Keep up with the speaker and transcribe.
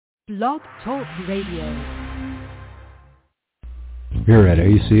Blog Talk Radio. Here at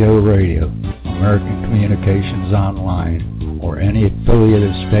ACO Radio, American Communications Online, or any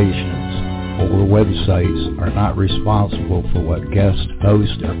affiliated stations or websites are not responsible for what guest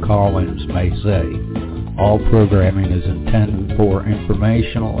hosts or call-ins may say. All programming is intended for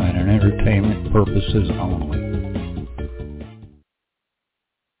informational and entertainment purposes only.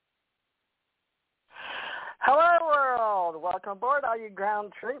 Hello, world. Welcome aboard, all you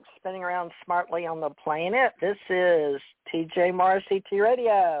ground troops spinning around smartly on the planet. This is TJ Morris CT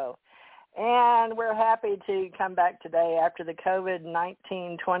Radio, and we're happy to come back today after the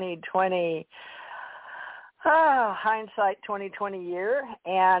COVID-19 2020 hindsight 2020 year,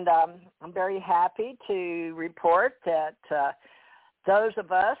 and I'm very happy to report that those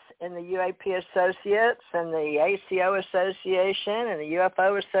of us in the UAP Associates and the ACO Association and the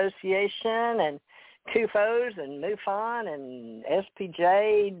UFO Association and CUFOS and MUFON and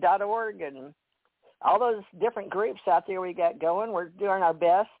SPJ.org and all those different groups out there we got going, we're doing our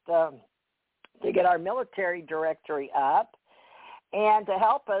best to get our military directory up. And to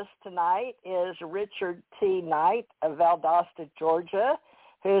help us tonight is Richard T. Knight of Valdosta, Georgia,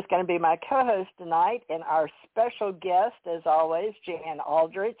 who's going to be my co-host tonight, and our special guest, as always, Jan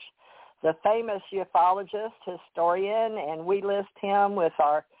Aldrich, the famous ufologist, historian, and we list him with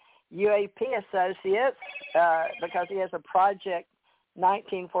our UAP associates because he has a Project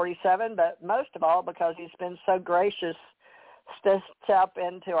 1947, but most of all because he's been so gracious to step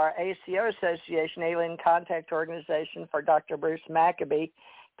into our ACO Association, Alien Contact Organization, for Dr. Bruce Maccabee,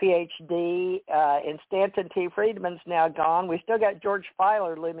 Ph.D. And Stanton T. Friedman's now gone. We still got George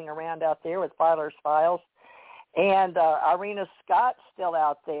Filer looming around out there with Filer's Files, and Irena Scott's still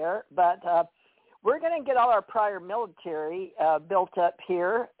out there, but we're going to get all our prior military built up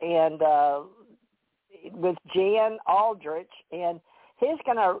here, and with Jan Aldrich, and he's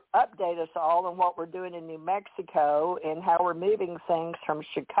going to update us all on what we're doing in New Mexico and how we're moving things from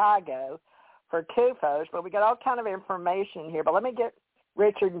Chicago for CUFOS. But we got all kind of information here. But let me get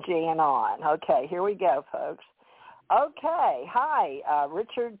Richard and Jan on. Okay, here we go, folks. Okay, hi,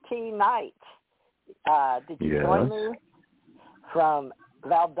 Richard T. Knight. Did you join me from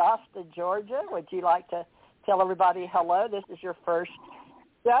Valdosta, Georgia? Would you like to tell everybody hello? This is your first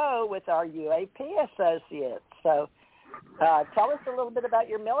show with our UAP associates. So tell us a little bit about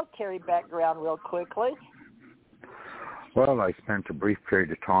your military background real quickly. Well, I spent a brief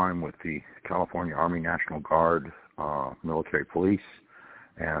period of time with the California Army National Guard, military police,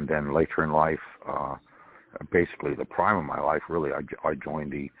 and then later in life, basically the prime of my life, really, I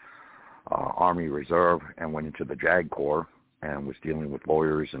joined the Army Reserve and went into the JAG Corps, and was dealing with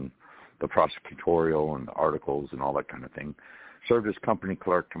lawyers and the prosecutorial and the articles and all that kind of thing. Served as company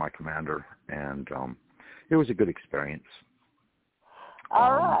clerk to my commander, and it was a good experience.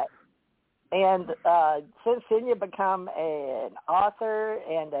 All right. And since then you've become an author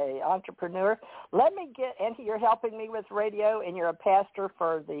and an entrepreneur. Let me get into, you're helping me with radio, and you're a pastor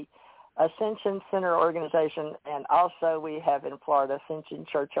for the Ascension Center organization, and also we have in Florida Ascension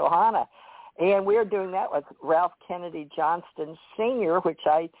Church Ohana. And we're doing that with Ralph Kennedy Johnston Sr., which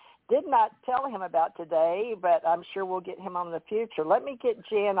I did not tell him about today, but I'm sure we'll get him on in the future. Let me get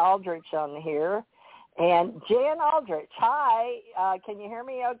Jan Aldrich on here. And Jan Aldrich, hi. Can you hear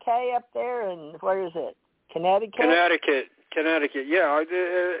me okay up there? And where is it? Connecticut? Connecticut. Yeah,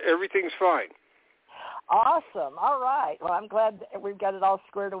 everything's fine. Awesome. All right. Well, I'm glad we've got it all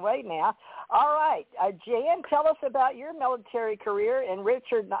squared away now. All right. Jan, tell us about your military career, and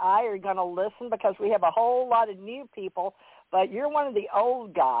Richard and I are going to listen because we have a whole lot of new people, but you're one of the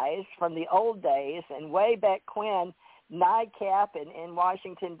old guys from the old days and way back when, NICAP in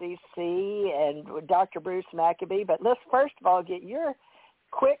Washington, D.C., and Dr. Bruce Maccabee. But let's first of all get your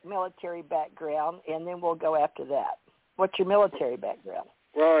quick military background, and then we'll go after that. What's your military background?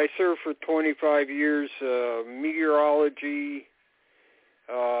 Well, I served for 25 years, meteorology,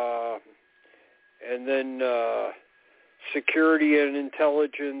 and then security and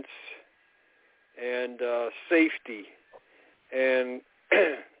intelligence, and safety. And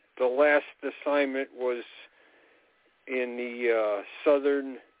the last assignment was in the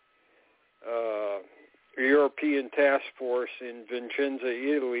Southern European Task Force in Vicenza,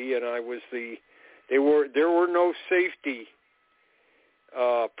 Italy, and I was there were no safety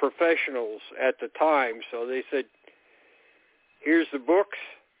professionals at the time, so they said, here's the books,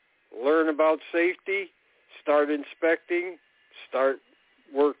 learn about safety, start inspecting, start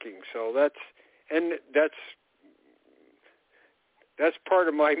working. So that's part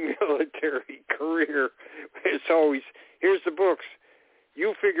of my military career. It's always, here's the books,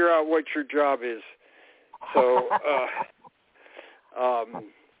 you figure out what your job is. So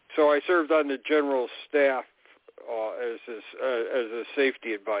So I served on the general staff as a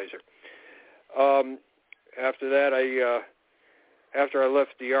safety advisor. After that, after I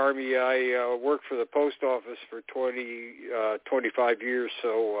left the Army, I worked for the post office for 25 years.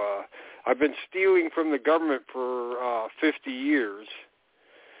 So I've been stealing from the government for 50 years.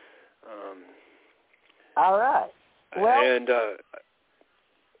 All right. Well, and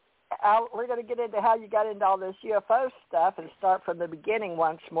we're going to get into how you got into all this UFO stuff and start from the beginning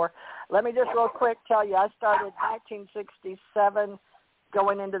once more. Let me just real quick tell you, I started 1967,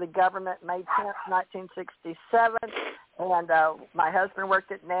 going into the government May 10th, 1967, and my husband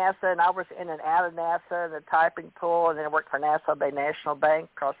worked at NASA, and I was in and out of NASA in the typing pool, and then I worked for Nassau Bay National Bank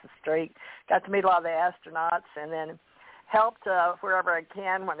across the street. Got to meet a lot of the astronauts, and then helped wherever I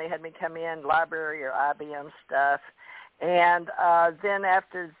can when they had me come in, library or IBM stuff. And then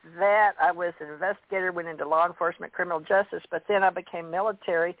after that, I was an investigator, went into law enforcement, criminal justice, but then I became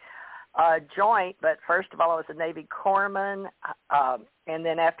military joint. But first of all, I was a Navy corpsman, and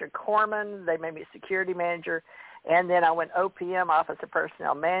then after corpsman, they made me security manager, and then I went OPM, Office of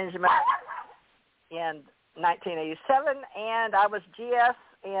Personnel Management, in 1987, and I was GS,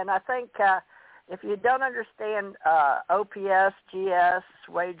 and I think if you don't understand OPS, GS,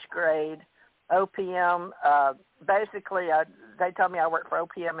 wage grade, OPM, basically they told me I work for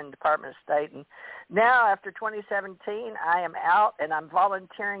OPM in Department of State. And now after 2017, I am out and I'm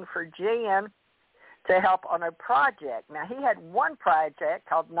volunteering for Jan to help on a project. Now he had one project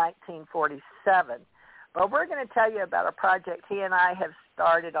called 1947, but we're going to tell you about a project he and I have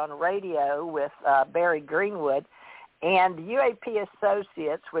started on radio with Barry Greenwood and UAP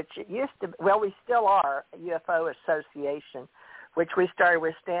Associates, which it used to, well, we still are a UFO Association, which we started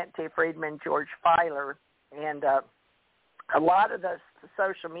with Stant T. Friedman, George Filer, and a lot of the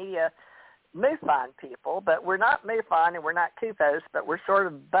social media MUFON people, but we're not MUFON and we're not CUFOS, but we're sort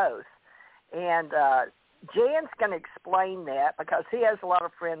of both. And Jan's going to explain that because he has a lot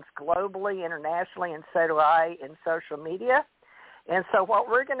of friends globally, internationally, and so do I in social media. And so what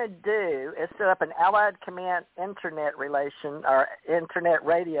we're going to do is set up an Allied Command Internet relation, or Internet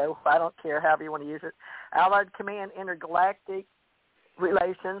radio, I don't care however you want to use it, Allied Command Intergalactic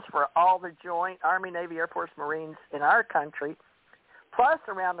relations for all the joint Army, Navy, Air Force, Marines in our country, plus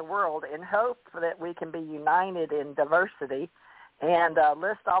around the world, in hope that we can be united in diversity and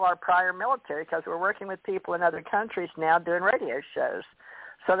list all our prior military, because we're working with people in other countries now doing radio shows.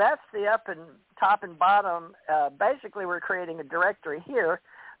 So that's the up and top and bottom. Basically, we're creating a directory here.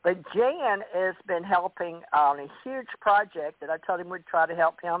 But Jan has been helping on a huge project that I told him we'd try to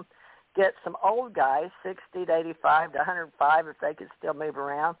help him get some old guys, 60 to 85 to 105, if they could still move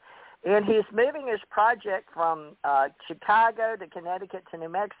around. And he's moving his project from Chicago to Connecticut to New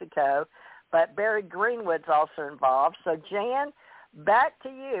Mexico, but Barry Greenwood's also involved. So, Jan, back to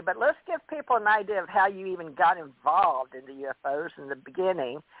you. But let's give people an idea of how you even got involved in the UFOs in the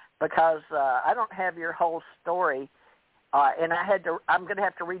beginning, because I don't have your whole story, and I'm going to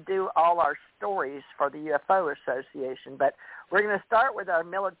have to redo all our stories for the UFO Association. But we're going to start with our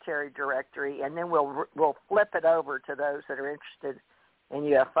military directory, and then we'll flip it over to those that are interested in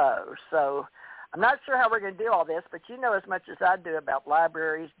UFOs. So I'm not sure how we're going to do all this, but you know as much as I do about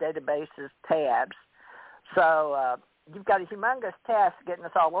libraries, databases, tabs. So you've got a humongous task getting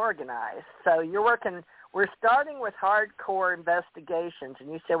us all organized. So we're starting with hardcore investigations, and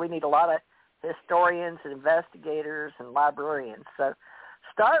you said we need a lot of historians and investigators and librarians. So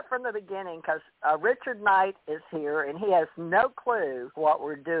start from the beginning, because Richard Knight is here, and he has no clue what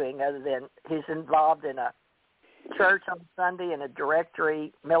we're doing other than he's involved in a church on Sunday and a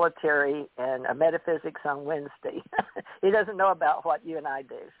directory, military, and a metaphysics on Wednesday. He doesn't know about what you and I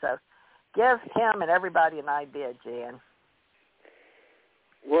do. So give him and everybody an idea, Jan.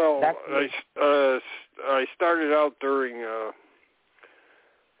 Well, I started out during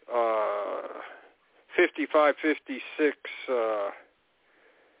 55, 56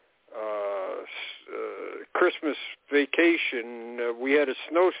 Christmas vacation. We had a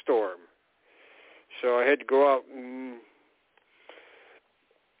snowstorm, so I had to go out and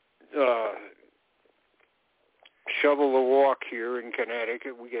shovel the walk here in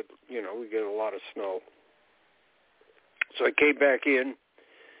Connecticut. We get a lot of snow. So I came back in.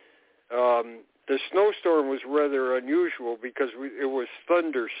 The snowstorm was rather unusual because it was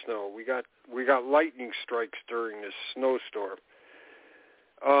thunder snow. We got lightning strikes during this snowstorm.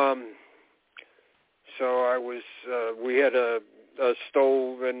 So we had a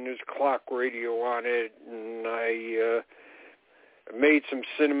stove and there's clock radio on it, and I made some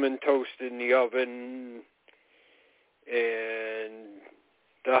cinnamon toast in the oven, and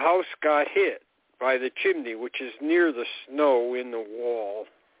the house got hit by the chimney, which is near the snow in the wall.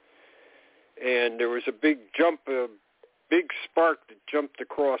 and there was a big spark that jumped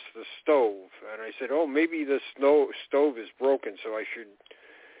across the stove. And I said, oh, maybe the stove is broken, so I should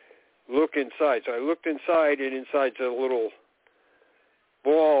look inside. So I looked inside, and inside's a little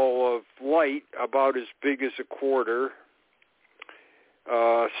ball of light about as big as a quarter,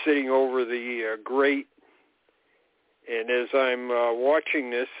 sitting over the grate. And as I'm watching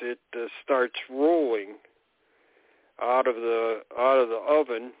this, it starts rolling out of the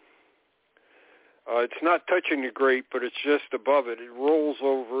oven. It's not touching the grate, but it's just above it. It rolls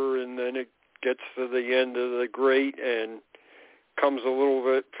over, and then it gets to the end of the grate and comes a little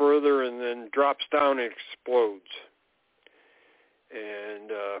bit further, and then drops down and explodes.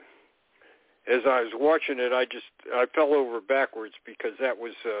 And as I was watching it, I fell over backwards because that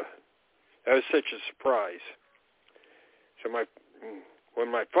was such a surprise. So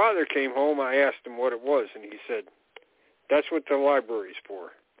when my father came home, I asked him what it was, and he said, "That's what the library's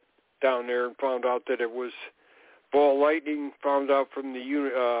for." Down there, and found out that it was ball lightning. Found out from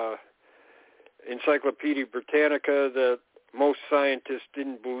the Encyclopedia Britannica that most scientists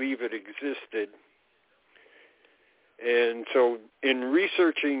didn't believe it existed. And so in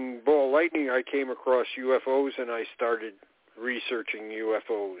researching ball lightning, I came across UFOs, and I started researching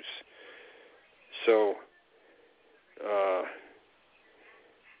UFOs. So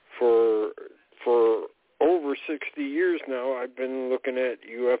for over 60 years now, I've been looking at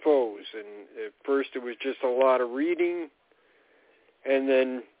UFOs. And at first it was just a lot of reading, and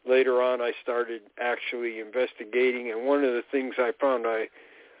then later on I started actually investigating. And one of the things I found I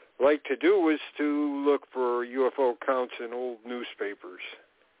like to do was to look for UFO accounts in old newspapers.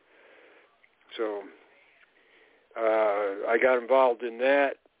 So I got involved in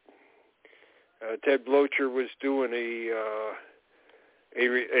that. Ted Blocher was doing a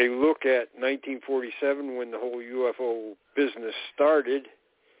look at 1947 when the whole UFO business started,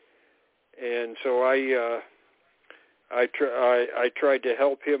 and so I tried to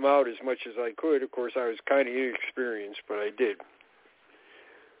help him out as much as I could. Of course, I was kind of inexperienced, but I did.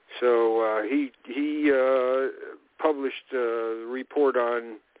 So he published a report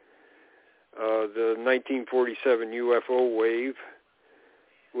on the 1947 UFO wave,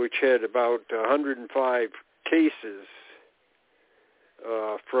 which had about 105 cases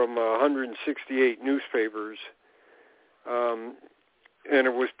from 168 newspapers, and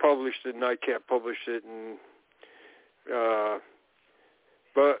it was published, and NICAP published it, and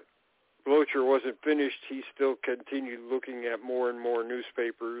but Blocher wasn't finished. He still continued looking at more and more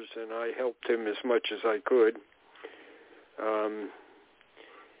newspapers, and I helped him as much as I could.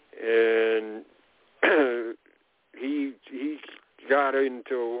 And he got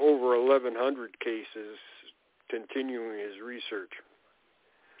into over 1,100 cases, continuing his research.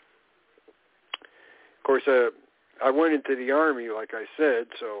 Of course, I went into the Army, like I said,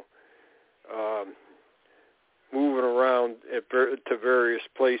 so moving around to various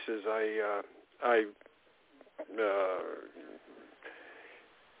places, I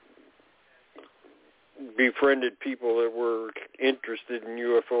befriended people that were interested in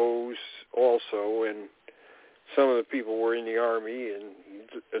UFOs also, and some of the people were in the Army and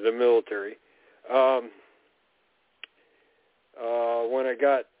the military.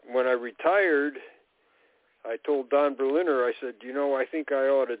 When I retired, I told Don Berliner, I said, I think I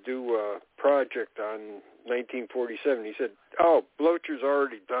ought to do a project on 1947. He said, "Oh, Blocher's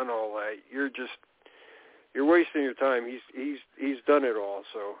already done all that. You're wasting your time. He's done it all."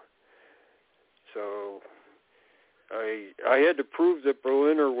 So I had to prove that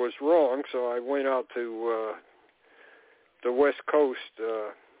Berliner was wrong. So I went out to the West Coast.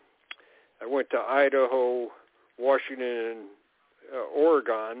 I went to Idaho, Washington, and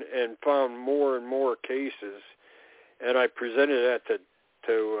Oregon, and found more and more cases. And I presented that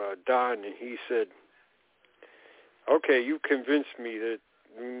to Don, and he said, "Okay, you convinced me that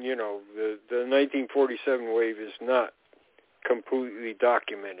the 1947 wave is not completely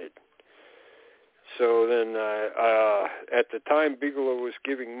documented." So then, at the time, Bigelow was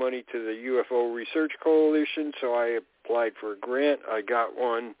giving money to the UFO Research Coalition, so I applied for a grant. I got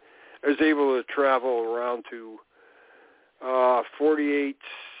one. I was able to travel around to 48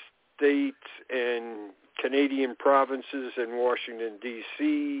 states and Canadian provinces and Washington,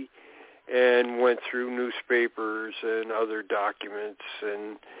 D.C., and went through newspapers and other documents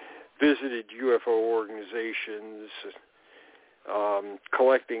and visited UFO organizations,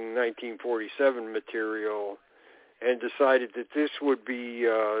 collecting 1947 material, and decided that this would be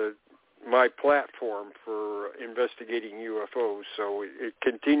my platform for investigating UFOs. So it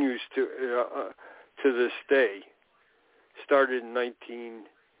continues to this day. Started in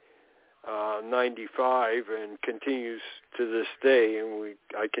 95 and continues to this day. And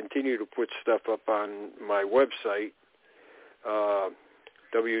I continue to put stuff up on my website,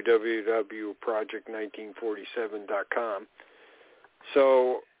 www.project1947.com.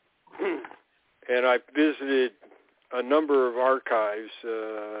 So, and I visited a number of archives,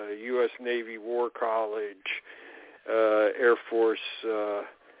 U.S. Navy War College, Air Force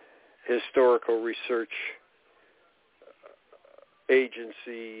Historical Research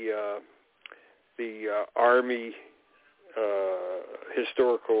Agency, the Army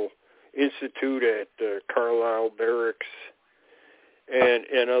Historical Institute at Carlisle Barracks,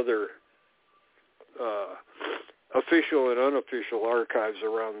 and other official and unofficial archives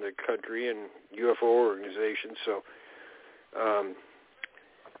around the country and UFO organizations. So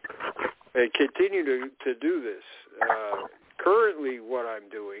I continue to do this. Currently what I'm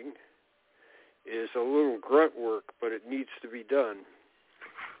doing is a little grunt work, but it needs to be done.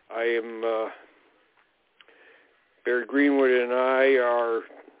 I am, Barry Greenwood and I are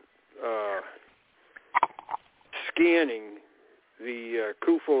scanning the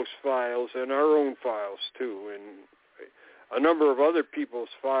CUFOS files and our own files too, and a number of other people's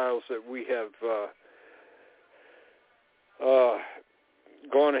files that we have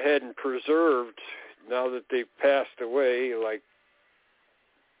gone ahead and preserved now that they've passed away, like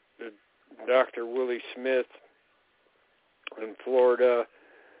Dr. Willie Smith in Florida,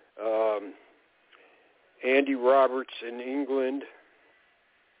 Andy Roberts in England,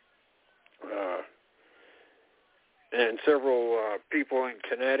 and several people in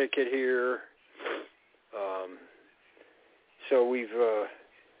Connecticut here. So we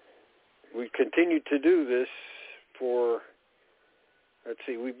continued to do this for, let's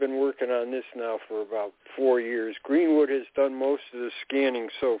see, we've been working on this now for about 4 years. Greenwood has done most of the scanning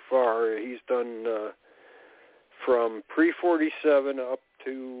so far. He's done from pre-47 up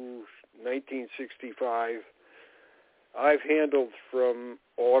to 1965. I've handled from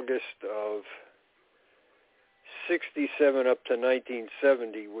August of 67 up to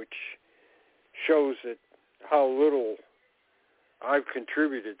 1970, which shows that how little I've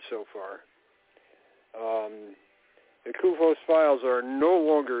contributed so far. The CUFOS files are no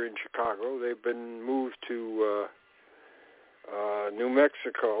longer in Chicago. They've been moved to New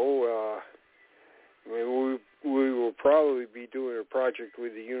Mexico. We will probably be doing a project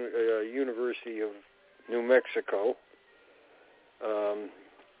with the University of New Mexico.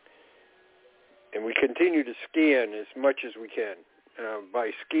 And we continue to scan as much as we can.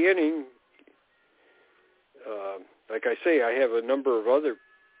 By scanning, like I say, I have a number of other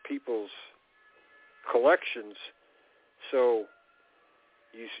people's collections. So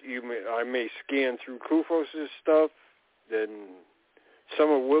I may scan through CUFOS' stuff, then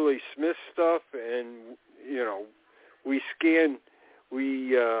some of Willie Smith's stuff, and we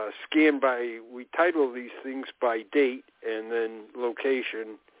title these things by date and then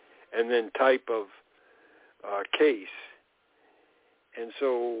location and then type of case. And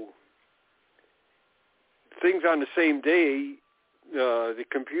so things on the same day, the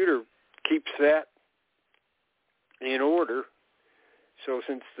computer keeps that in order. So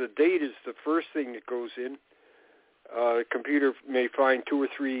since the date is the first thing that goes in, the computer may find 2 or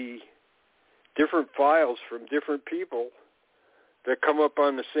 3 different files from different people that come up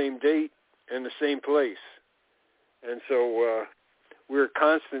on the same date and the same place. And so we're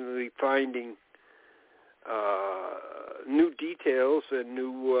constantly finding new details and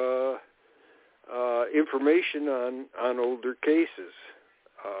new information on older cases.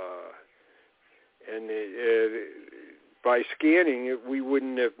 And by scanning it, we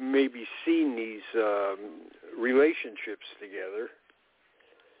wouldn't have maybe seen these relationships together.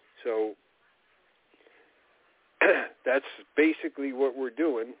 So that's basically what we're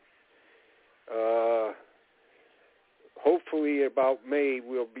doing. Hopefully about May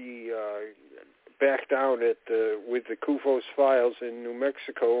we'll be back down with the CUFOS files in New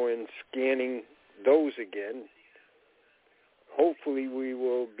Mexico and scanning those again. Hopefully we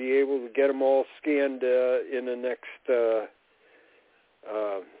will be able to get them all scanned in the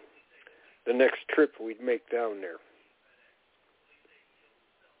next trip we'd make down there.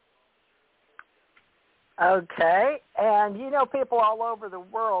 Okay, and people all over the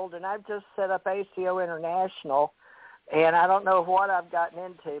world, and I've just set up ACO International, and I don't know what I've gotten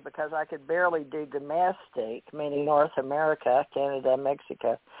into because I could barely do domestic, meaning North America, Canada,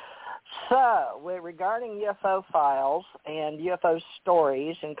 Mexico. So, regarding UFO files and UFO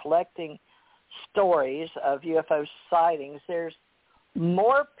stories and collecting stories of UFO sightings, there's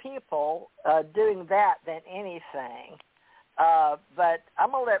more people doing that than anything. But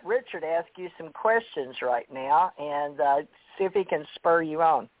I'm going to let Richard ask you some questions right now and see if he can spur you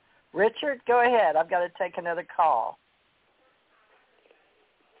on. Richard, go ahead. I've got to take another call.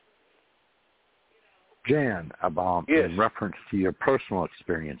 Jan, yes. In reference to your personal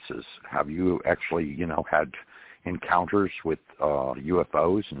experiences, have you actually, had encounters with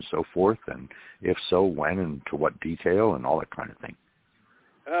UFOs and so forth? And if so, when and to what detail and all that kind of thing?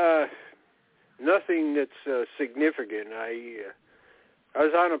 Nothing that's significant. I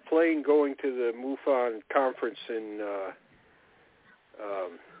was on a plane going to the MUFON conference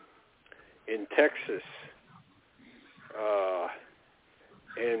in Texas,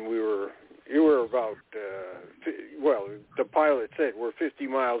 and you were about, the pilot said we're 50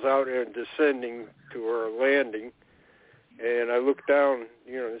 miles out and descending to our landing, and I looked down,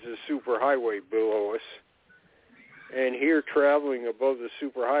 there's a super highway below us, and here traveling above the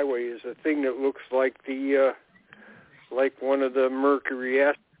super highway is a thing that looks like like one of the Mercury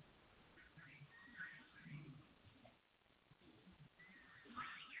asteroids.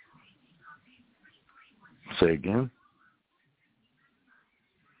 Say again?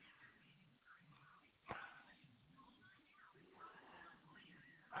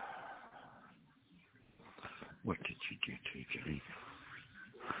 What did you do, TJ?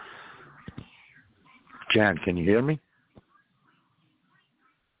 Jan, can you hear me?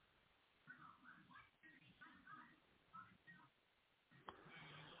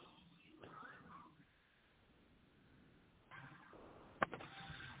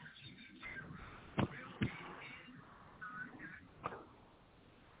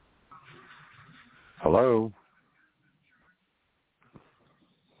 Hello?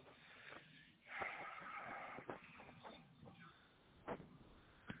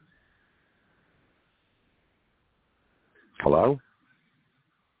 Hello?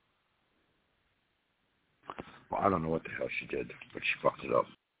 Well, I don't know what the hell she did, but she fucked it up.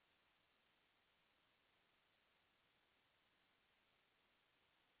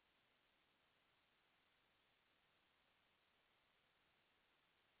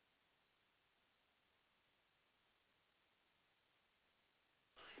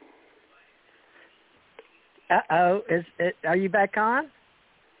 Uh-oh. Are you back on?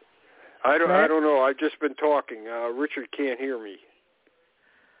 I don't know. I've just been talking. Richard can't hear me.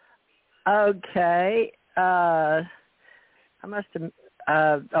 Okay. I must have.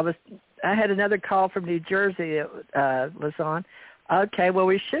 I had another call from New Jersey that was on. Okay. Well,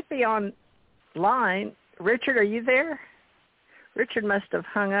 we should be on line. Richard, are you there? Richard must have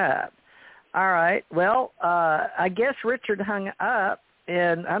hung up. All right. Well, I guess Richard hung up,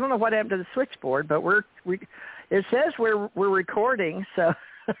 and I don't know what happened to the switchboard, but it says we're recording. So,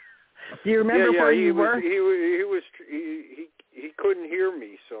 do you remember where you were? He couldn't hear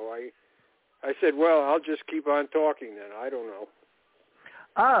me, so I said, well, I'll just keep on talking then. I don't know.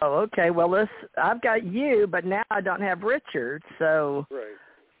 Oh, okay. Well, I've got you, but now I don't have Richard, so right.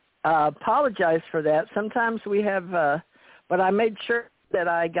 Apologize for that. Sometimes we have, but I made sure that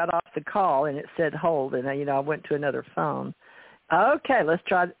I got off the call and it said hold, and I went to another phone. Okay, let's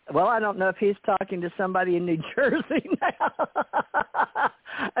try. Well, I don't know if he's talking to somebody in New Jersey now.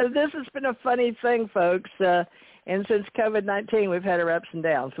 This has been a funny thing, folks. And since COVID-19, we've had our ups and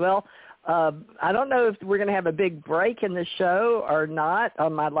downs. Well, I don't know if we're going to have a big break in the show or not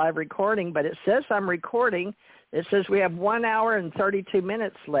on my live recording, but it says I'm recording. It says we have 1 hour and 32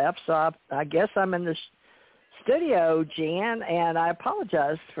 minutes left, so I guess I'm in the studio, Jan, and I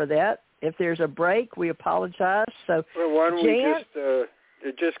apologize for that. If there's a break, we apologize. So, well, why don't Jan,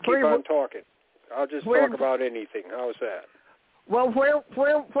 we just keep on talking? I'll just talk about anything. How's that? Well,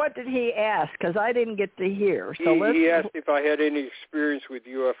 what did he ask? Because I didn't get to hear. So he asked if I had any experience with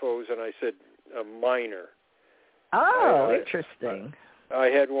UFOs, and I said minor. Oh, interesting. I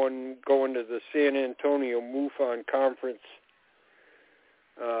had one going to the San Antonio MUFON conference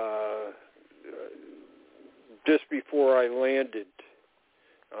just before I landed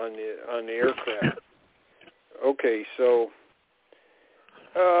on the aircraft. Okay, so.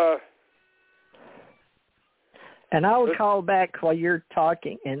 And I will call back while you're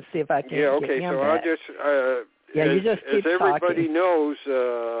talking and see if I can. Yeah, okay. Get him So back. I'll just. You just keep as everybody talking. knows,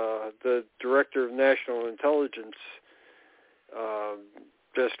 the Director of National Intelligence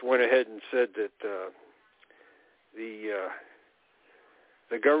just went ahead and said that the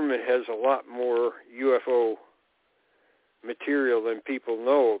government has a lot more UFO material than people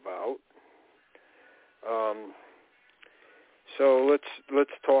know about. So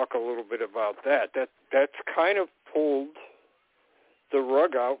let's talk a little bit about that. That's kind of pulled the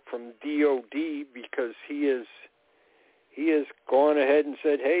rug out from DOD because he has gone ahead and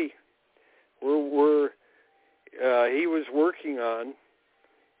said, hey, he was working on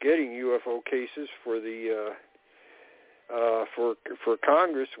getting UFO cases for the for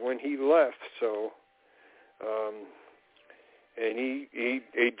Congress when he left. So, and he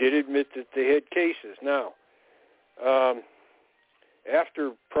did admit that they had cases. Now,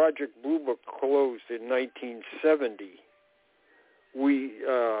 after Project Blue Book closed in 1970,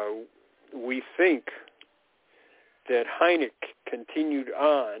 we think that Hynek continued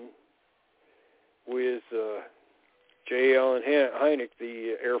on with J. Allen Hynek,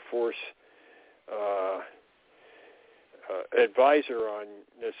 the Air Force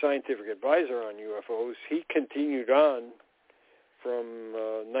scientific advisor on UFOs. He continued on from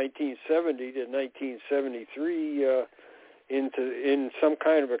 1970 to 1973 in some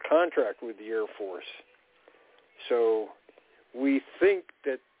kind of a contract with the Air Force. So we think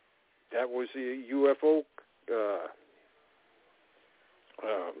that was a UFO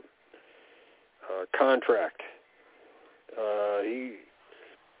contract.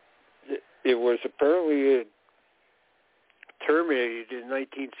 It was apparently terminated in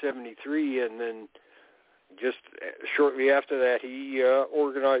 1973, and then just shortly after that, he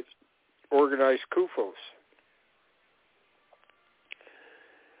organized CUFOS.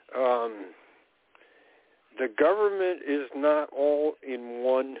 The government is not all in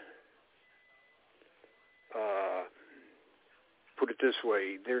one. Put it this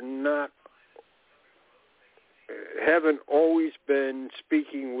way: haven't always been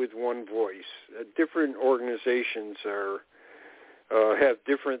speaking with one voice. Different organizations have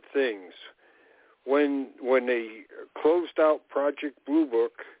different things. When they closed out Project Blue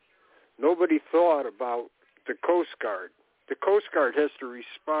Book, nobody thought about the Coast Guard. The Coast Guard has to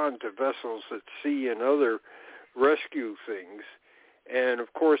respond to vessels at sea and other rescue things. And,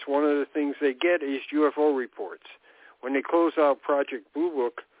 of course, one of the things they get is UFO reports. When they closed out Project Blue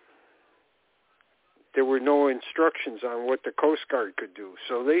Book, there were no instructions on what the Coast Guard could do.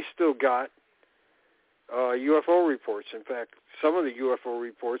 So they still got UFO reports. In fact, some of the UFO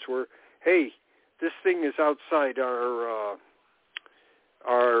reports were, hey, this thing is outside our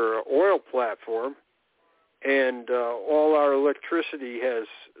oil platform, and all our electricity has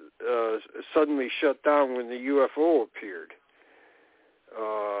suddenly shut down when the UFO appeared.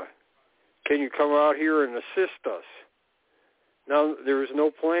 Can you come out here and assist us? Now, there was no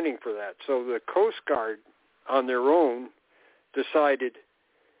planning for that. So the Coast Guard, on their own, decided,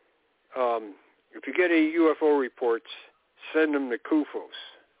 if you get any UFO reports, send them to CUFOS.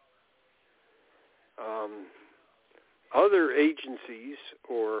 Other agencies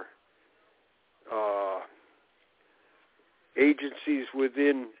or agencies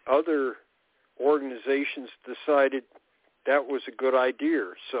within other organizations decided that was a good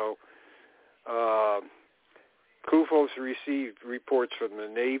idea. So CUFOS received reports from the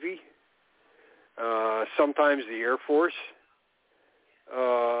Navy, sometimes the Air Force,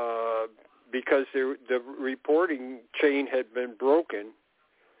 because the reporting chain had been broken,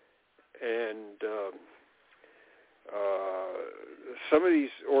 and some of these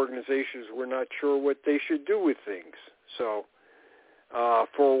organizations were not sure what they should do with things. So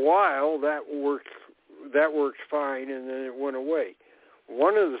for a while, that worked fine, and then it went away.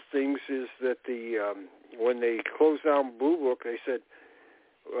 One of the things is that when they closed down Blue Book, they said,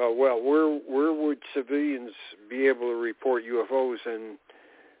 well, where would civilians be able to report UFOs? And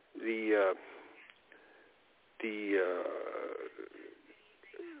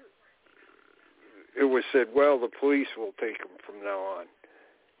it was said, well, the police will take them from now on.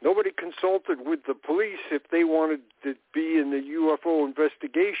 Nobody consulted with the police if they wanted to be in the UFO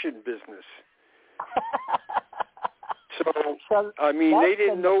investigation business. So, I mean, they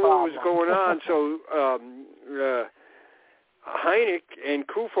didn't know what was going on. So Hynek and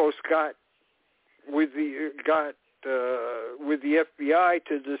CUFOS got with the FBI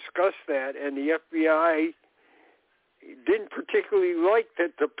to discuss that, and the FBI didn't particularly like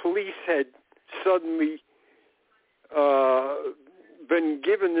that the police had suddenly been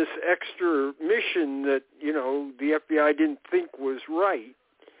given this extra mission that, the FBI didn't think was right.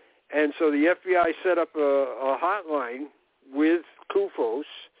 And so the FBI set up a hotline with CUFOS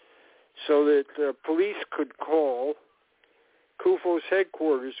so that police could call CUFOS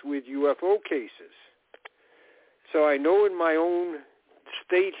headquarters with UFO cases. So I know in my own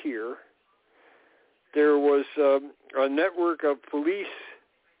state here, there was a network of police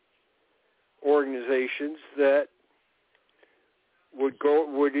organizations that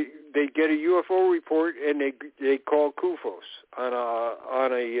they'd get a UFO report and they call CUFOS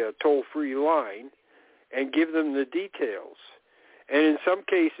on a toll-free line and give them the details. And in some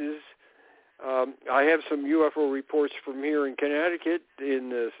cases, I have some UFO reports from here in Connecticut in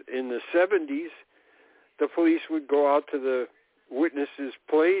the 70s. The police would go out to the witness's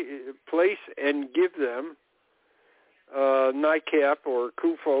place and give them NICAP or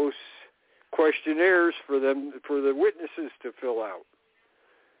CUFOS questionnaires for the witnesses to fill out.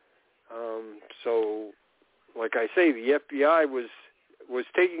 So, like I say, the FBI was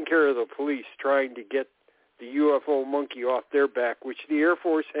taking care of the police, trying to get the UFO monkey off their back, which the Air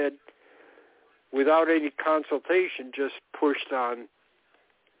Force had, without any consultation, just pushed on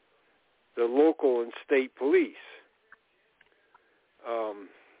the local and state police.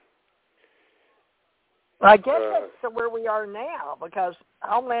 I guess that's where we are now, because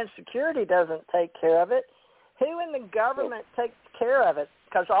Homeland Security doesn't take care of it. Who in the government takes care of it?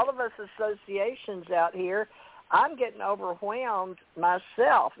 Because all of us associations out here, I'm getting overwhelmed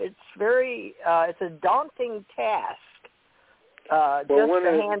myself. It's it's a daunting task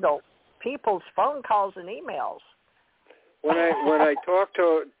to handle people's phone calls and emails. When I talked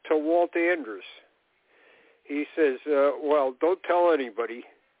to Walt Andrus, he says, well, don't tell anybody,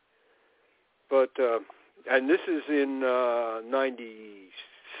 but, and this is in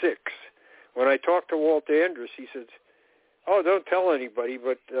 96. When I talked to Walt Andrus, he says, oh, don't tell anybody,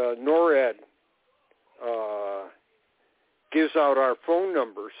 but NORAD gives out our phone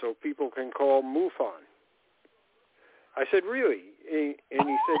number so people can call MUFON. I said, really? And he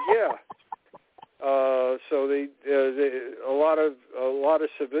said, yeah. So they a lot of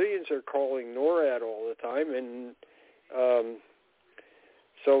civilians are calling NORAD all the time, and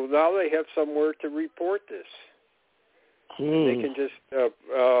so now they have somewhere to report this. They can just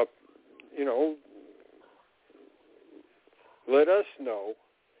let us know.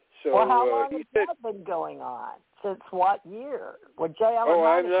 So well, how long has that been going on? Since what year?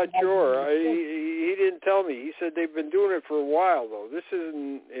 I'm not sure. He didn't tell me. He said they've been doing it for a while, though. This is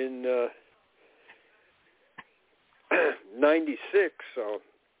in 96, so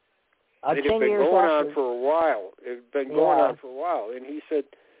they've been going on for a while. It's been going on for a while. And he said,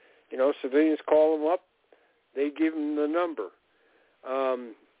 civilians call them up, they give them the number.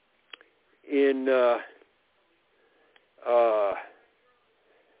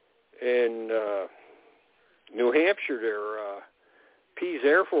 In New Hampshire, there, Pease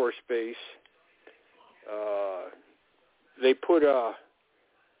Air Force Base, they put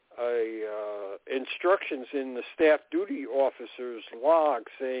instructions in the staff duty officer's log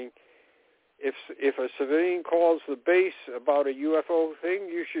saying if a civilian calls the base about a UFO thing,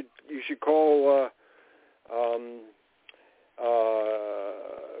 you should call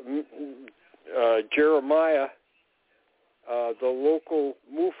Jeremiah, the local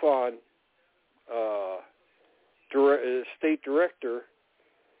MUFON state director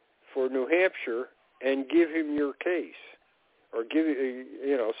for New Hampshire, and give him your case, or give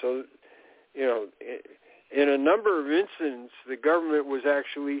so in a number of incidents, the government was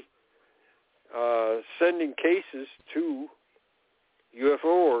actually sending cases to UFO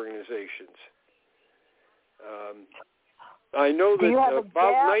organizations. I know that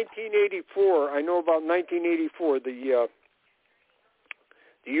about 1984. I know about 1984. The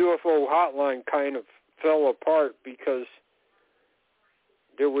UFO hotline kind of fell apart because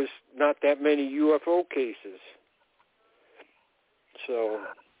there was not that many UFO cases. So.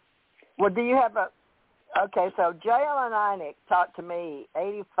 Well, do you have okay, so J.L. Einig talked to me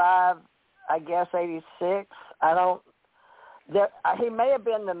 85, I guess 86. He may have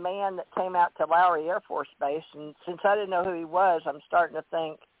been the man that came out to Lowry Air Force Base, and since I didn't know who he was, I'm starting to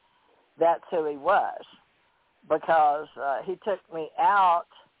think that's who he was, because he took me out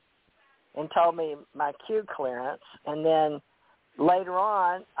and told me my Q clearance, and then later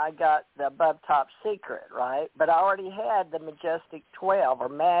on I got the above top secret, right? But I already had the Majestic 12 or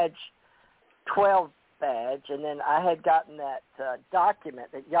Madge 12 badge, and then I had gotten that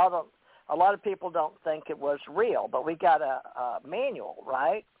document that a lot of people don't think it was real, but we got a manual,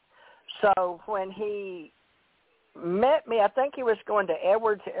 right? So when he met me, I think he was going to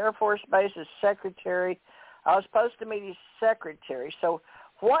Edwards Air Force Base as secretary. I was supposed to meet his secretary. So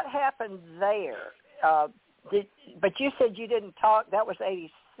what happened there? But you said you didn't talk. That was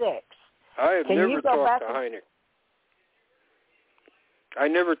 86. I have never talked to Hynek. I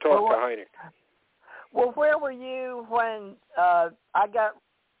never talked to Hynek. Well, where were you when I got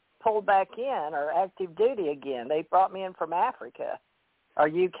pulled back in or active duty again? They brought me in from Africa or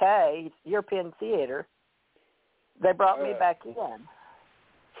UK, European theater. They brought me back in.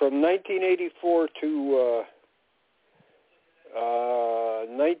 From 1984 to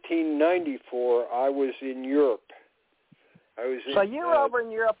 1994, I was in Europe. So you were over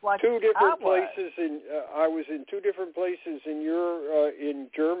in Europe like two different I places. I was in two different places in Europe, in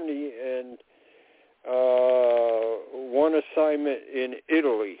Germany, and one assignment in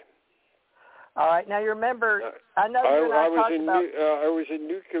Italy. All right. Now you remember, I know you and I talked about. I was in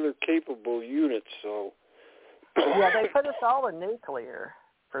nuclear capable units, so Yeah, they put us all in nuclear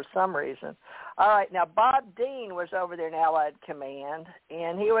for some reason. All right, now Bob Dean was over there in Allied Command,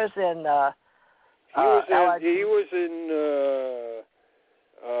 and he was in he was in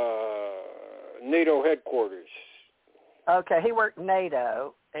NATO headquarters. Okay, he worked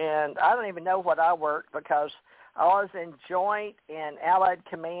NATO, and I don't even know what I worked because I was in Joint and Allied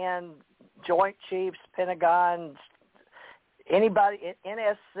Command, Joint Chiefs, Pentagon, anybody,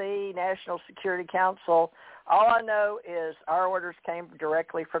 NSC, National Security Council. All I know is our orders came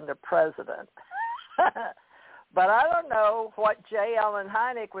directly from the president. But I don't know what J. Allen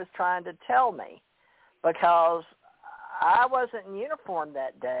Hynek was trying to tell me because I wasn't in uniform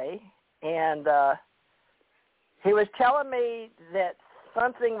that day, and he was telling me that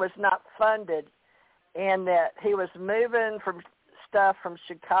something was not funded and that he was moving from stuff from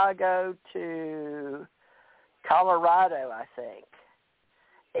Chicago to Colorado, I think.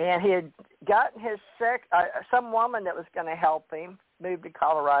 And he had gotten his some woman that was going to help him move to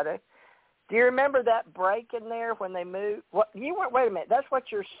Colorado. Do you remember that break in there when they moved? You weren't. Wait a minute. That's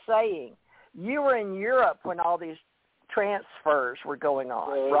what you're saying. You were in Europe when all these transfers were going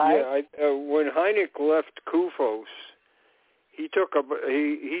on, right? Yeah. When Hynek left CUFOS, he took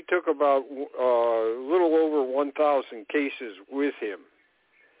about a little over 1,000 cases with him,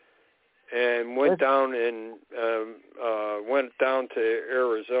 and went down to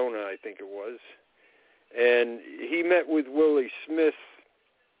Arizona, I think it was, and he met with Willie Smith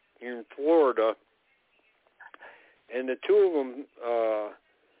in Florida, and the two of them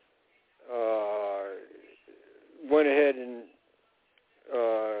went ahead and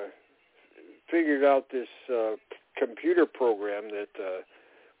figured out this computer program that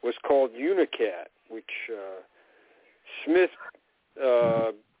was called Unicat, which Smith,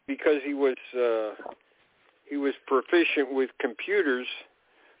 because he was proficient with computers,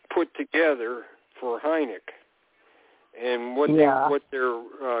 put together for Hynek. And what their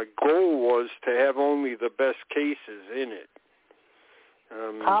goal was to have only the best cases in it.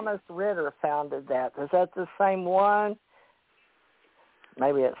 Thomas Ritter founded that. Is that the same one?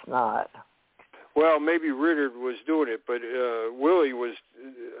 Maybe it's not. Well, maybe Ritter was doing it, but Willie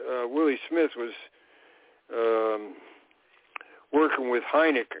Smith was working with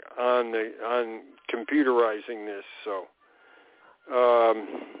Hynek on computerizing this. So,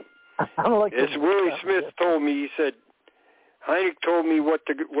 as Willie Smith told me, he said Hynek told me what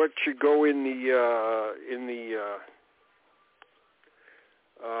should go in the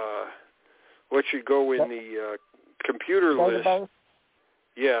computer list.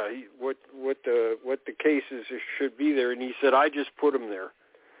 Yeah, what the cases should be there, and he said I just put them there.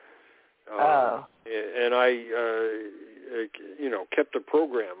 And I kept the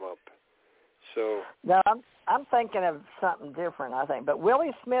program up. So no, I'm thinking of something different, I think. But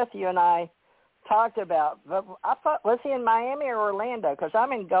Willie Smith, you and I talked about. But I thought, was he in Miami or Orlando? Because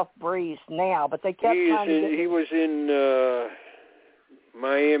I'm in Gulf Breeze now. But they kept trying to get. He was in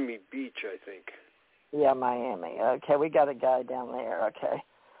Miami Beach, I think. Yeah, Miami. Okay, we got a guy down there. Okay,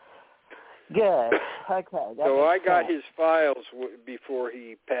 good. Okay. So I got his files before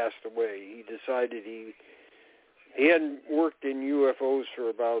he passed away. He decided he hadn't worked in UFOs for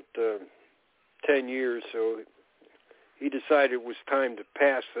about 10 years, so he decided it was time to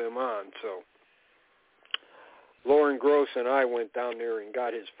pass them on. So Lauren Gross and I went down there and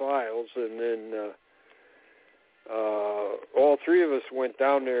got his files, and then all three of us went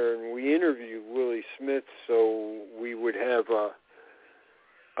down there and we interviewed Willie Smith so we would have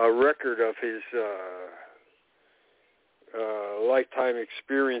a record of his lifetime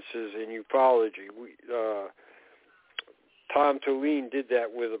experiences in ufology. Tom Tulene did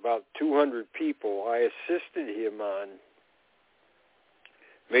that with about 200 people. I assisted him on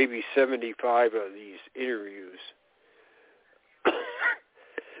maybe 75 of these interviews.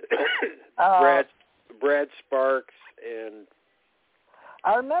 Brad Sparks and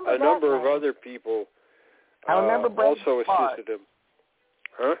I remember a number of other people I remember Brad also Spark. assisted him.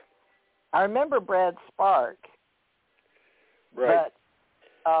 Huh? I remember Brad Spark. Right.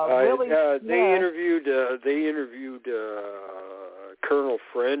 But Willie Smith, they interviewed Colonel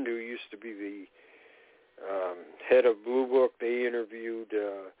Friend, who used to be the head of Blue Book. They interviewed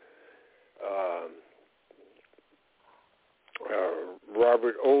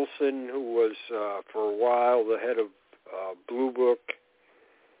Robert Olson, who was for a while the head of Blue Book.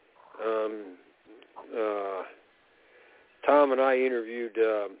 Tom and I interviewed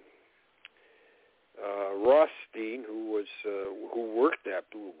Rothstein, who worked at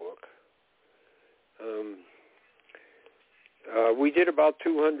Blue Book. We did about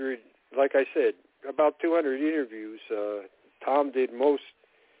 200, like I said, about 200 interviews. Tom did most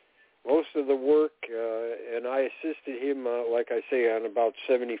most of the work, and I assisted him, like I say, on about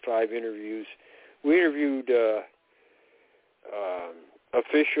 75 interviews. We interviewed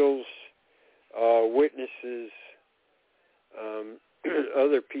officials, witnesses,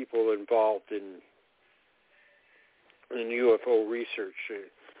 other people involved in UFO research.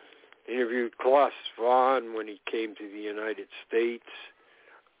 Interviewed Klaus Vaughn when he came to the United States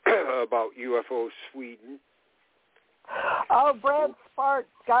about UFO Sweden. Oh, Brad Sparks,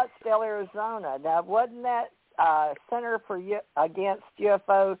 Scottsdale, Arizona. Now, wasn't that Center for Against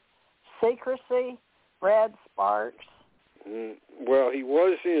UFO Secrecy, Brad Sparks? Well, he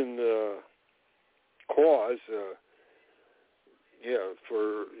was in CAUSE,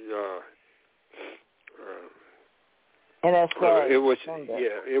 for NSA. It was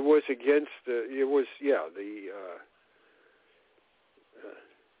it was against the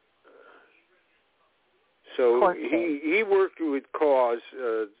so he worked with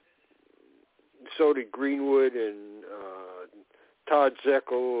CAUSE. So did Greenwood and Todd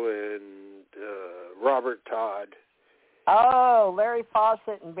Zeckel and Robert Todd. Oh, Larry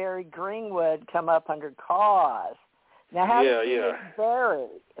Fawcett and Barry Greenwood come up under CAUSE. Now, how did you meet Barry?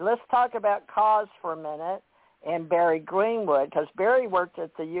 Let's talk about CAUSE for a minute and Barry Greenwood, because Barry worked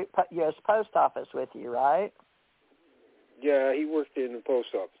at the U.S. Post Office with you, right? Yeah, he worked in the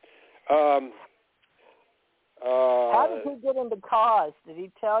post office. How did he get into CAUSE? Did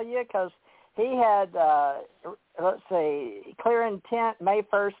he tell you? Because he had, clear intent May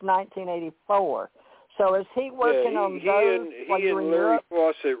 1st, 1984. So is he working on those? He and Larry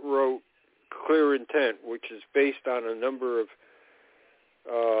Fawcett wrote Clear Intent, which is based on a number of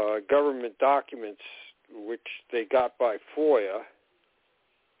government documents which they got by FOIA.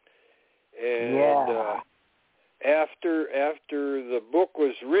 And after the book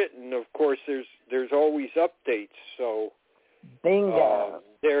was written, of course, there's always updates. So bingo.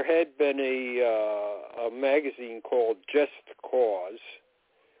 There had been a magazine called Just Cause,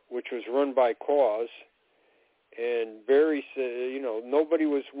 which was run by CAUSE, and Barry said, nobody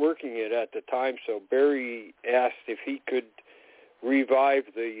was working it at the time, so Barry asked if he could revive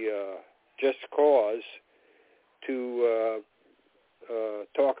the Just Cause to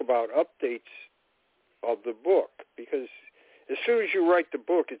talk about updates of the book, because as soon as you write the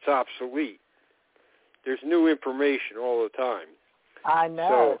book, it's obsolete. There's new information all the time. I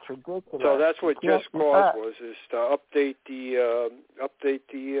know, it's ridiculous. So that's what Just Cause was, is to update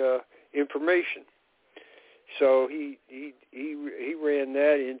the information. So he ran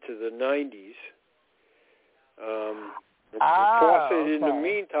that into the 90s. Fawcett, in the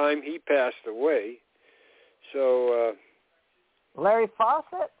meantime, he passed away. So Larry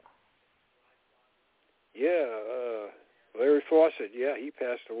Fawcett? Yeah, Larry Fawcett. Yeah, he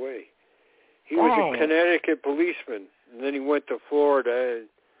passed away. He was a Connecticut policeman, and then he went to Florida,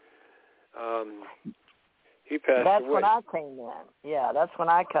 and he passed away. That's when I came in. Yeah, that's when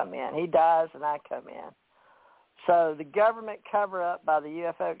I come in. He dies, and I come in. So the government cover-up by the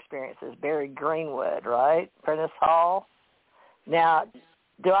UFO experience is Barry Greenwood, right? Prentice Hall. Now,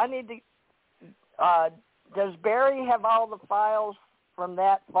 do I need to? Does Barry have all the files from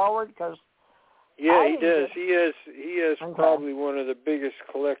that forward? Because he does. He has probably one of the biggest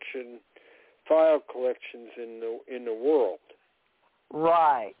file collections in the world.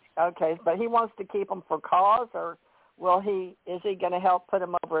 Right. Okay, but he wants to keep them for CAUSE, or is he going to help put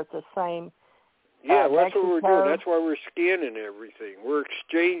them over at the same? Yeah, that's what we're doing. That's why we're scanning everything. We're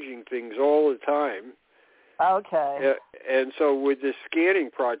exchanging things all the time. Okay. And so with this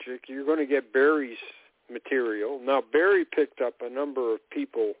scanning project, you're going to get Barry's material. Now, Barry picked up a number of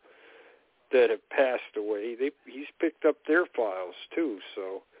people that have passed away. He's picked up their files too.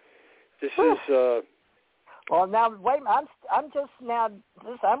 So this is. Well, now wait. I'm just now.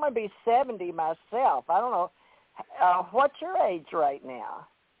 I'm going to be 70 myself. I don't know. What's your age right now?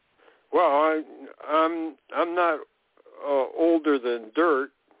 Well, I'm not older than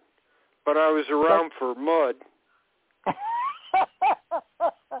dirt, but I was around for mud.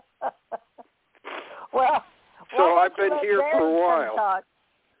 So I've been here for a while.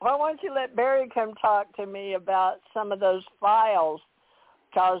 Why don't you let Barry come talk to me about some of those files?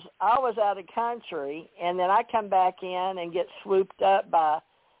 Because I was out of country, and then I come back in and get swooped up by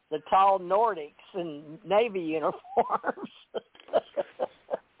the tall Nordics in Navy uniforms.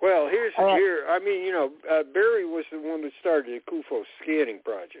 Well, Barry was the one that started the CUFOS scanning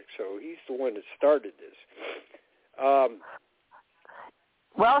project, so he's the one that started this.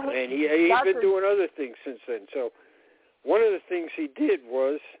 And he's been doing other things since then. So one of the things he did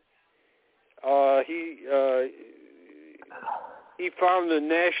was he found the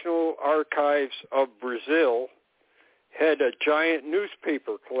National Archives of Brazil had a giant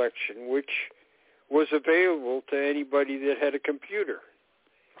newspaper collection, which was available to anybody that had a computer.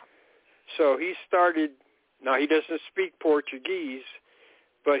 So he started, now he doesn't speak Portuguese,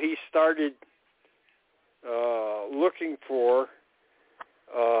 but he started looking for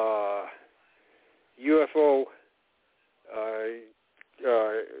UFO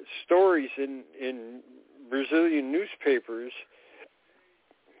stories in Brazilian newspapers,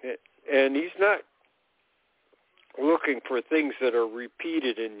 and he's not looking for things that are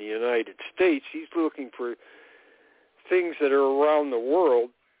repeated in the United States. He's looking for things that are around the world.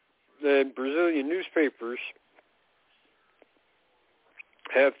 The Brazilian newspapers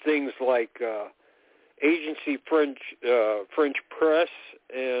have things like Agency French Press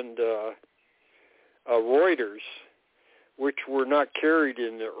and Reuters, which were not carried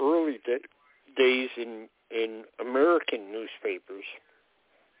in the early days in American newspapers.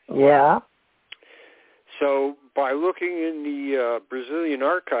 Yeah. So by looking in the Brazilian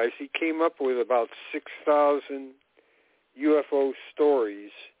archives, he came up with about 6,000 UFO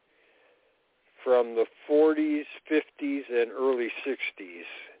stories from the 40s, 50s, and early 60s.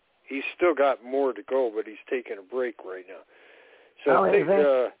 He's still got more to go, but he's taking a break right now. So I think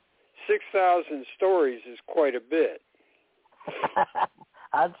 6,000 stories is quite a bit.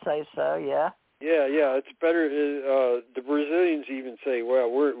 I'd say so, yeah. Yeah, it's better. The Brazilians even say,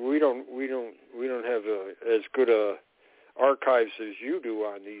 "Well, we don't have as good a archives as you do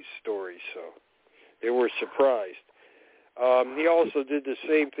on these stories." So they were surprised. He also did the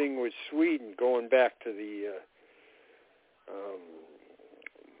same thing with Sweden, going back to the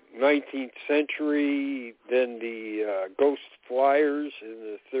 19th century, then the ghost flyers in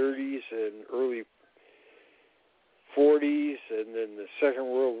the 30s and early 40s, and then the Second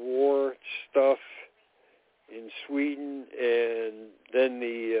World War stuff in Sweden, and then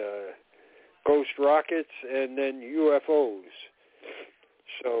the ghost rockets, and then UFOs.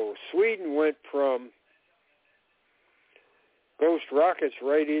 So Sweden went from ghost rockets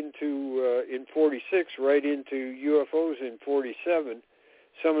right into, in 46, right into UFOs in 47.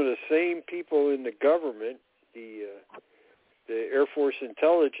 Some of the same people in the government, the Air Force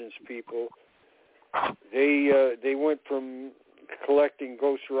intelligence people, they went from collecting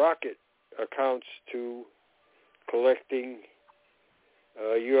ghost rocket accounts to collecting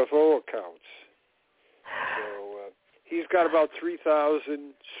UFO accounts. So he's got about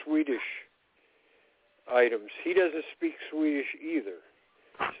 3,000 Swedish items. He doesn't speak Swedish either,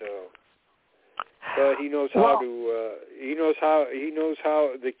 so but he knows how to. He knows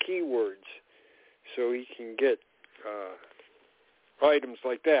how the keywords, so he can get items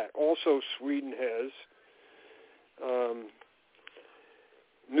like that. Also, Sweden has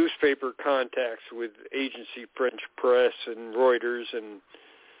newspaper contacts with Agency French Press and Reuters and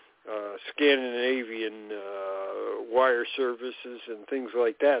Scandinavian wire services and things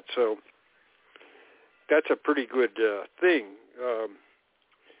like that. So that's a pretty good thing.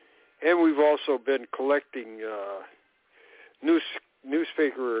 And we've also been collecting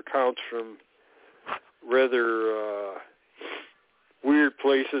newspaper accounts from rather weird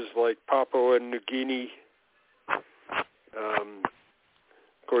places like Papua New Guinea.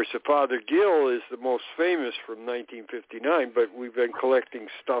 Of course, the Father Gill is the most famous from 1959, but we've been collecting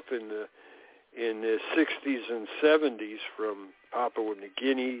stuff in the 60s and 70s from Papua New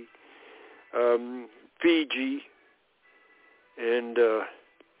Guinea, Fiji, and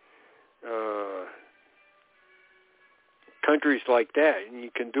countries like that. And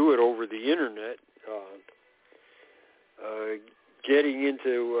you can do it over the internet. Getting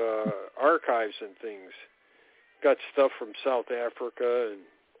into archives and things. Got stuff from South Africa and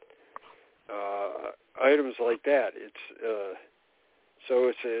items like that.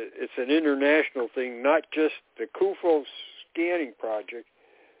 So it's an international thing, not just the CUFOS scanning project,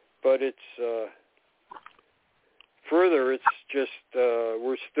 but it's further. It's just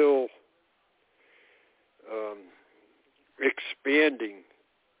we're still expanding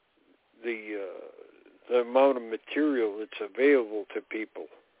the amount of material that's available to people.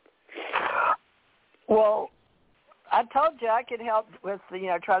 Well, I told you I could help with,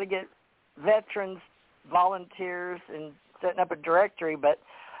 try to get veterans, volunteers, and setting up a directory, but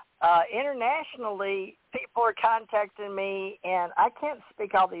internationally, people are contacting me, and I can't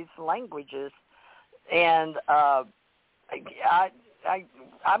speak all these languages, and I'm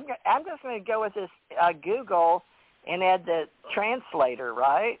just going to go with this Google and add the translator,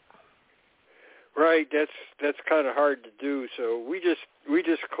 right? Right, that's kind of hard to do. So we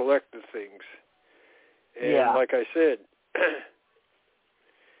just collect the things, and like I said,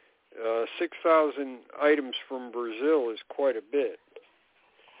 6,000 items from Brazil is quite a bit.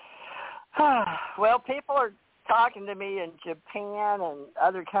 Well, people are talking to me in Japan and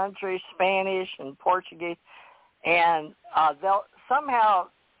other countries, Spanish and Portuguese, and they'll somehow.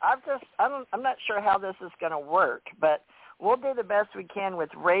 I'm not sure how this is going to work, but we'll do the best we can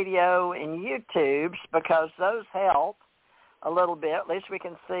with radio and YouTubes because those help a little bit. At least we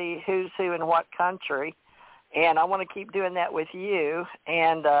can see who's who in what country. And I want to keep doing that with you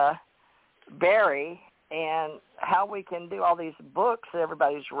and Barry and how we can do all these books that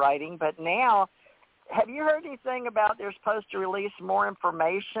everybody's writing. But now, have you heard anything about they're supposed to release more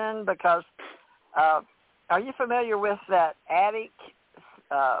information? Because are you familiar with that ACIR?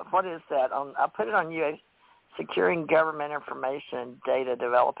 What is that? I put it on UAP, Securing Government Information Data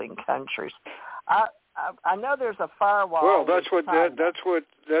Developing Countries. I know there's a firewall. Well, that's what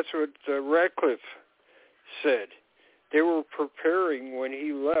Radcliffe said. They were preparing when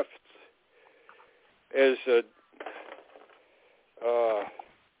he left as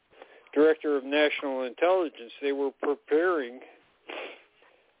Director of National Intelligence. They were preparing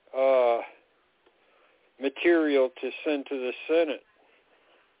material to send to the Senate.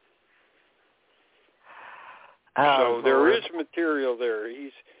 So there is material there.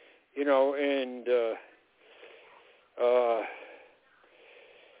 He's, and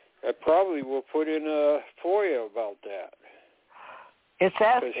I probably will put in a FOIA about that. It's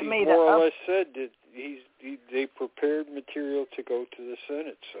asking me more or less said that they prepared material to go to the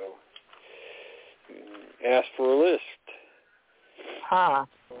Senate, so ask for a list. Huh.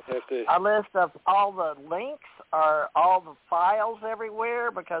 A list of all the links or all the files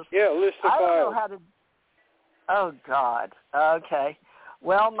everywhere? Because a list of I don't files. know how to... Oh, God. Okay.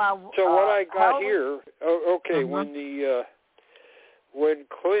 Well, So what I got here, when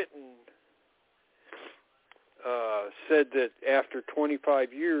Clinton said that after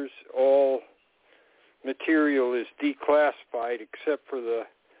 25 years, all material is declassified except for the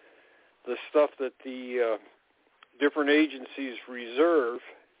stuff that the different agencies reserve,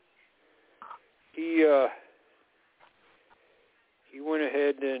 he went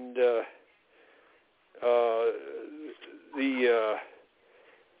ahead and the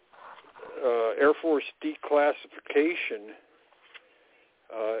Air Force Declassification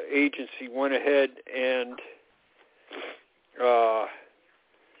Agency went ahead and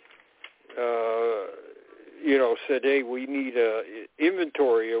said, hey, we need a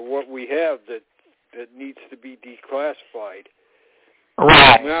inventory of what we have that needs to be declassified.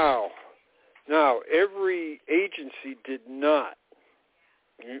 Right. Now, every agency did not,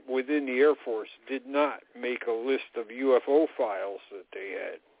 within the Air Force, did not make a list of UFO files that they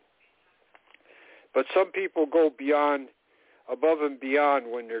had. But some people go above and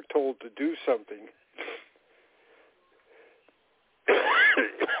beyond when they're told to do something.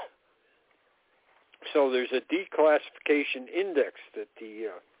 So there's a declassification index that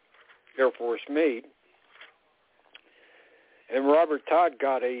the Air Force made, and Robert Todd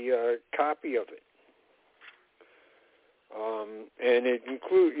got a copy of it. And it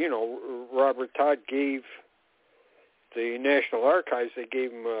includes, Robert Todd gave the National Archives, they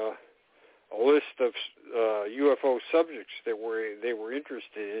gave him a list of UFO subjects that they were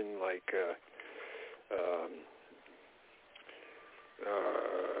interested in, like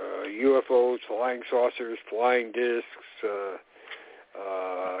UFOs, flying saucers, flying discs,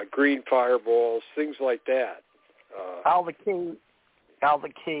 green fireballs, things like that. All the key.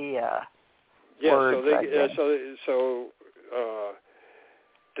 So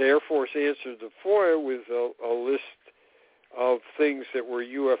the Air Force answered the FOIA with a list of things that were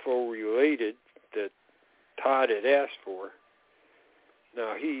UFO related that Todd had asked for.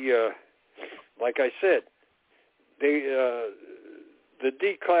 Now he, like I said, the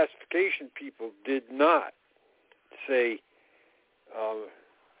declassification people did not say,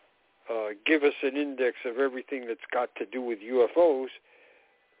 give us an index of everything that's got to do with UFOs.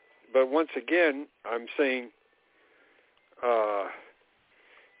 But once again, I'm saying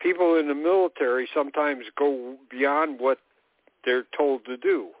people in the military sometimes go beyond what they're told to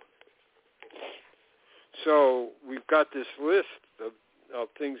do. So we've got this list of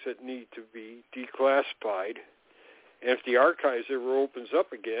things that need to be declassified. And if the archives ever opens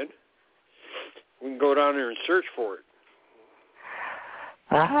up again, we can go down there and search for it.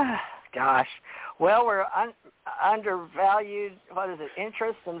 Gosh. Well, we're undervalued,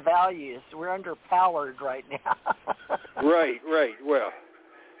 interests and values. We're underpowered right now. Right. Well,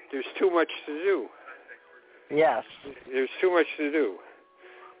 there's too much to do. Yes. There's too much to do.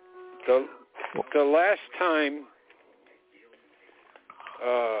 The last time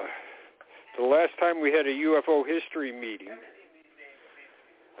we had a UFO history meeting,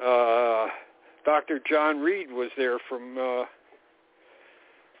 Dr. John Reed was there from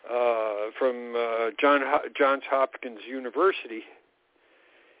Johns Hopkins University,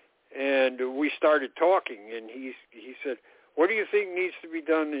 and we started talking. And he said, "What do you think needs to be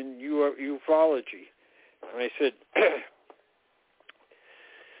done in ufology?" And I said,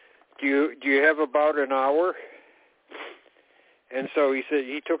 "Do you have about an hour?" And so he said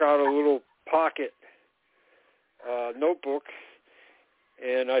he took out a little pocket notebook,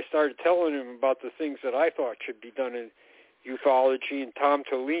 and I started telling him about the things that I thought should be done in ufology, and Tom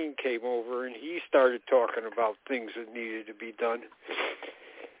Tallene came over, and he started talking about things that needed to be done.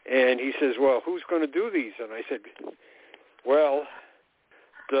 And he says, "Well, who's going to do these?" And I said, "Well,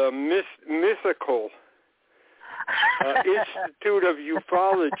 the mythical Institute of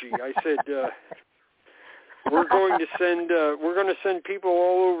Ufology." I said, we're going to send people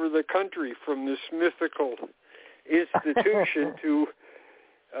all over the country from this mythical institution to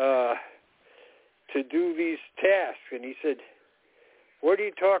do these tasks. And he said, "What are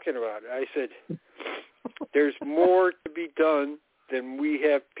you talking about?" I said, "There's more to be done than we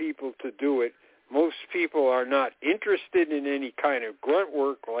have people to do it. Most people are not interested in any kind of grunt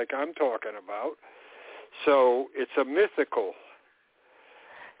work like I'm talking about. So it's a mythical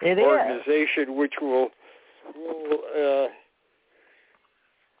organization which will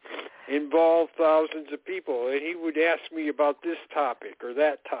involve thousands of people." And he would ask me about this topic or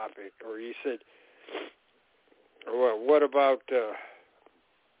that topic, or he said, "Well, what about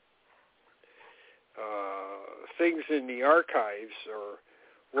things in the archives, or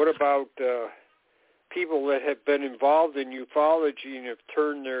what about people that have been involved in ufology and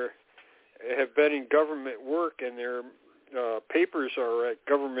have been in government work, and their papers are at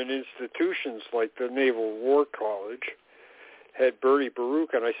government institutions like the Naval War College," had Bertie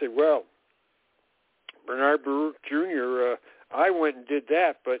Baruch. And I said, "Well, Bernard Baruch Jr., I went and did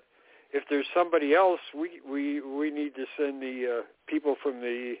that, but if there's somebody else, we need to send the people from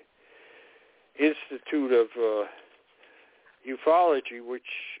the Institute of Ufology,"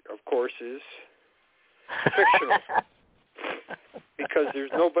 which of course is fictional, because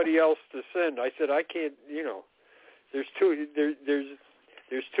there's nobody else to send. I said, "I can't, there's too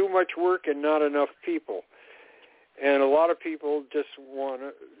much work and not enough people." And a lot of people just want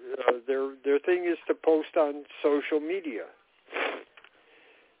to, their thing is to post on social media.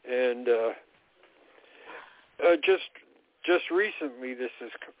 And just recently this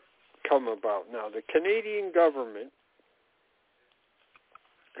has come about. Now, the Canadian government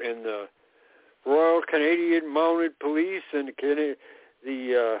and the Royal Canadian Mounted Police and the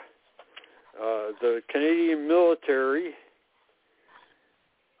Canadian military,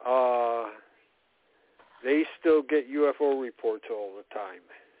 they still get UFO reports all the time,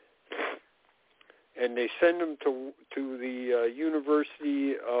 and they send them to the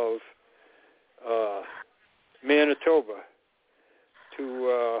University of Manitoba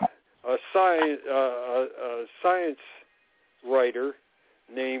to a science writer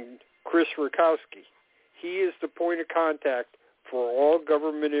named Chris Rakowski. He is the point of contact for all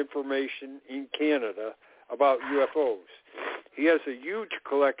government information in Canada about UFOs. He has a huge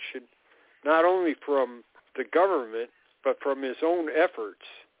collection, not only from the government, but from his own efforts.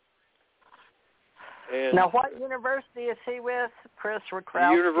 And now, what university is he with, Chris Rakowski?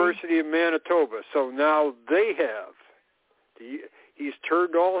 The University of Manitoba. So now they have, he's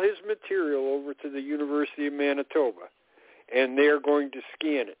turned all his material over to the University of Manitoba, and they're going to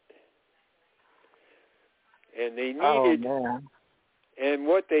scan it. And they needed, and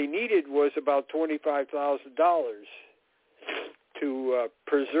what they needed was about $25,000 to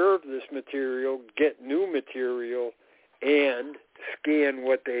preserve this material, get new material, and scan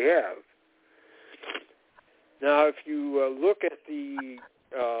what they have. Now, if you look at the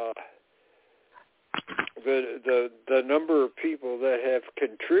number of people that have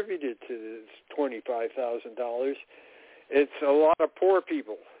contributed to this $25,000, it's a lot of poor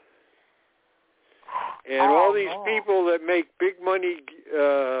people. And all these people that make big money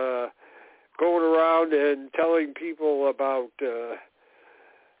going around and telling people about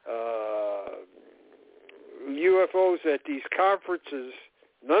UFOs at these conferences,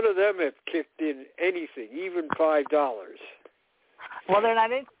 none of them have kicked in anything, even $5. Well, they're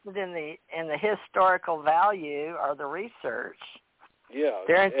not interested in the historical value or the research. Yeah,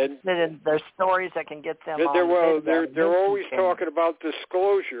 they're interested in their stories that can get them on video. They're always talking about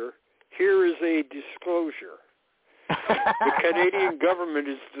disclosure. Here is a disclosure. The Canadian government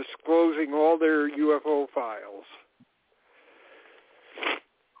is disclosing all their UFO files.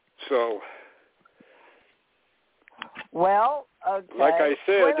 So, well, okay. Like I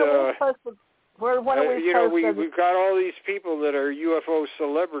said, we've got all these people that are UFO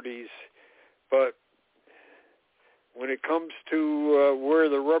celebrities, but when it comes to where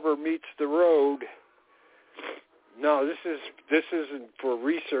the rubber meets the road. No, this isn't for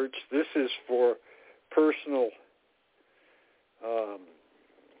research. This is for personal,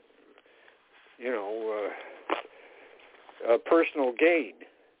 personal gain.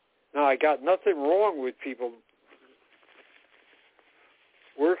 Now, I got nothing wrong with people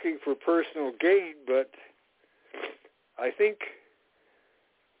working for personal gain, but I think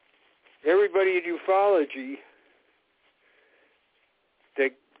everybody in ufology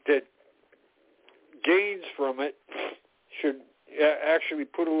that gains from it should actually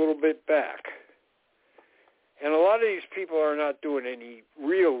put a little bit back. And a lot of these people are not doing any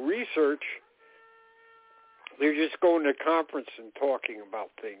real research. They're just going to conference and talking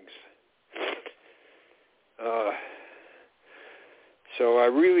about things. So I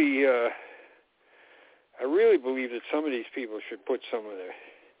really believe that some of these people should put some of their,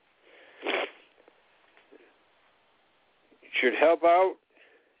 should help out,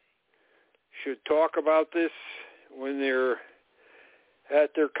 should talk about this when they're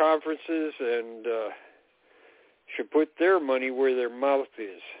at their conferences, and should put their money where their mouth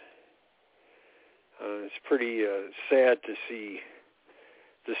is. It's pretty sad to see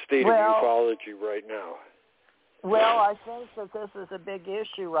the state of ufology right now. Well, I think that this is a big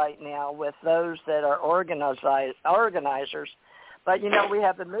issue right now with those that are organizers. But, we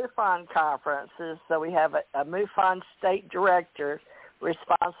have the MUFON conferences, so we have a MUFON state director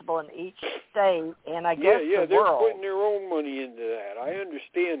responsible in each state, and I guess the they're world. Putting their own money into that. I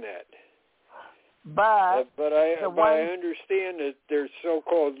understand that. But I understand that there's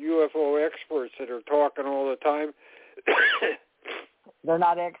so-called UFO experts that are talking all the time. They're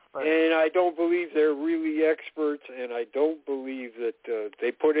not experts. And I don't believe they're really experts, and I don't believe that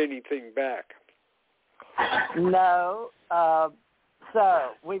they put anything back. No.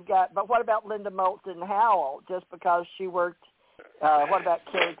 So we've got, but what about Linda Moulton Howell? Just because she worked, what about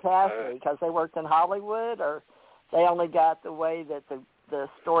Kerry Cassidy? Because they worked in Hollywood, or they only got the way that the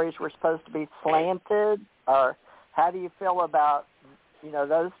stories were supposed to be slanted? Or how do you feel about,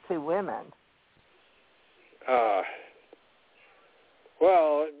 those two women?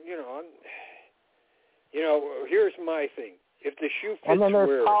 Well, here's my thing. If the shoe fits, and then there's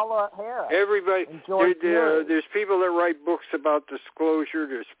wear Paula Harris. Everybody, there's people that write books about disclosure.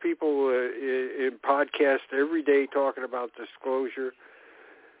 There's people in podcasts every day talking about disclosure.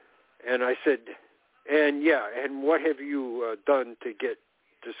 And I said, and what have you done to get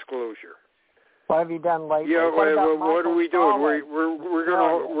disclosure? What have you done lately? Yeah, what are we doing? Wallace?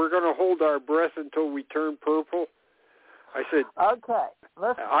 We're gonna hold our breath until we turn purple. I said, okay.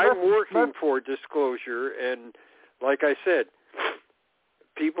 I'm working for disclosure, and like I said,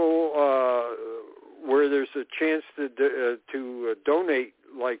 people where there's a chance to donate,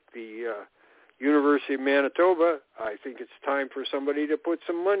 like the University of Manitoba, I think it's time for somebody to put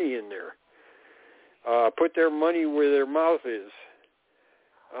some money in there. Put their money where their mouth is.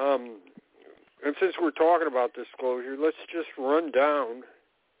 And since we're talking about disclosure, let's just run down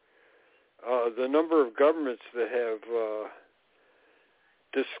the number of governments that have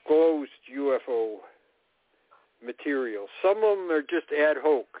disclosed UFO material. Some of them are just ad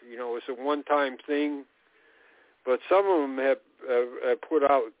hoc, it's a one-time thing, but some of them have put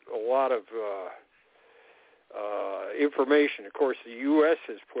out a lot of information. Of course, the U.S.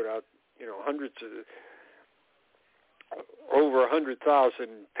 has put out, hundreds of, over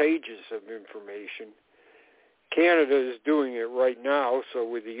 100,000 pages of information. Canada is doing it right now, so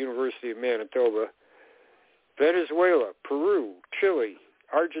with the University of Manitoba. Venezuela, Peru, Chile,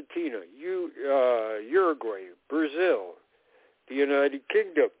 Argentina, Uruguay, Brazil, the United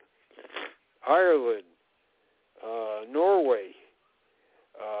Kingdom, Ireland, Norway,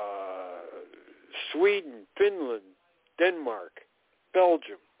 Sweden, Finland, Denmark,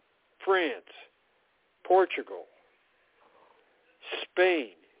 Belgium, France, Portugal,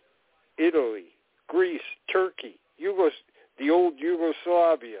 Spain, Italy, Greece, Turkey, the old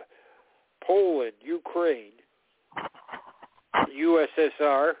Yugoslavia, Poland, Ukraine,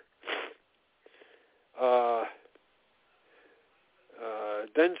 USSR,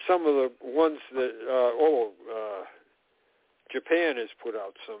 then some of the ones that, Japan has put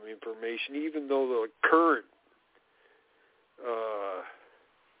out some information, even though the current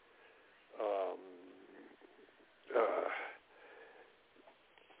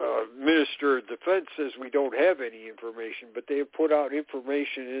Minister of Defense says we don't have any information, but they have put out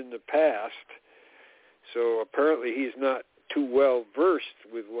information in the past. So apparently he's not too well versed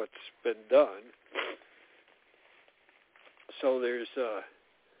with what's been done. So there's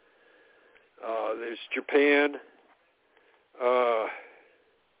Japan,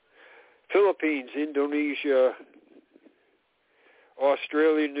 Philippines, Indonesia,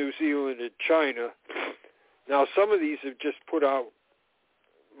 Australia, New Zealand, and China. Now, some of these have just put out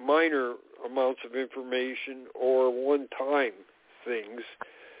minor amounts of information or one-time things.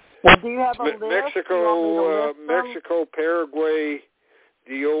 Well, do you have a list? Mexico, Paraguay,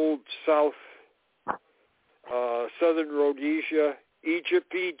 the old Southern Rhodesia,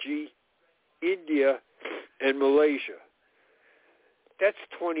 Egypt, Fiji, India, and Malaysia. That's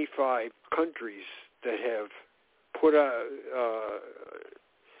 25 countries that have put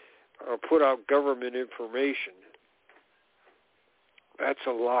out government information. That's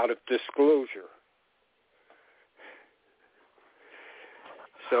a lot of disclosure.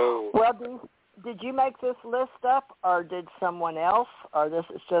 So, well, did you make this list up, or did someone else, or this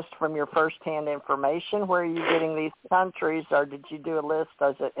is just from your first-hand information? Where are you getting these countries, or did you do a list?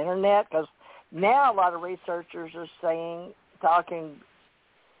 Is it internet? Because now a lot of researchers are talking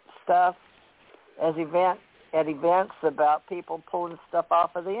stuff at events about people pulling stuff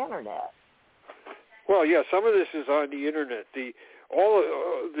off of the internet. Well, yeah, some of this is on the internet. The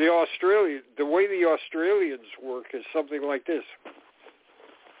way the Australians work is something like this.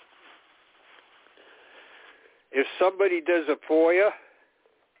 If somebody does a FOIA,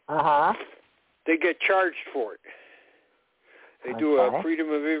 they get charged for it. They do a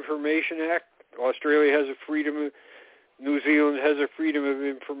Freedom of Information Act. Australia has New Zealand has a Freedom of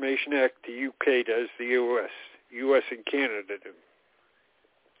Information Act. The UK does. The US and Canada do.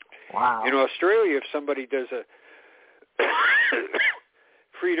 Wow. In Australia, if somebody does a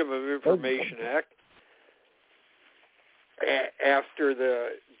Freedom of Information Act, after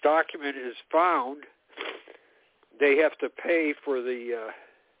the document is found, they have to pay for the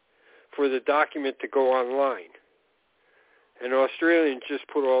document to go online. And Australians just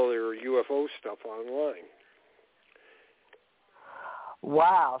put all their UFO stuff online.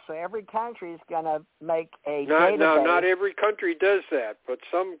 Wow. So every country is going to make a database. Not every country does that, but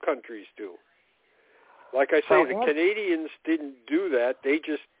some countries do. Like I say, the Canadians didn't do that. They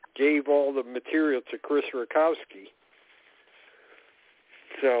just gave all the material to Chris Rakowski.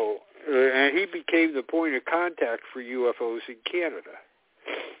 So, and he became the point of contact for UFOs in Canada.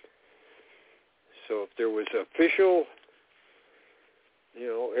 So if there was official,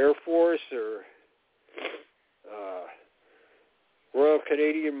 Air Force or Royal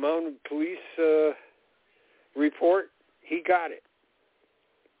Canadian Mounted Police report, he got it.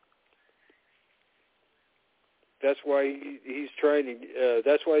 That's why he's trying to.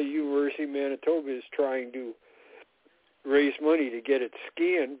 That's why the University of Manitoba is trying to raise money to get it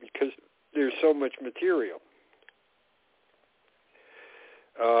scanned, because there's so much material.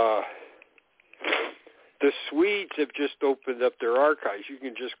 The Swedes have just opened up their archives. You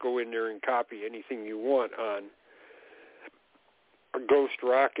can just go in there and copy anything you want on ghost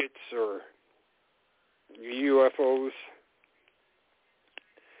rockets or UFOs.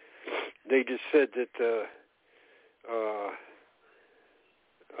 They just said that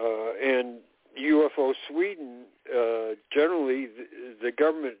and UFO Sweden, generally the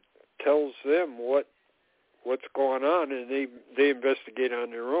government tells them what's going on, and they investigate on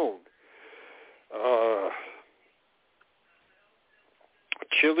their own.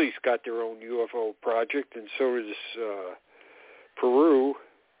 Chile's got their own UFO project, and so does Peru.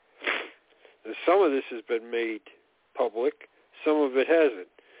 Some of this has been made public. Some of it hasn't.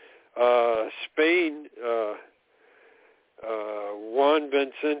 Spain, Juan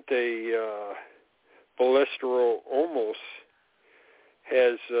Vicente Ballestero Olmos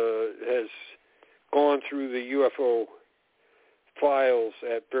has gone through the UFO files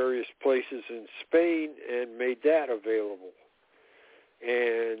at various places in Spain and made that available.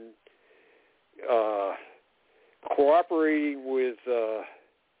 And cooperating with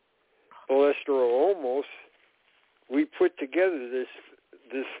Ballestero Olmos, we put together this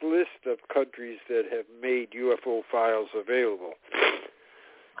list of countries that have made UFO files available.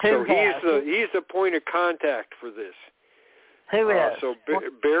 So he's the point of contact for this. Who is? So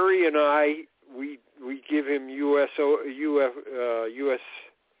Barry and I, we give him UFO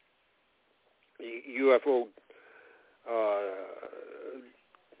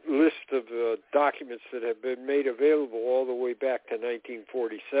list of documents that have been made available all the way back to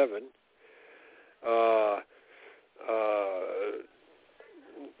 1947.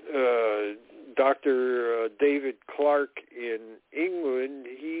 Dr. David Clark in England,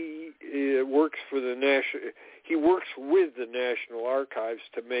 he works with the National Archives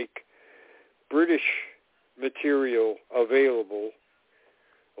to make British material available.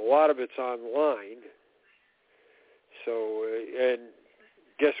 A lot of it's online. So, and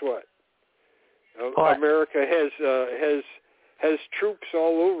guess what? America has troops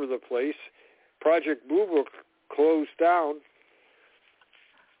all over the place. Project Blue Book closed down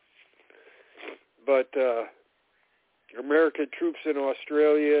but American troops in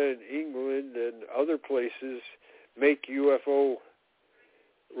Australia and England and other places make UFO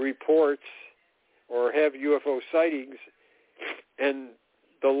reports or have UFO sightings, and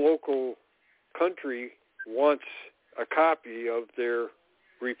the local country wants a copy of their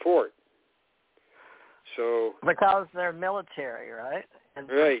report. So because they're military, right? And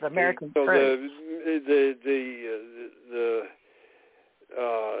right. The American so troops.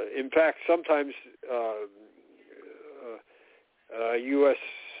 In fact, sometimes U.S.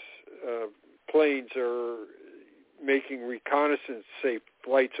 Planes are making reconnaissance, say,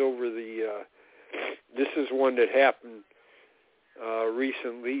 flights over the. This is one that happened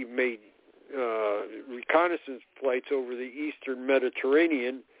recently. Made reconnaissance flights over the Eastern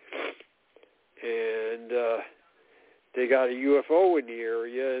Mediterranean, and they got a UFO in the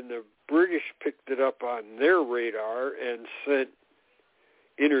area, and the British picked it up on their radar and sent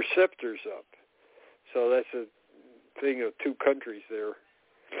interceptors up. So that's a thing of two countries there,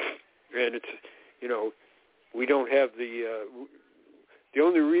 and it's, you know, we don't have the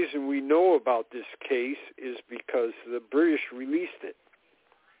only reason we know about this case is because the British released it.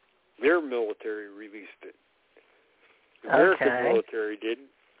 Their military released it. The American military didn't.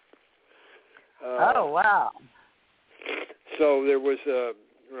 Oh, wow. So there was a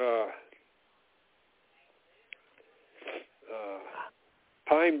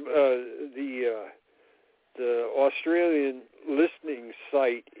the Australian listening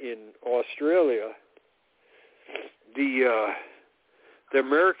site in Australia. The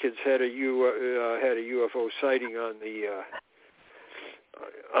Americans had a UFO sighting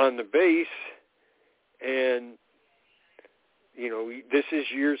on the base, and you know, this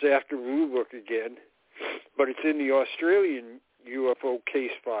is years after Blue Book again, but it's in the Australian UFO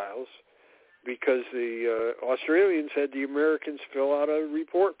case files because the Australians had the Americans fill out a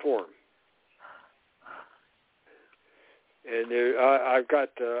report form. And I've got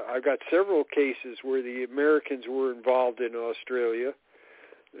several cases where the Americans were involved in Australia.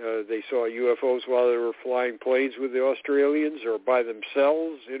 They saw UFOs while they were flying planes with the Australians or by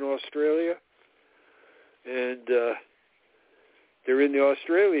themselves in Australia. And they're in the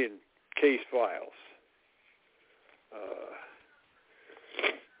Australian case files.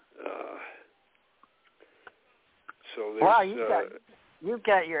 So there's, wow, you've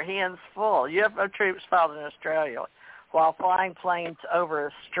got your hands full. UFO troops found in Australia while flying planes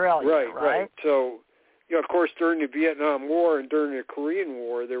over Australia, right? So, you know, of course, during the Vietnam War and during the Korean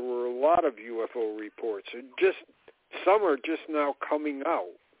War, there were a lot of UFO reports. And some are just now coming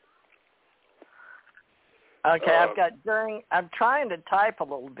out. Okay, I'm trying to type a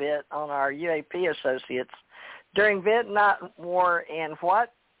little bit on our UAP associates. During Vietnam War and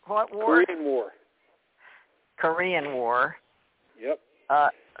what war? Korean War. Korean War. Yep.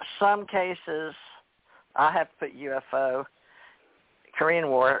 Some cases, I have put UFO. Korean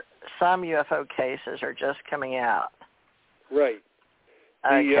War, some UFO cases are just coming out. Right.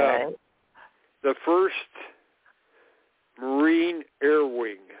 Okay. The first Marine Air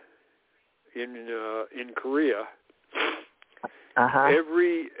Wing in Korea.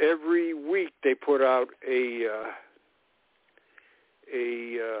 Every week they put out a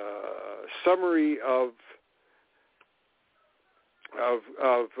summary of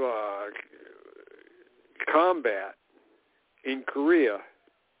combat in Korea,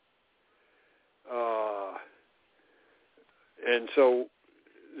 and so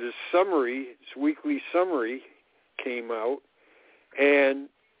this weekly summary came out, and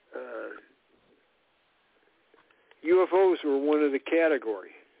UFOs were one of the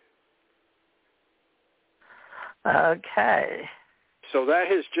category. Okay. So that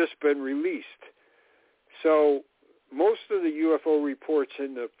has just been released. So most of the UFO reports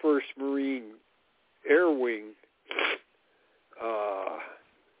in the 1st Marine Air Wing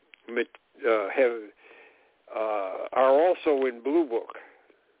are also in Blue Book.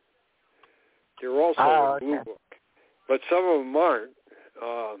 They're also in Blue Book. But some of them aren't.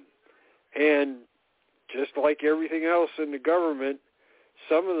 And just like everything else in the government,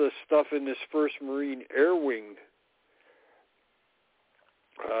 some of the stuff in this 1st Marine Air Wing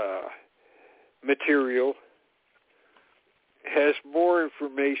material has more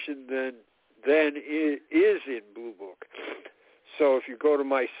information than is in Blue Book. So if you go to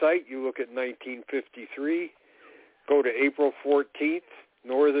my site, you look at 1953, go to April 14th,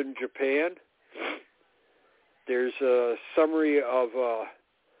 Northern Japan. There's a summary of a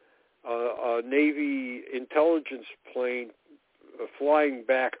Navy intelligence plane flying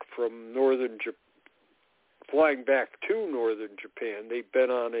back to Northern Japan. They've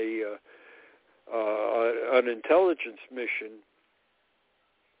been on an intelligence mission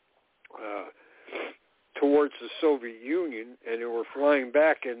towards the Soviet Union, and they were flying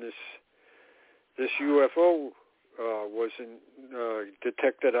back, and this UFO was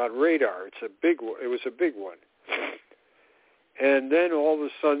detected on radar. It's a big one. It was a big one. And then all of a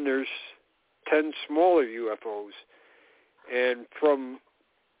sudden there's 10 smaller UFOs. And from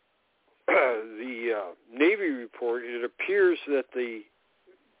the Navy report, it appears that the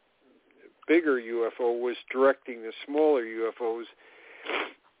bigger UFO was directing the smaller UFOs.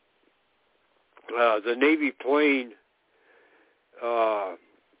 The Navy plane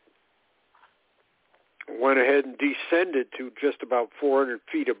went ahead and descended to just about 400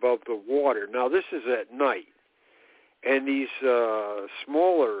 feet above the water. Now, this is at night. And these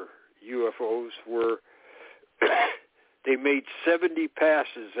smaller UFOs were, they made 70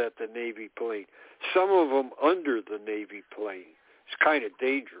 passes at the Navy plane, some of them under the Navy plane. It's kind of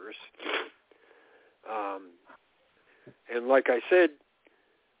dangerous. And like I said,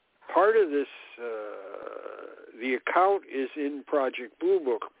 part of this, the account is in Project Blue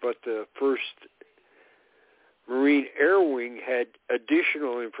Book, but the first Marine Air Wing had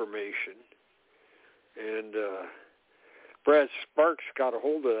additional information, and Brad Sparks got a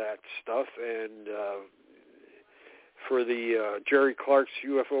hold of that stuff, and for the Jerry Clark's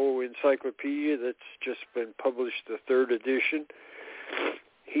UFO Encyclopedia that's just been published, the 3rd edition,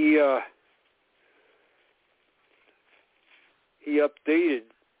 he updated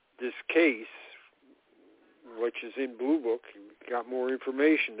this case, which is in Blue Book. He got more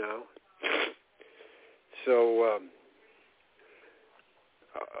information now. So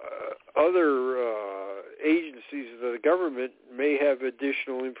other agencies of the government may have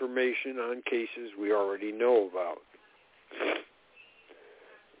additional information on cases we already know about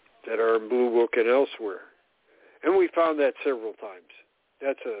that are in Blue Book and elsewhere. And we found that several times.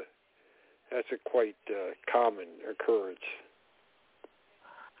 That's a quite common occurrence.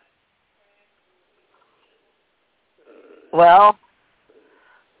 Well,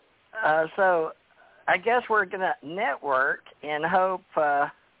 so I guess we're going to network and hope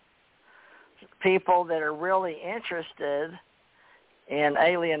people that are really interested in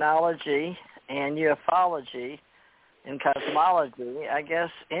alienology and ufology and cosmology, I guess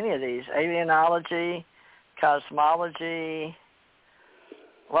any of these, alienology, cosmology,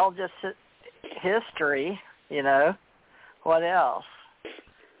 well, just history, what else?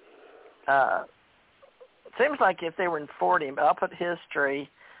 Seems like if they were in 40, but I'll put history,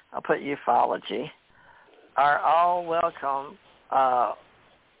 I'll put ufology, are all welcome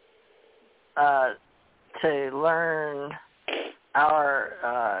to learn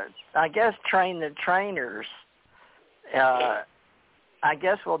our, I guess, train the trainers. I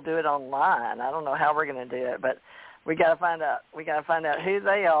guess we'll do it online. I don't know how we're going to do it, but we got to find out. We got to find out who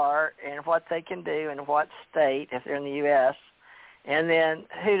they are and what they can do in what state if they're in the U.S. And then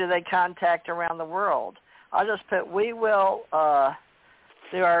who do they contact around the world? I'll just put, we will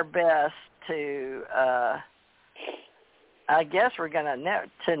do our best to, I guess we're going to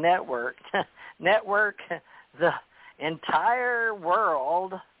network the entire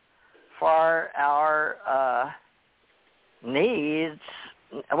world for our needs.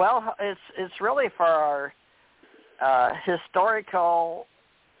 Well, it's really for our historical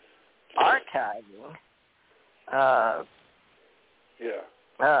archiving.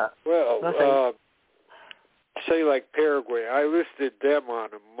 Say like Paraguay, I listed them on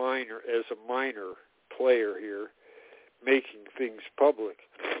as a minor player here, making things public.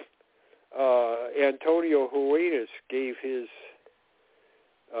 Antonio Huenas gave his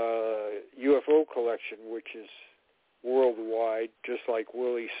UFO collection, which is worldwide, just like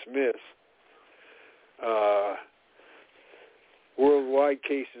Willie Smith. Worldwide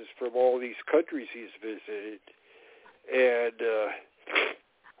cases from all these countries he's visited, and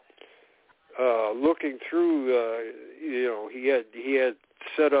looking through, he had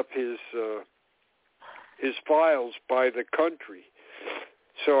set up his files by the country.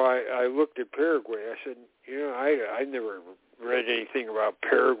 So I looked at Paraguay. I said, I never read anything about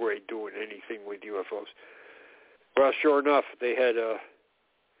Paraguay doing anything with UFOs. Well, sure enough, they had a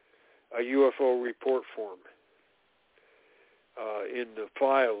UFO report form in the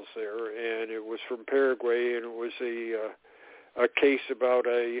files there, and it was from Paraguay, and it was a case about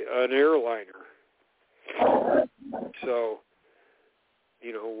an airliner. So,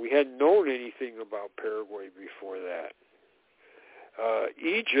 we hadn't known anything about Paraguay before that.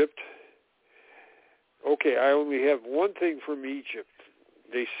 Egypt, okay, I only have one thing from Egypt.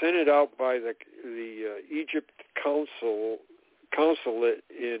 They sent it out by the Egypt consulate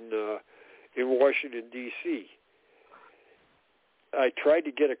in Washington, D.C. I tried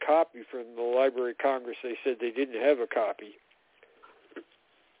to get a copy from the Library of Congress. They said they didn't have a copy.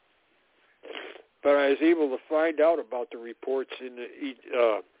 but I was able to find out about the reports in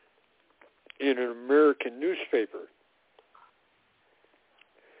an American newspaper.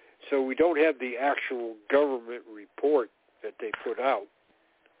 So we don't have the actual government report that they put out.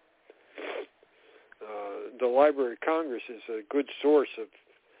 The Library of Congress is a good source of,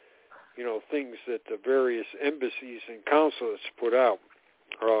 things that the various embassies and consulates put out.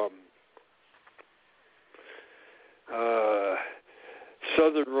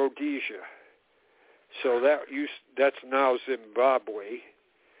 Southern Rhodesia. So that's now Zimbabwe.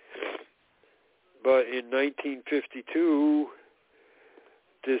 But in 1952,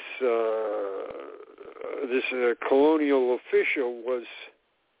 this colonial official was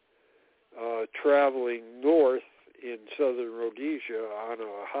traveling north in southern Rhodesia on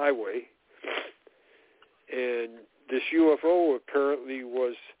a highway, and this UFO apparently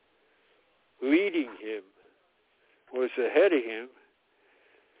was leading him, was ahead of him,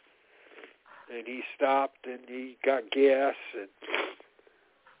 and he stopped and he got gas, and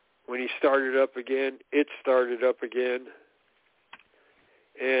when he started up again, it started up again,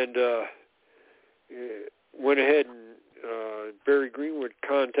 and went ahead and Barry Greenwood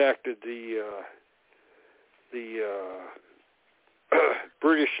contacted the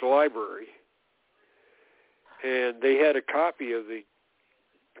British Library, and they had a copy of the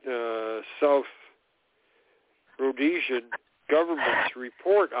South Rhodesian government's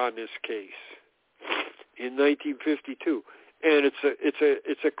report on this case in 1952, and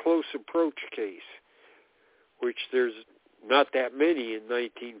it's a close approach case, which there's not that many in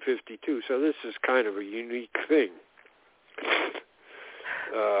 1952. So this is kind of a unique thing.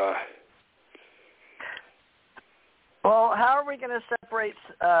 Well, how are we going to separate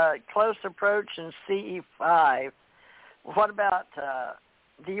close approach and CE5? What about,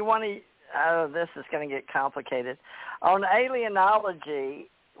 do you want to, this is going to get complicated. On alienology,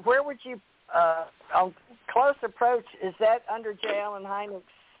 where would you, on close approach, is that under J. Allen Hynek's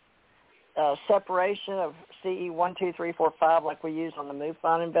separation of CE 1, 2, 3, 4, 5, like we use on the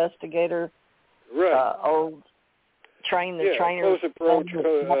MUFON investigator? Right. Old train the trainer. Close approach,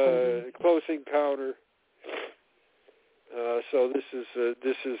 close encounter. So this is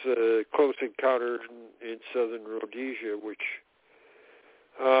a close encounter in southern Rhodesia, which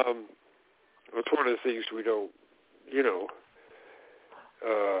it's one of the things we don't,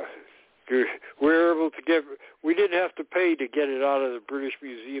 we're able to get. We didn't have to pay to get it out of the British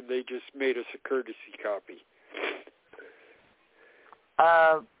Museum. They just made us a courtesy copy.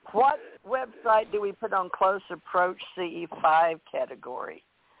 What website do we put on close approach CE5 category?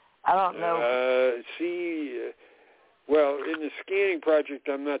 I don't know. Well, in the scanning project,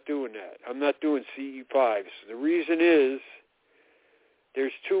 I'm not doing that. I'm not doing CE5s. The reason is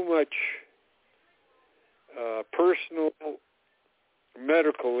there's too much personal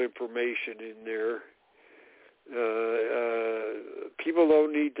medical information in there. People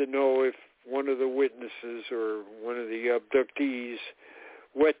don't need to know if one of the witnesses or one of the abductees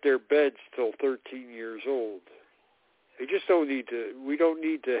wet their beds till 13 years old. They just don't need to. We don't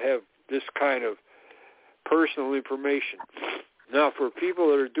need to have this kind of personal information. Now, for people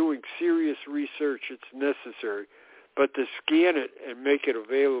that are doing serious research, it's necessary, but to scan it and make it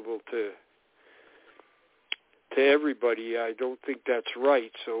available to everybody, I don't think that's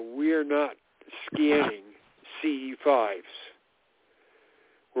right. So we are not scanning CE5s.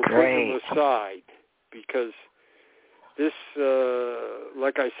 We're putting them aside because this,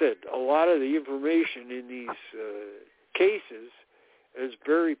 like I said, a lot of the information in these cases is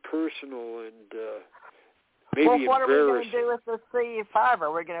very personal and maybe embarrassing. Well, what are we going to do with the CE5?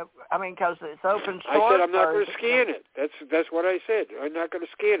 Are we going to, because it's open source? I said I'm not going to scan it. That's what I said. I'm not going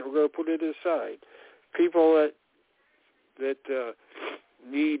to scan it. We're going to put it aside. People that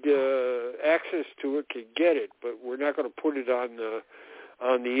need access to it can get it, but we're not going to put it on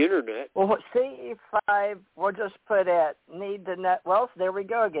the internet. Well, CE5, we'll just put at need to know. Well, there we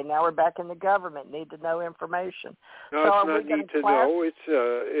go again. Now we're back in the government. Need to know information. No, so it's not need to know.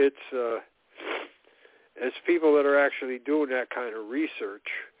 It's people that are actually doing that kind of research.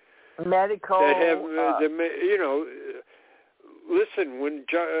 Medical. That have, listen, when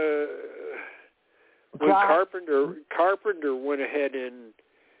Carpenter went ahead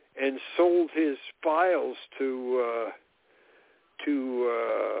and sold his files to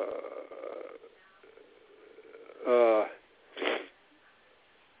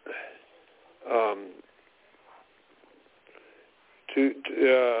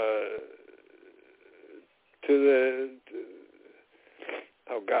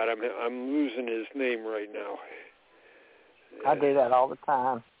oh God, I'm losing his name right now. I do that all the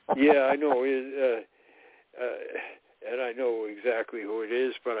time. Yeah, I know. And I know exactly who it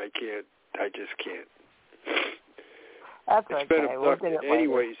is, but I can't I just can't. That's it's okay. been abducted.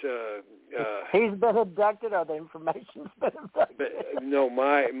 Anyways, he's been abducted, or the information's been abducted? No,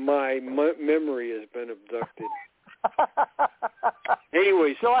 my memory has been abducted.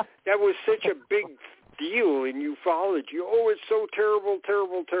 Anyways, that was such a big deal in ufology. Oh, it's so terrible,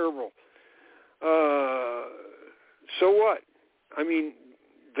 terrible, terrible. So what? I mean,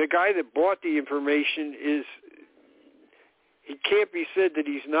 the guy that bought the information he can't be said that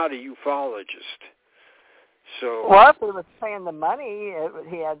he's not a ufologist. So, well, if he was paying the money,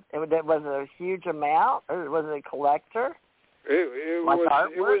 it was a huge amount, or was it a collector? It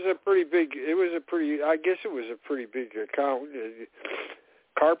was a pretty big account.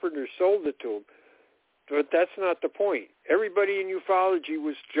 Carpenter sold it to him. But that's not the point. Everybody in ufology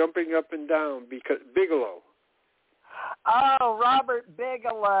was jumping up and down because Bigelow. Oh, Robert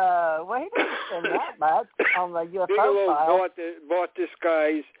Bigelow. Well, he didn't spend that much on the UFO Bigelow file. bought this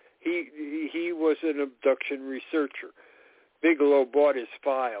guy's. He was an abduction researcher. Bigelow bought his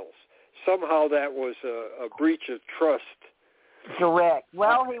files. Somehow that was a breach of trust. Direct.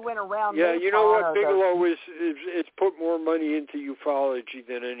 Well, he went around. Yeah, you know what? Bigelow is put more money into ufology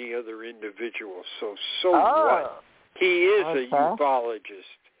than any other individual. So what? He is a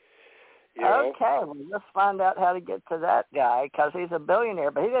ufologist. You know? Okay, well, let's find out how to get to that guy, because he's a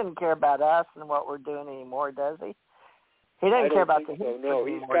billionaire, but he doesn't care about us and what we're doing anymore, does he? He doesn't care about the history. No,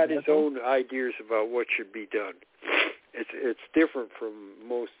 he's got his own ideas about what should be done. It's different from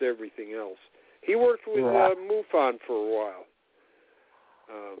most everything else. He worked with MUFON for a while.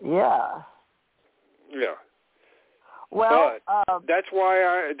 Yeah. Well, but that's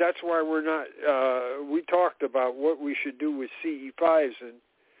why we're not. We talked about what we should do with CE5s, and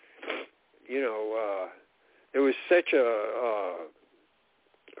there was such a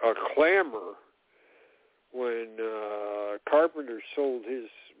clamor when Carpenter sold his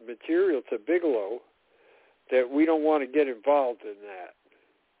material to Bigelow that we don't want to get involved in that.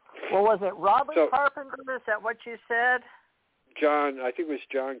 Well, was it Robert Carpenter? Is that what you said? John, I think it was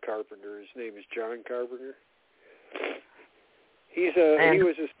John Carpenter. His name is John Carpenter. He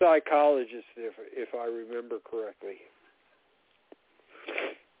was a psychologist, if I remember correctly.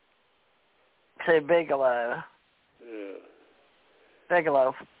 Say Bigelow. Yeah.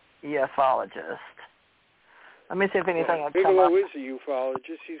 Bigelow, ufologist. Let me see if anything will come up. Bigelow is a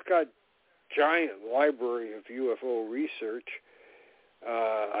ufologist. He's got giant library of UFO research.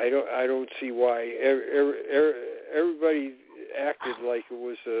 I don't see why everybody acted like it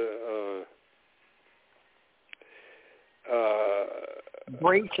was a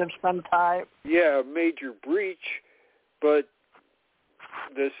breach of some type. Yeah, a major breach. But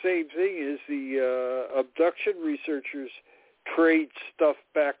the same thing is the abduction researchers trade stuff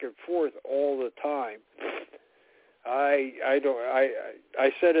back and forth all the time. I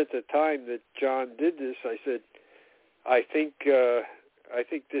said at the time that John did this, I said, I think this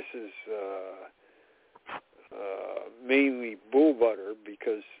is mainly bull butter,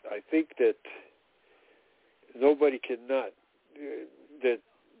 because I think that nobody cannot, that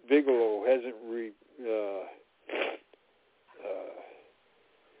Bigelow hasn't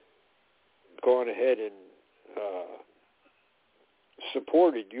gone ahead and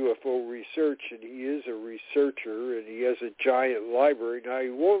supported UFO research, and he is a researcher, and he has a giant library. Now, he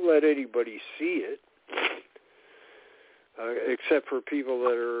won't let anybody see it, except for people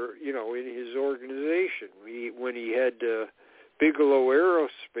that are, in his organization. When he had Bigelow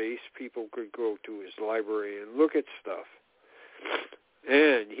Aerospace, people could go to his library and look at stuff.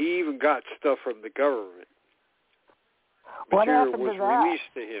 And he even got stuff from the government. What Material happened was to that?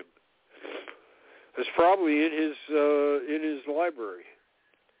 released to him. It's probably in his library.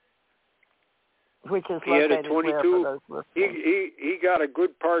 Which is he had a located where for those he got a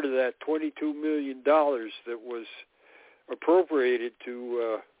good part of that $22 million that was appropriated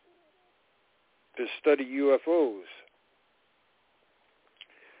to study UFOs.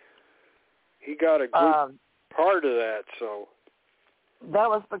 He got a good part of that, so. That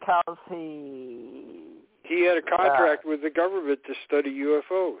was because he had a contract with the government to study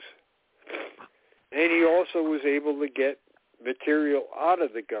UFOs. And he also was able to get material out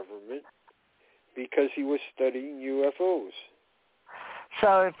of the government because he was studying UFOs.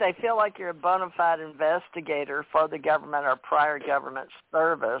 So if they feel like you're a bona fide investigator for the government or prior government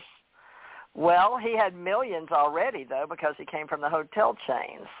service, well, he had millions already, though, because he came from the hotel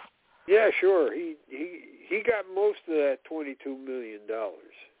chains. Yeah, sure. He got most of that $22 million.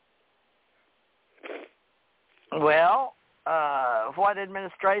 Well, what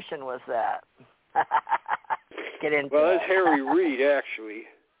administration was that? Get into well, that's Harry Reid, actually.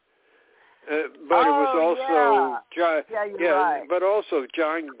 But it was also John. Yeah, you're right. But also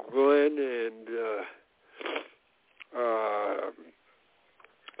John Glenn and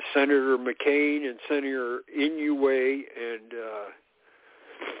Senator McCain and Senator Inouye and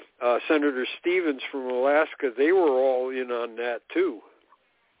Senator Stevens from Alaska. They were all in on that too.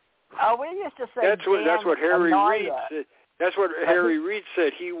 Oh, we used to say that's what Harry Reid said. That's what Harry Reid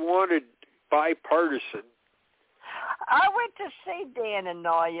said. He wanted bipartisan. I went to see Dan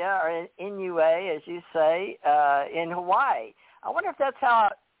Inouye, or Inouye, as you say, in Hawaii. I wonder if that's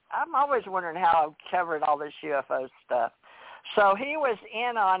how. I'm always wondering how I covered all this UFO stuff. So he was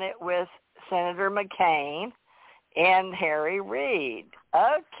in on it with Senator McCain and Harry Reid.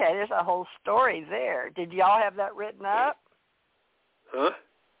 Okay, there's a whole story there. Did y'all have that written up? Huh?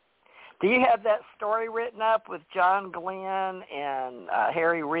 Do you have that story written up with John Glenn and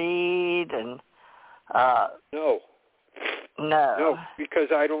Harry Reid and? No. No, because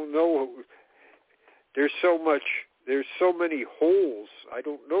I don't know. There's so many holes. I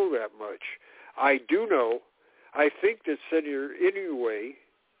don't know that much. I do know. I think that Senator Inouye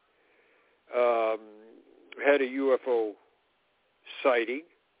had a UFO sighting.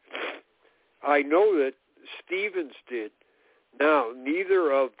 I know that Stevens did. Now,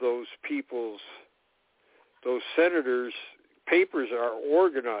 neither of those senators' papers are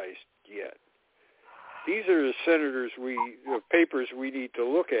organized yet. These are the papers we need to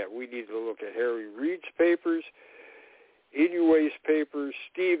look at. We need to look at Harry Reid's papers, Inouye's papers,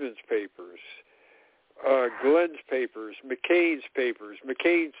 Stevens' papers, Glenn's papers, McCain's papers.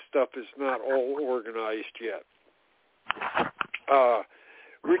 McCain's stuff is not all organized yet.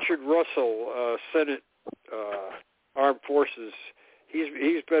 Richard Russell, Senate Armed Forces,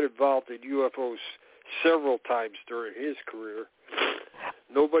 he's been involved in UFOs several times during his career.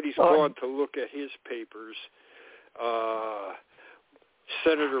 Nobody's gone to look at his papers.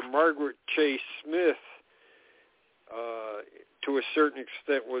 Senator Margaret Chase Smith, to a certain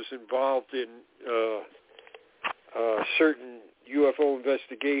extent, was involved in certain UFO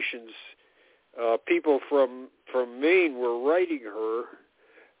investigations. People from Maine were writing her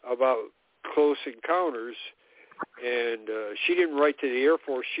about close encounters, and she didn't write to the Air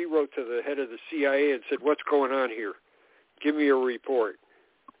Force. She wrote to the head of the CIA and said, "What's going on here? Give me a report."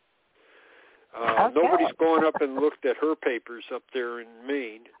 Nobody's gone up and looked at her papers up there in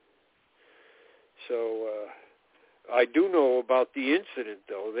Maine. So I do know about the incident,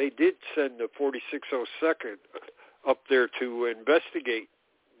 though. They did send the 4602nd up there to investigate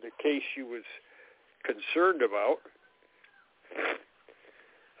the case she was concerned about.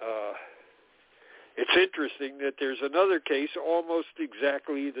 It's interesting that there's another case almost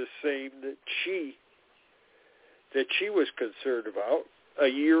exactly the same that she was concerned about a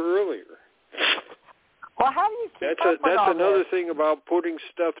year earlier. Well, how do you keep up with that's all another this? thing about putting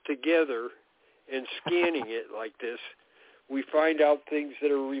stuff together and scanning it like this. We find out things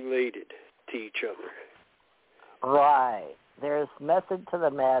that are related to each other. Right. There's method to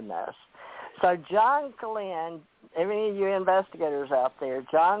the madness. So John Glenn, any of you investigators out there,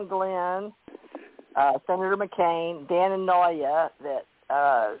 John Glenn, Senator McCain, Dan Inouye,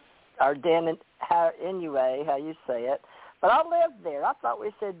 or Dan Inouye, how you say it. But I lived there. I thought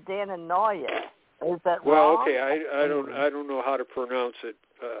we said Dan Inouye. Is that wrong? Well, okay, I don't know how to pronounce it.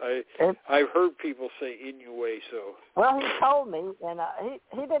 I've heard people say Inouye, so. Well, he told me, and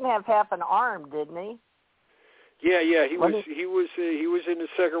he didn't have half an arm, didn't he? Yeah, he was in the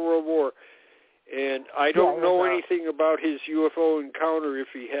Second World War, and I don't know anything about his UFO encounter if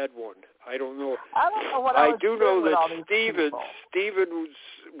he had one. I don't know. I don't know what I do know that Stevens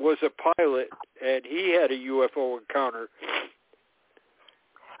was a pilot, and he had a UFO encounter.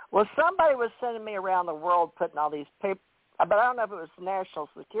 Well, somebody was sending me around the world putting all these papers, but I don't know if it was the National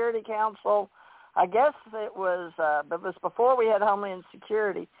Security Council. I guess it was, but it was before we had Homeland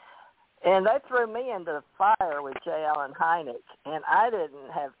Security. And they threw me into the fire with J. Allen Hynek, and I didn't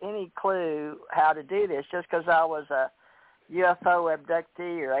have any clue how to do this just because I was a UFO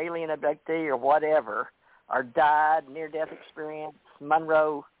abductee or alien abductee or whatever, or died, near-death experience,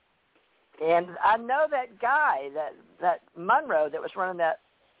 Monroe. And I know that guy, that Monroe that was running that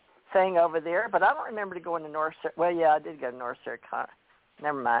thing over there, but I don't remember going to North Carolina. Well, yeah, I did go to North Carolina.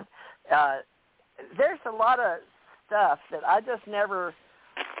 Never mind. There's a lot of stuff that I just never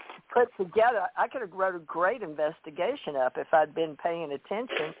put together. I could have wrote a great investigation up if I'd been paying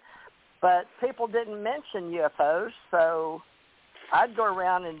attention, but people didn't mention UFOs, so I'd go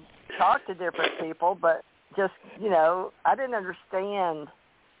around and talk to different people, but just, I didn't understand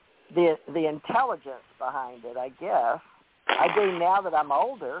the intelligence behind it, I guess. I do now that I'm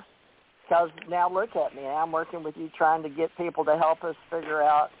older, because now look at me. I'm working with you trying to get people to help us figure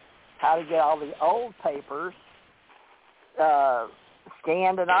out how to get all the old papers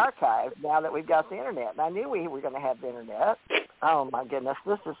scanned and archived now that we've got the internet. And I knew we were going to have the internet. Oh, my goodness.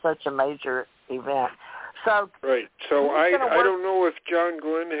 This is such a major event. So right. So I don't know if John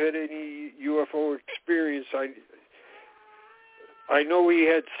Glenn had any UFO experience. I know he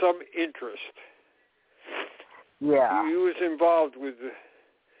had some interest. Yeah. He was involved with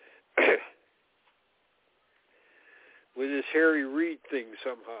with this Harry Reid thing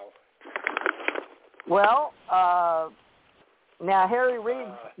somehow. Well, now Harry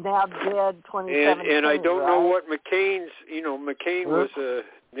Reid's now dead 2017. And I don't right? know what McCain's, McCain was a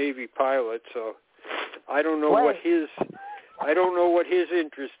Navy pilot, so I don't know what his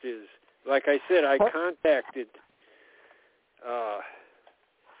interest is. Like I said, I contacted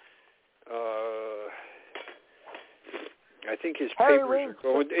I think his papers are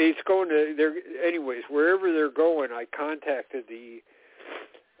going. It's going to. Anyways, wherever they're going, I contacted the.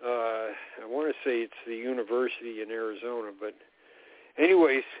 I want to say it's the university in Arizona, but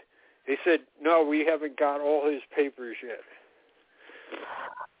anyways, they said no, we haven't got all his papers yet,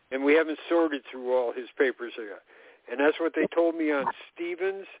 and we haven't sorted through all his papers yet. And that's what they told me on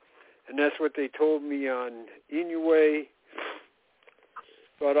Stevens, and that's what they told me on Inoue.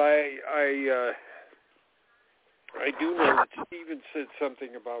 But I do know that Stevens said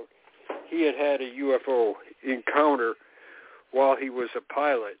something about he had a UFO encounter while he was a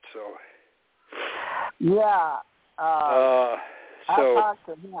pilot. So yeah, I talked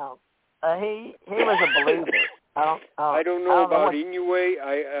to him. He was a believer. I don't know about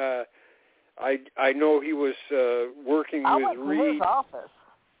Inoue. I know he was working with Reid. To his office.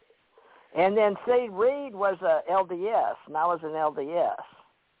 And then, see, Reid was a LDS, and I was an LDS.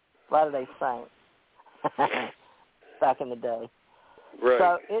 Latter-day Saint. Back in the day. Right.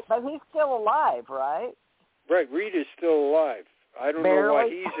 So, but he's still alive, right? Right. Reid is still alive. I don't know why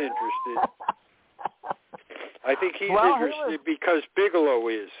he's interested. I think he's interested because Bigelow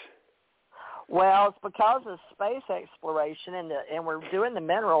is. Well, it's because of space exploration, and we're doing the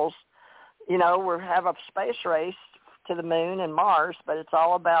minerals. We have a space race to the moon and Mars, but it's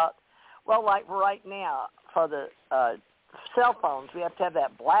all about, well, like right now for the cell phones, we have to have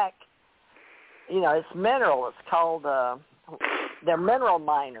that black, it's mineral. It's called, they're mineral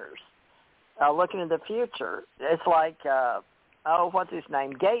miners looking into the future. It's like, what's his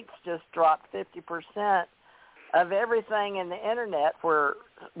name? Gates just dropped 50% of everything in the internet. We're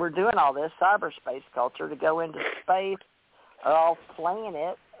doing all this cyberspace culture to go into space, off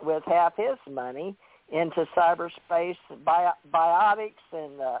planet with half his money into cyberspace, biotics,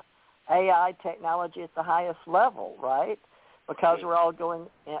 and AI technology at the highest level, right? Because we're all going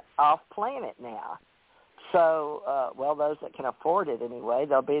off planet now. So, those that can afford it anyway,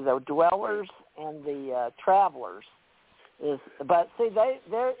 there'll be the dwellers and the travelers. But see,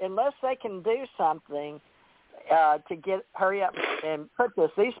 they're unless they can do something to hurry up and put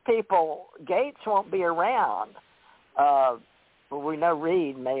this. These people, Gates won't be around. We know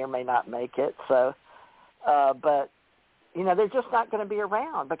Reid may or may not make it. So, but they're just not going to be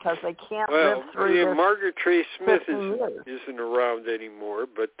around because they can't live through this. Margaret Trey Smith isn't around anymore,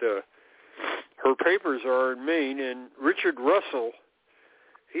 but her papers are in Maine. And Richard Russell,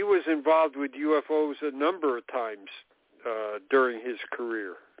 he was involved with UFOs a number of times during his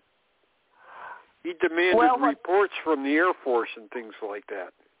career. He demanded reports from the Air Force and things like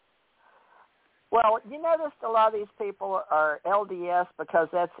that. Well, you notice a lot of these people are LDS because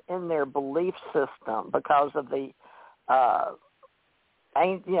that's in their belief system because of the, the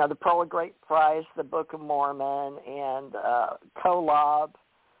Pearl of Great Price, the Book of Mormon, and Kolob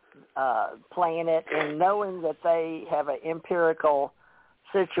planet, and knowing that they have an empirical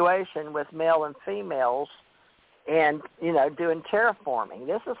situation with male and females and, doing terraforming.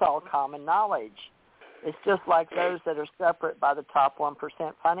 This is all common knowledge. It's just like those that are separate by the top 1%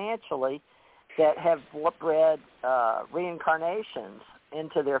 financially that have bred reincarnations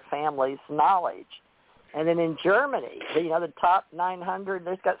into their family's knowledge. And then in Germany, the top 900,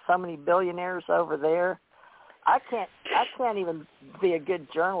 there's got so many billionaires over there. I can't even be a good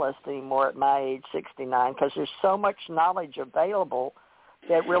journalist anymore at my age, 69, because there's so much knowledge available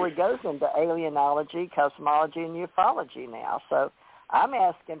that really goes into alienology, cosmology, and ufology now. So I'm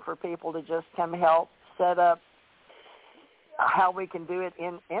asking for people to just come help set up how we can do it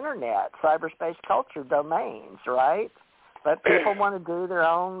in internet, cyberspace culture domains, right? But people want to do their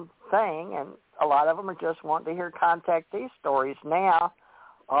own thing, and a lot of them are just wanting to hear contactee stories now,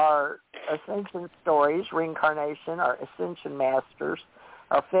 or ascension stories, reincarnation, or ascension masters,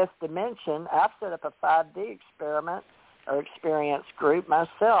 or fifth dimension. I've set up a 5D experiment or experience group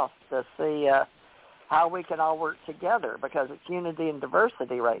myself to see how we can all work together, because it's unity and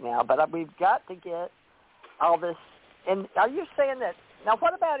diversity right now. But we've got to get all this. And are you saying that, now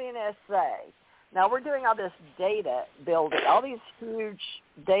what about NSA? Now we're doing all this data building, all these huge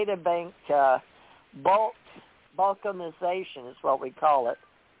data bank balkanization is what we call it.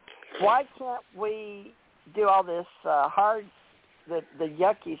 Why can't we do all this the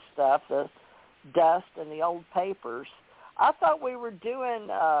yucky stuff, the dust and the old papers? I thought we were doing,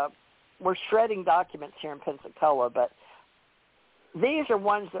 we're shredding documents here in Pensacola, but these are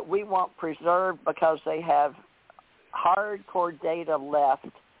ones that we want preserved because they have hardcore data left.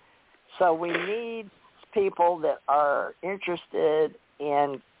 So we need people that are interested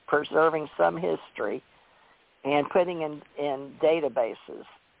in preserving some history and putting in databases.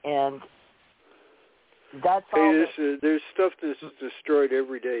 And that's all. There's stuff that's destroyed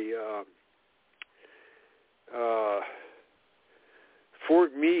every day.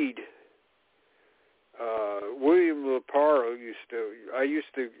 Fort Meade, William Leparo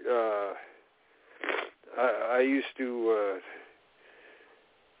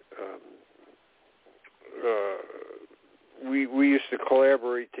we used to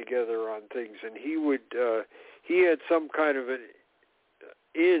collaborate together on things, and he had some kind of an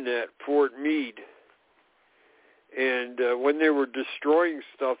inn at Fort Meade, and when they were destroying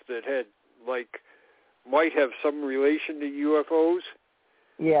stuff that had might have some relation to UFOs,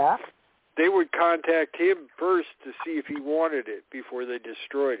 yeah, they would contact him first to see if he wanted it before they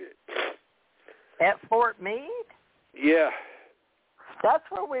destroyed it. At Fort Meade? Yeah. That's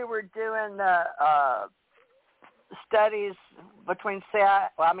where we were doing studies between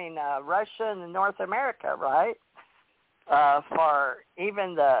Russia and North America, right? For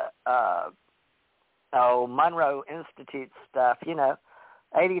even the Monroe Institute stuff,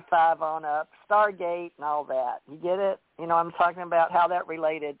 85 on up, Stargate and all that. You get it? I'm talking about how that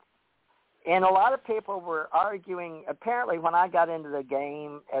related. And a lot of people were arguing, apparently when I got into the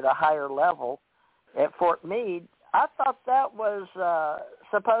game at a higher level at Fort Meade, I thought that was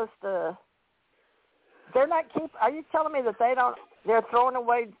supposed to, are you telling me that they're throwing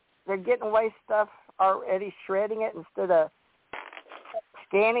away, they're getting away stuff already, shredding it instead of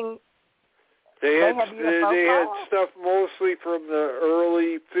scanning? They had stuff mostly from the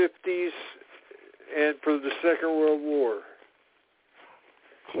early 50s and from the Second World War.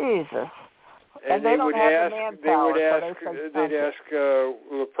 Jesus. And they don't have the manpower, they'd ask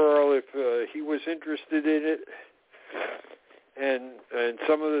Leparo if he was interested in it, and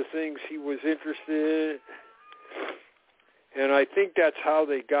some of the things he was interested in. And I think that's how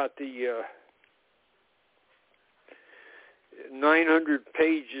they got the 900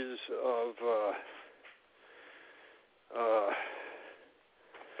 pages of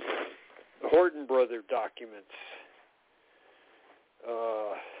Horton Brother documents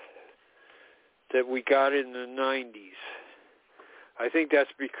that we got in the 90s. I think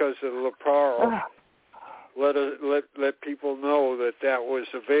that's because of Leparo let people know that was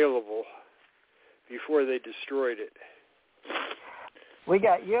available before they destroyed it. We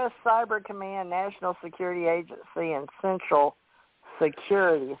got U.S. Cyber Command, National Security Agency, and Central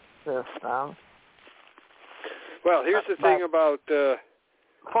Security System. Well, here's the thing about...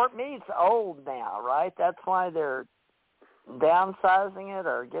 Fort Meade's old now, right? That's why they're downsizing it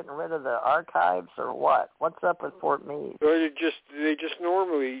or getting rid of the archives or what? What's up with Fort Meade? Well, they just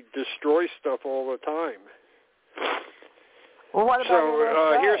normally destroy stuff all the time. Well, what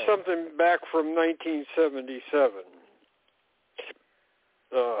about here's something back from 1977.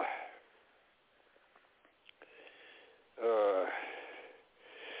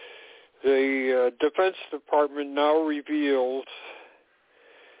 The Defense Department now reveals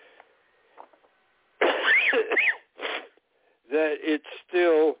that it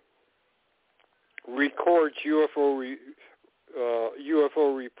still records UFO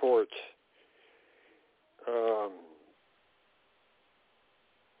reports.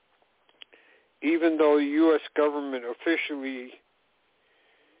 Even though the U.S. government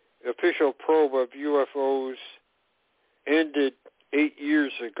official probe of UFOs ended 8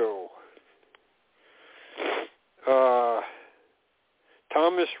 years ago.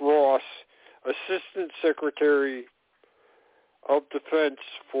 Thomas Ross, Assistant Secretary of Defense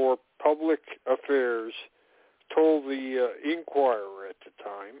for Public Affairs, told the Inquirer at the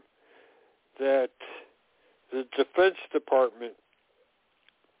time that the Defense Department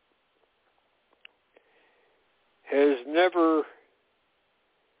has never,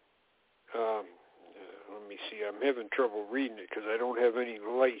 let me see, I'm having trouble reading it because I don't have any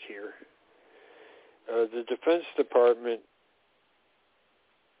light here. The Defense Department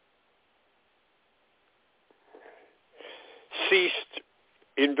ceased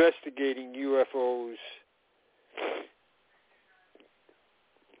investigating UFOs,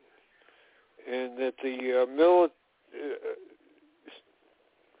 and that the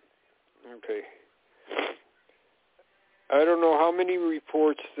okay. I don't know how many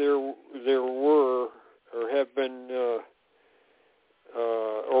reports there were or have been,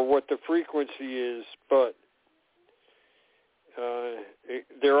 or what the frequency is, but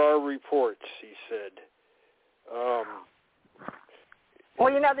there are reports, he said. Well,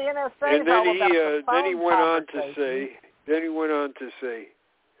 the NSA. And then he went on to say,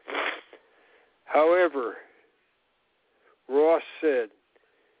 however, Ross said,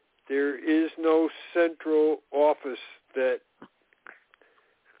 there is no central office that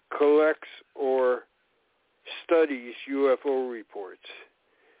collects or studies UFO reports.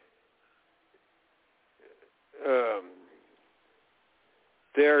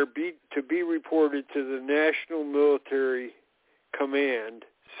 They are to be reported to the National Military Command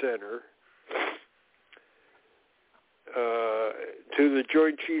Center, to the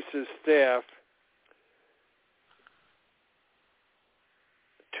Joint Chiefs of Staff,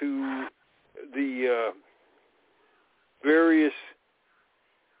 to the various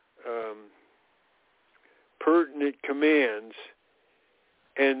pertinent commands,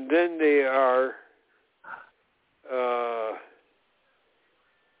 and then they are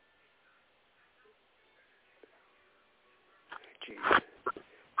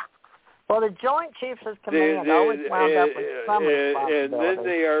well, the Joint Chiefs of Command always wound up with some responsibility. And then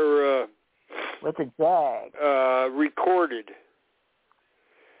they are with a JAG recorded.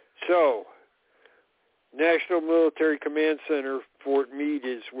 So, National Military Command Center, Fort Meade,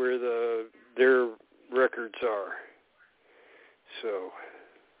 is where their records are. So,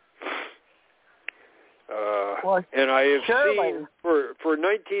 and I have seen for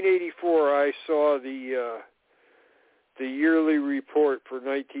 1984, I saw the yearly report for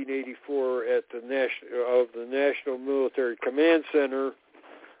 1984 at the National Military Command Center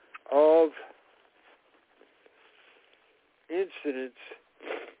of incidents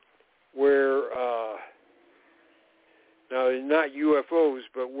where, now not UFOs,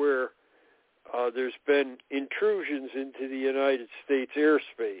 but where there's been intrusions into the United States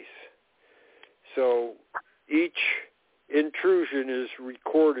airspace. So each intrusion is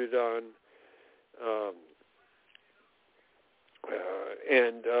recorded on,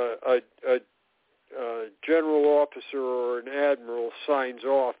 and a general officer or an admiral signs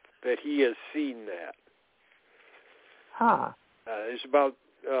off that he has seen that. Huh. There's about,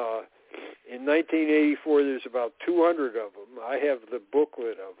 in 1984, there's about 200 of them. I have the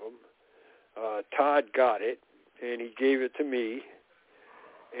booklet of them. Todd got it, and he gave it to me.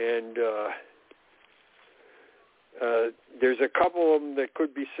 And there's a couple of them that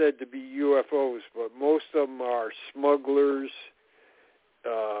could be said to be UFOs, but most of them are smugglers,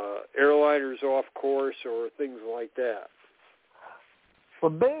 airliners off course, or things like that.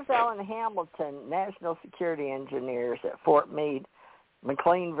 Well, Booz Allen Hamilton, National Security Engineers at Fort Meade,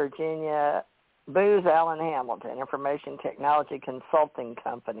 McLean, Virginia. Booz Allen Hamilton, Information Technology Consulting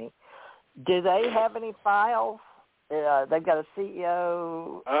Company. Do they have any files? They've got a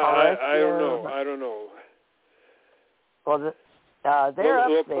CEO. I don't know. Well, they're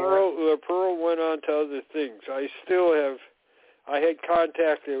up there. Pearl went on to other things. I had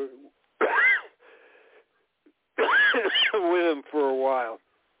contacted with him for a while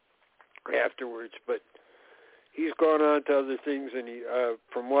afterwards, but he's gone on to other things, and he,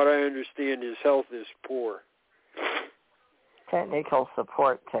 from what I understand, his health is poor. Technical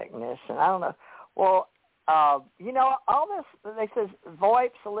support technician. I don't know. Well, all this, they says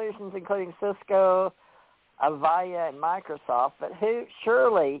VoIP solutions, including Cisco, Avaya, and Microsoft, but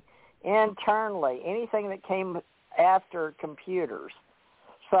surely internally, anything that came after computers.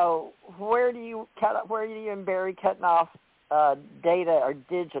 So where do you and Barry cutting off data or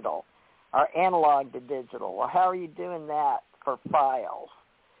digital, or analog to digital? Well, how are you doing that for files?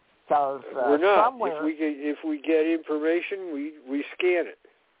 Because we're not. Somewhere, if we get information, we scan it.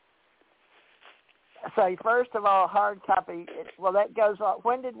 So first of all, hard copy. Well, that goes on.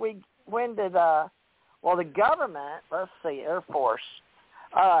 When did the government? Let's see, Air Force.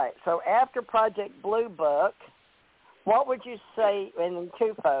 All right. So after Project Blue Book, what would you say in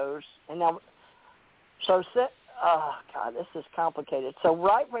CUFOS? And now, oh God, this is complicated. So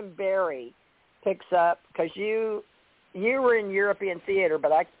right when Barry picks up, because you were in European theater,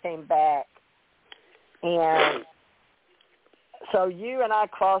 but I came back, and so you and I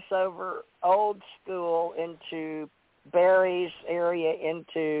cross over old school into Barry's area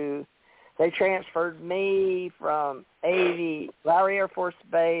into. They transferred me from Lowry Air Force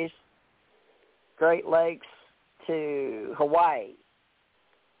Base, Great Lakes, to Hawaii.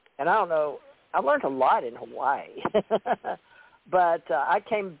 and I don't know, I learned a lot in Hawaii. But I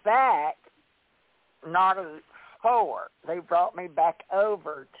came back not a 4. They brought me back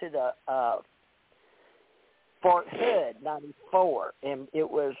over to the Fort Hood, 94, and it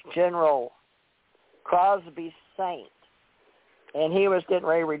was General Crosby Saint. And he was getting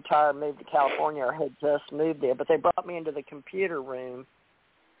ready to retire, moved to California, or had just moved there. But they brought me into the computer room,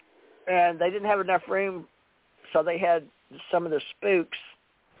 and they didn't have enough room, so they had some of the spooks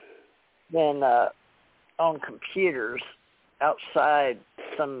then on computers outside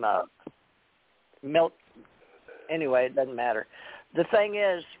some milk. Anyway, it doesn't matter. The thing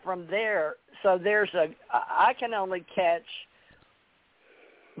is, from there, so I can only catch,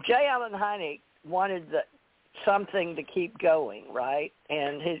 J. Allen Hynek wanted something to keep going, right?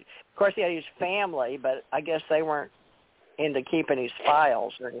 And of course he had his family, but I guess they weren't into keeping his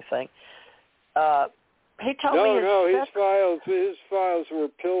files or anything. He told me his files were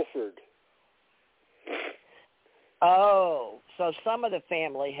pilfered. Oh, so some of the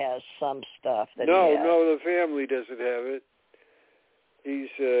family has some stuff that No, the family doesn't have it. He,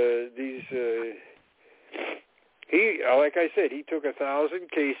 like I said, he took 1,000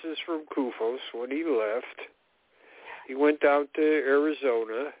 cases from CUFOS when he left. He went down to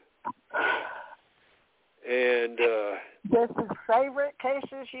Arizona, and this is favorite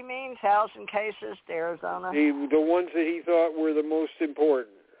cases, you mean? 1,000 cases to Arizona? The ones that he thought were the most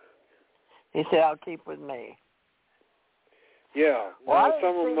important. He said, "I'll keep with me." Yeah. Well, now,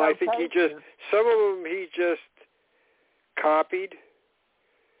 some of them, I think some of them he just copied,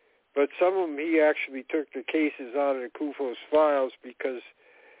 but some of them he actually took the cases out of the CUFOS files because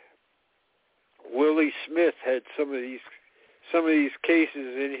Willie Smith had some of these cases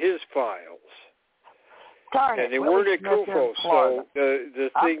in his files. Darn it, and they Willie weren't at CUFOS, so the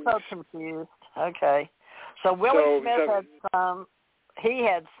thing. I'm so confused. Okay, so Willie Smith had some. He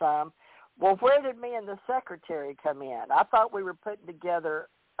had some. Well, where did me and the secretary come in? I thought we were putting together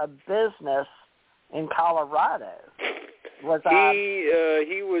a business in Colorado. He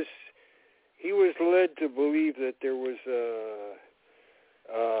was led to believe that there was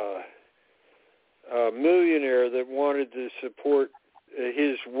a millionaire that wanted to support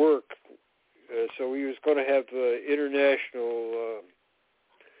his work, so he was going to have the International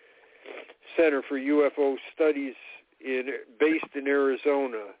Center for UFO Studies based in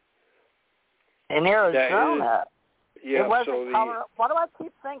Arizona. In Arizona? Yeah. It wasn't Colorado. Why do I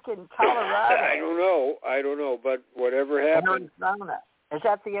keep thinking Colorado? I don't know, but whatever happened. Arizona. Is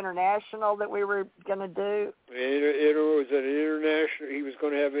that the international that we were going to do? It was an international. He was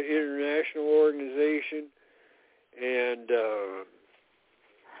going to have an international organization, and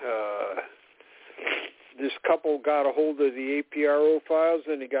this couple got a hold of the APRO files,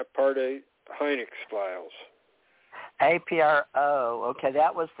 and they got part of Hynek's files. APRO, okay,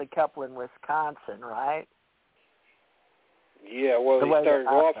 that was the couple in Wisconsin, right? Yeah, well, they started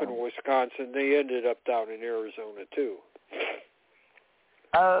off in Wisconsin. They ended up down in Arizona, too.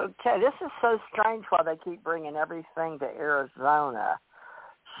 Okay, this is so strange why they keep bringing everything to Arizona.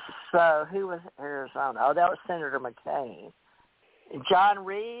 So who was Arizona? Oh, that was Senator McCain. John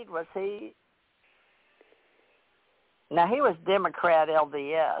Reed, was he? Now, he was Democrat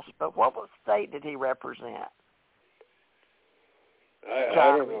LDS, but what state did he represent? I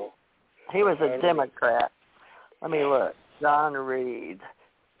don't know. He was a Democrat. Let me look. John Reed,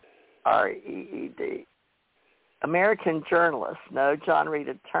 R-E-E-D. American journalist. No, John Reed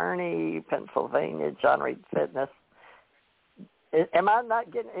attorney, Pennsylvania, John Reed fitness. Am I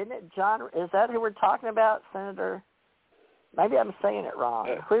not getting, isn't it John, is that who we're talking about, Senator? Maybe I'm saying it wrong.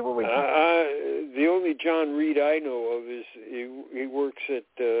 Who were we? The only John Reed I know of is he works at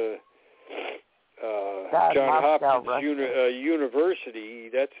John Hopkins University.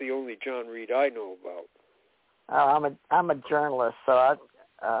 That's the only John Reed I know about. Oh, I'm a journalist, so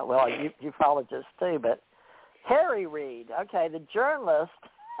ufologists too. But Harry Reid, okay, the journalist.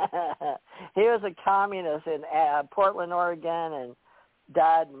 He was a communist in Portland, Oregon, and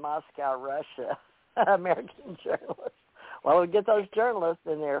died in Moscow, Russia. American journalist. Well, we'll get those journalists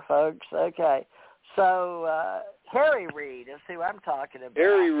in there, folks. Okay. So Harry Reid is who I'm talking about.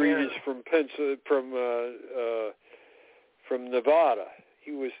 Harry Reid is from Nevada.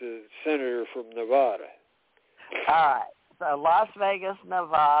 He was a senator from Nevada. All right. So Las Vegas,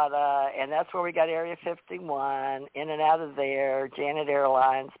 Nevada, and that's where we got Area 51, in and out of there, Janet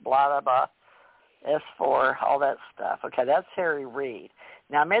Airlines, blah, blah, blah, S4, all that stuff. Okay, that's Harry Reid.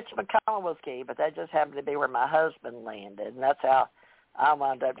 Now, Mitch McConnell was key, but that just happened to be where my husband landed, and that's how I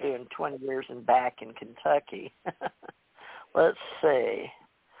wound up doing 20 years and back in Kentucky. Let's see.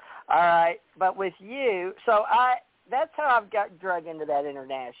 All right, but with you, so that's how I've got drug into that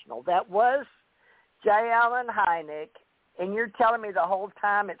international. That was J. Allen Hynek, and you're telling me the whole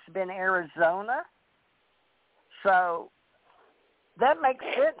time it's been Arizona? So that makes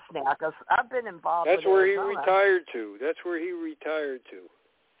sense now because I've been involved That's with where Arizona. he retired to. That's where he retired to.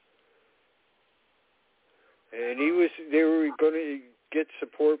 And they were going to get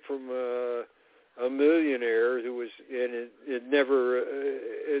support from a millionaire who was, and it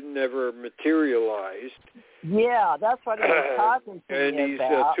never materialized. Yeah, that's what he was talking to and me these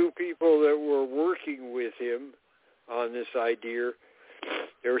about. two people that were working with him on this idea,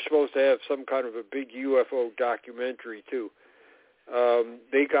 they were supposed to have some kind of a big UFO documentary too.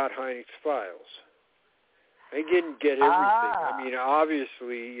 They got Hynek's files. They didn't get everything. I mean,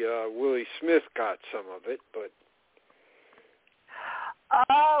 obviously, Willie Smith got some of it, but...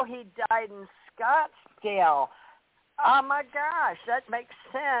 Oh, he died in Scottsdale. Oh, my gosh, that makes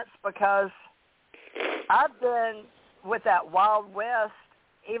sense because I've been with that Wild West,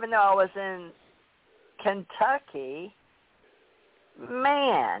 even though I was in Kentucky.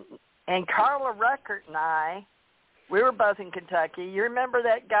 Man, and Carla Ruckert and I, we were both in Kentucky. You remember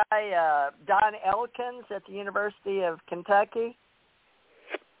that guy, Don Elkins at the University of Kentucky?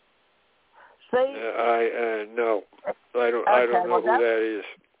 See? No, I don't know who that is.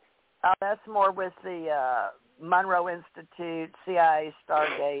 That's more with the Monroe Institute, CIA,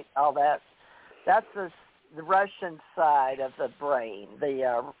 Stargate, all that. That's the Russian side of the brain,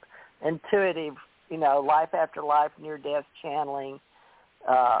 the intuitive, life after life, near-death channeling,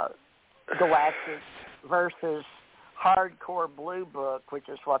 galactic versus hardcore blue book, which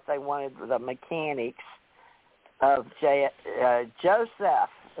is what they wanted, the mechanics of Joseph,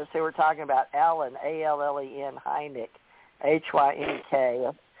 as they were talking about, Allen, Allen Hynek,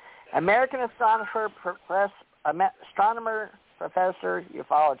 Hynek, American astronomer, professor,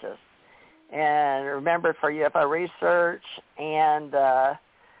 ufologist, and remember for UFO research, and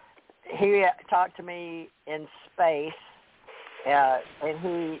he talked to me in space, and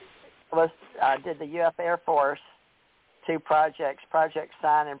he did the U.S. Air Force 2 projects, Project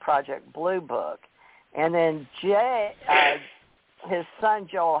Sign and Project Blue Book. And then his son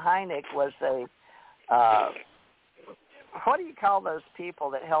Joel Hynek was what do you call those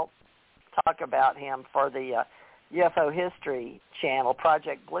people that help talk about him for the UFO History Channel,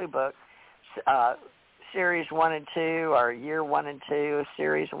 Project Blue Book, Series 1 and 2, or Year 1 and 2,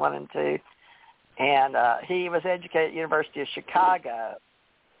 Series 1 and 2. And he was educated at the University of Chicago.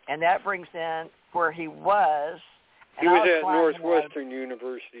 And that brings in where he was. He was at Northwestern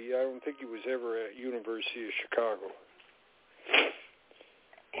University. I don't think he was ever at University of Chicago.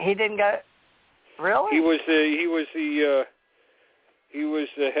 He didn't go. Really? He was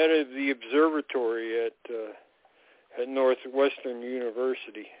the head of the observatory at Northwestern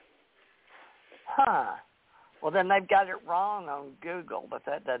University. Huh. Well, then they've got it wrong on Google, but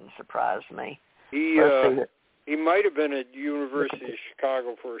that doesn't surprise me. He might have been at University of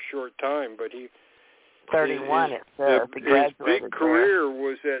Chicago for a short time, but 31, it says. His big career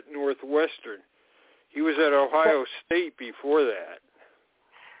was at Northwestern. He was at Ohio State before that.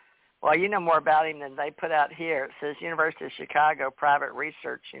 Well, you know more about him than they put out here. It says University of Chicago Private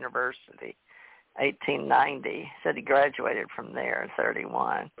Research University, 1890. Said he graduated from there in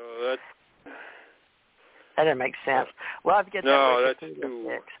 31. That didn't make sense. We'll have to get that. No, that's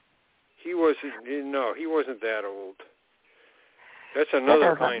too. He wasn't that old. That's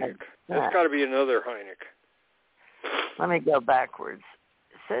another Hynek. That's got to be another Hynek. Let me go backwards.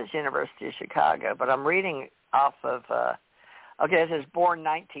 It says University of Chicago, but I'm reading off of, it says born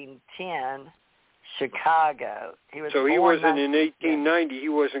 1910, Chicago. He wasn't in 1890. He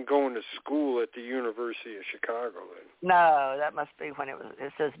wasn't going to school at the University of Chicago then. No, that must be when it was.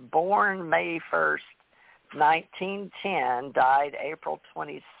 It says born May 1st, 1910, died April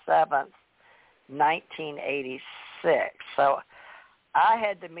 27th, 1986. So I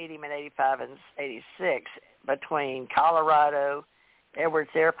had to meet him in 85 and 86 between Colorado,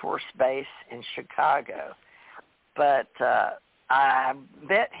 Edwards Air Force Base, and Chicago. But I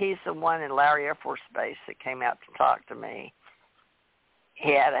bet he's the one in Larry Air Force Base that came out to talk to me.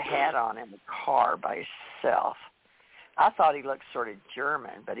 He had a hat on in the car by himself. I thought he looked sort of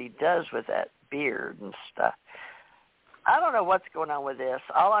German, but he does with that beard and stuff. I don't know what's going on with this.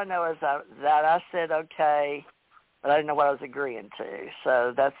 All I know is that I said okay, but I didn't know what I was agreeing to.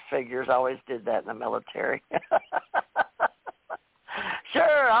 So that figures. I always did that in the military.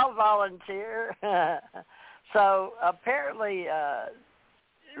 Sure, I'll volunteer. So apparently,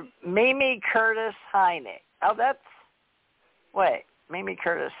 Mimi Curtis Hynek. Mimi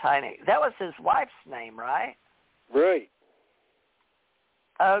Curtis Hynek. That was his wife's name, right? Right.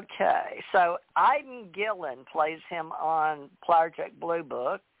 Okay, so Iden Gillen plays him on Project Blue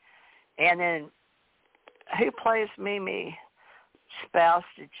Book, and then who plays Mimi? Spouse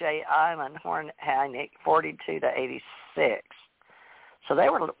to Jay Island Hornhanick, 42 to 86. So they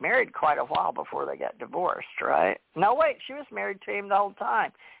were married quite a while before they got divorced, right? No, wait, she was married to him the whole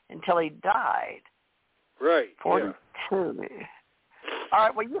time until he died. Right. 42. Yeah. All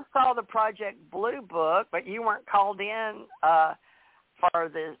right, well, you saw the Project Blue Book, but you weren't called in for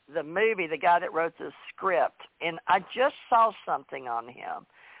the movie, the guy that wrote the script. And I just saw something on him.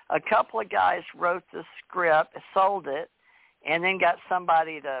 A couple of guys wrote the script, sold it, and then got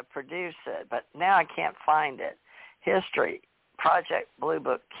somebody to produce it. But now I can't find it. History, Project Blue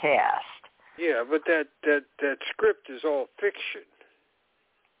Book cast. Yeah, but that script is all fiction.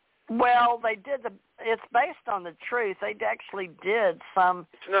 Well, they did it's based on the truth. They actually did some.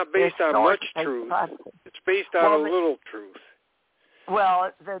 It's not based on much truth. It's based on a little truth.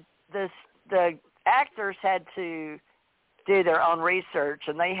 Well, the actors had to do their own research,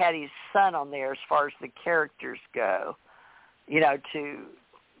 and they had his son on there as far as the characters go. You know,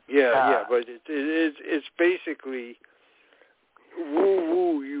 but it's basically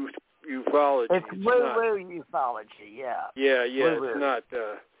woo-woo ufology. It's woo-woo ufology, yeah. Yeah, woo-woo. It's not,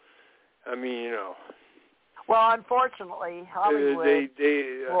 I mean, you know. Well, unfortunately, Hollywood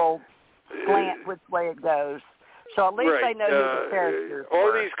will slant which way it goes. So at least they know who the characters all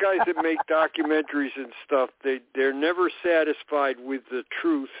were. These guys that make documentaries and stuff, they're never satisfied with the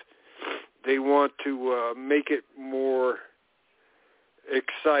truth. They want to make it more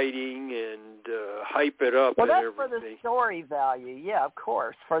exciting and hype it up. Well, and that's for the story value, yeah, of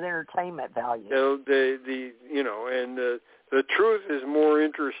course, for the entertainment value. And the truth is more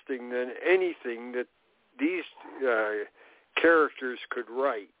interesting than anything that these characters could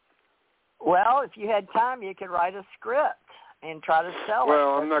write. Well, if you had time, you could write a script and try to sell it.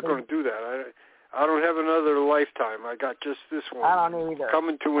 Well, I'm not going to do that. I don't have another lifetime. I got just this one. I don't either.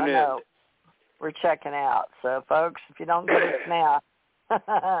 Coming to an end. We're checking out. So, folks, if you don't get us now,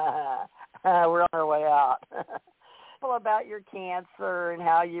 we're on our way out. About your cancer and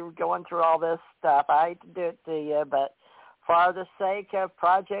how you're going through all this stuff. I hate to do it to you, but for the sake of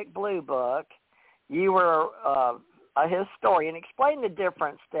Project Blue Book, you were a historian. Explain the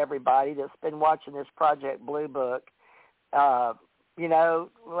difference to everybody that's been watching this Project Blue Book. You know,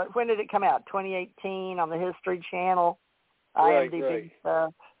 when did it come out? 2018 on the History Channel, IMDb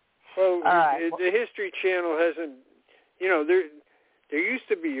stuff. Well, the History Channel hasn't. You know, there used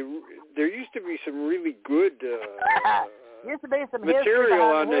to be some really good used to be some material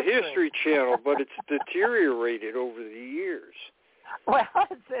on the History Channel, but it's deteriorated over the years. Well,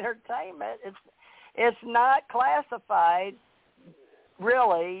 it's entertainment. It's not classified,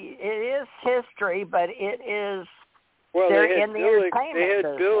 really. It is history, but it is. Well, they're in the entertainment They had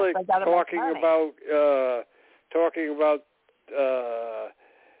Billick talking about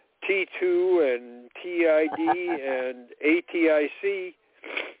T2 and TID and ATIC,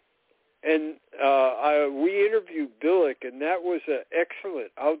 and we interviewed Billick, and that was an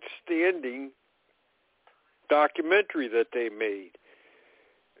excellent, outstanding documentary that they made.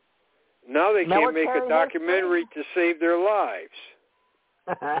 Now they can't make a documentary to save their lives.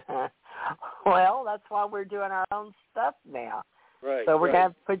 Well, that's why we're doing our own stuff now. Right. So we're going to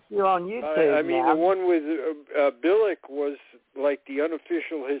have to put you on YouTube I mean, now. the one with Billick was like the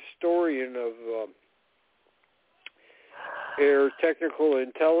unofficial historian of Air Technical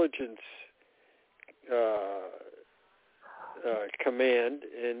Intelligence Command,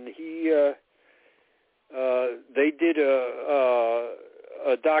 and they did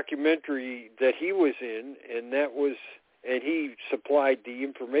a documentary that he was in, and he supplied the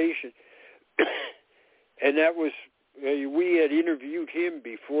information, and that was. We had interviewed him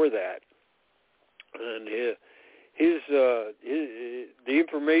before that, and the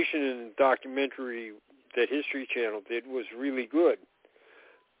information in the documentary that History Channel did was really good.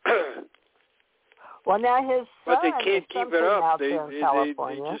 Well, now his son, but they can't keep it up. They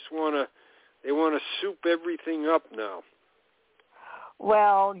just want to soup everything up now.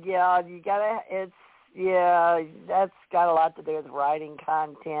 Well, yeah, that's got a lot to do with writing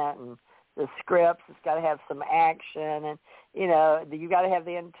content and the scripts. It's got to have some action, and you got to have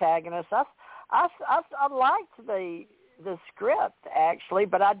the antagonist. I liked the script actually,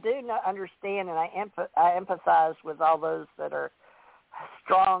 but I do not understand, and I empathize with all those that are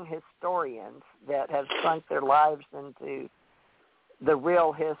strong historians that have sunk their lives into the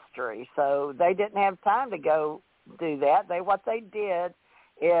real history. So they didn't have time to go do that. What they did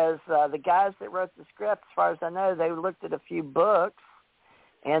is the guys that wrote the script, as far as I know, they looked at a few books.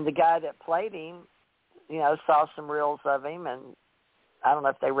 And the guy that played him, saw some reels of him and I don't know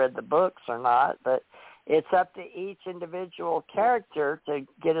if they read the books or not, but it's up to each individual character to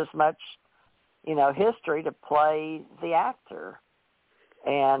get as much, history to play the actor.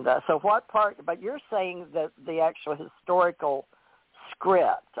 And so what part, but you're saying that the actual historical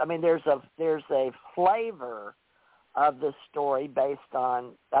script, I mean, there's a flavor of the story based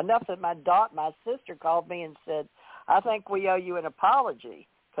on, enough that my sister called me and said, I think we owe you an apology,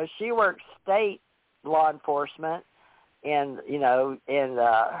 because she works state law enforcement, and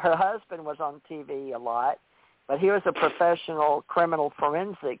her husband was on TV a lot, but he was a professional criminal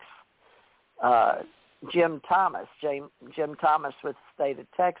forensics, Jim Thomas with the state of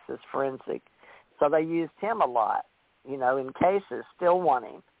Texas forensic, so they used him a lot, in cases, still want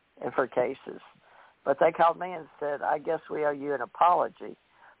him for cases. But they called me and said, I guess we owe you an apology,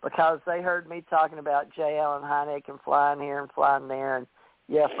 because they heard me talking about J. Allen Hynek and flying here and flying there and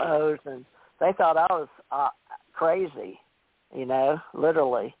UFOs, and they thought I was crazy,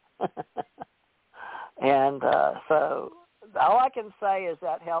 literally. And so all I can say is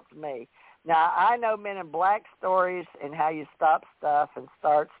that helped me. Now, I know Men in Black stories and how you stop stuff and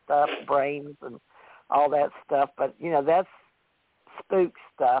start stuff, brains and all that stuff, but, that's spook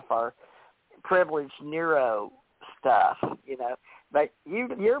stuff or privileged neuro stuff, But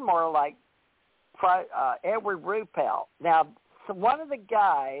you're more like Edward Ruppelt. Now, so one of the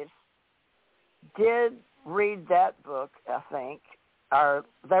guys did read that book, I think, or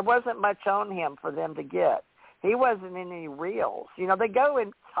there wasn't much on him for them to get. He wasn't in any reels. They go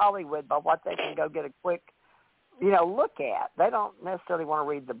in Hollywood by what they can go get a quick, look at. They don't necessarily want to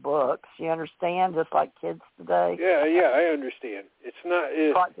read the books. You understand? Just like kids today. Yeah, I understand. It's not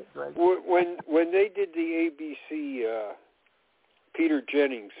when they did the ABC Peter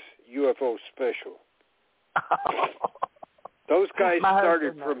Jennings UFO special. Those guys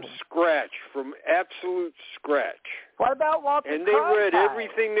started from scratch, from absolute scratch. What about Walter And they read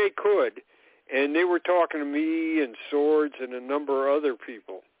everything they could, and they were talking to me and Swords and a number of other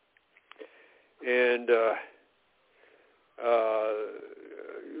people. And the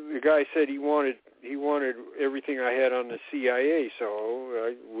guy said he wanted everything I had on the CIA,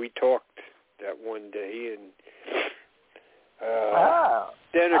 so we talked that one day, and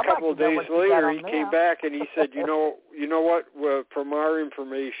then a couple of days later he came back and he said, you know what? Well, from our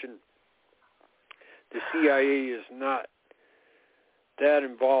information, the CIA is not that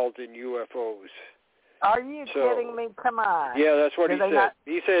involved in UFOs. Are you kidding me? Come on. Yeah, that's what he said.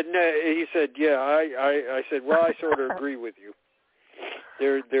 He said, yeah. I said, well, I sort of agree with you.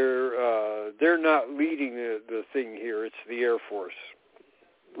 They're not leading the thing here. It's the Air Force,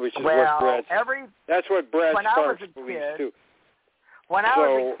 which is that's what Brad Sparks believes too. When I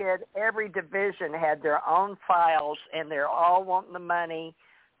was a kid, every division had their own files, and they're all wanting the money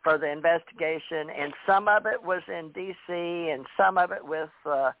for the investigation, and some of it was in D.C., and some of it was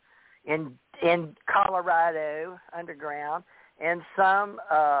in Colorado underground, and some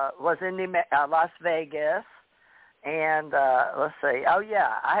was in Las Vegas, and let's see,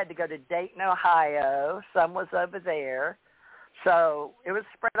 I had to go to Dayton, Ohio. Some was over there, so it was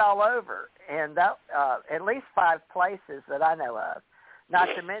spread all over, and that at least 5 places that I know of. Not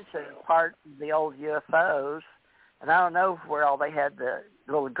to mention part of the old UFOs, and I don't know where all they had the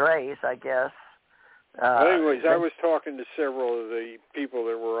little grays, I guess. Anyways, I was talking to several of the people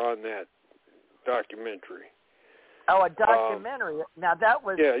that were on that documentary. Oh, a documentary. Now that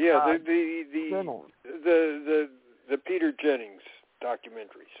was the Peter Jennings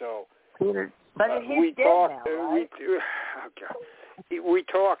documentary. So Peter, but we talked. Now, right? We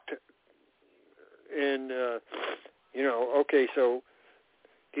talked, and okay, so.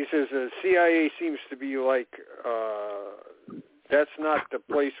 He says the CIA seems to be like, that's not the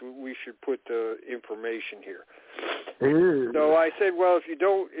place we should put the information here. Ooh. So I said, well, if you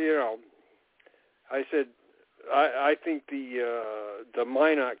don't, I said, I think the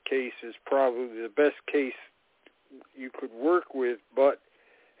Minot case is probably the best case you could work with, but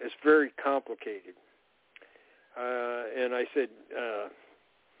it's very complicated. And I said,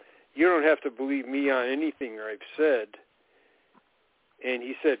 you don't have to believe me on anything I've said. And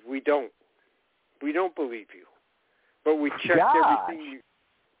he said, we don't believe you, but we checked everything.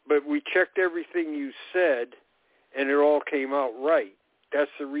 We checked everything you said, and it all came out right.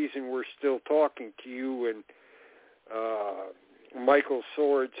 That's the reason we're still talking to you and Michael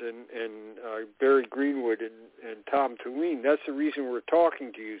Swords and Barry Greenwood and Tom Tulane. That's the reason we're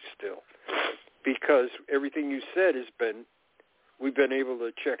talking to you still, because everything you said we've been able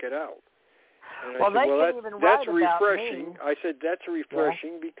to check it out. And I said, that's refreshing. I said, that's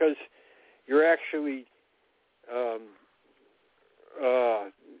refreshing because you're actually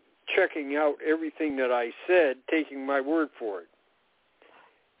checking out everything that I said, taking my word for it.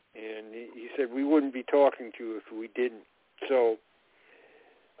 He said we wouldn't be talking to you if we didn't. So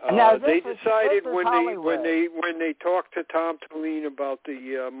they decided when they talked to Tom Tulane about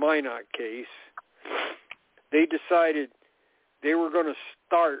the Minot case, they decided they were going to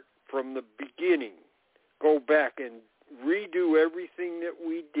start from the beginning, go back and redo everything that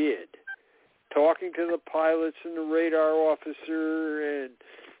we did, talking to the pilots and the radar officer and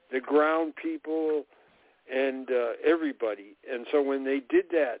the ground people and everybody. And so when they did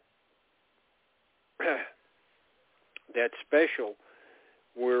that special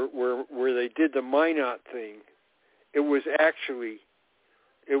where they did the Minot thing, it was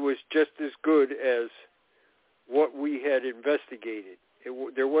just as good as what we had investigated.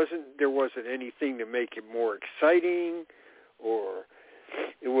 There wasn't anything to make it more exciting, or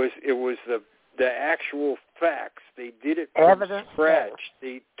it was the actual facts. They did it from scratch.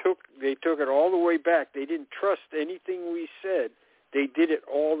 They took it all the way back. They didn't trust anything we said. They did it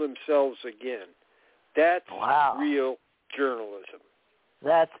all themselves again. That's real journalism.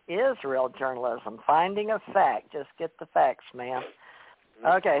 That is real journalism. Finding a fact. Just get the facts, man.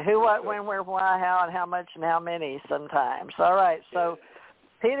 Okay, who, what, when, where, why, how, and how much, and how many sometimes. All right, so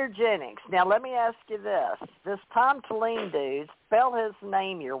Peter Jennings. Now, let me ask you this. This Tom Tulane dude, spell his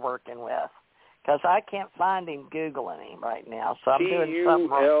name you're working with, because I can't find him Googling him right now, so I'm doing something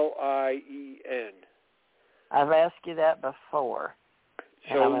wrong. Tulien. I've asked you that before.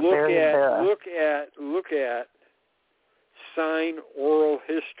 So look at Sign Oral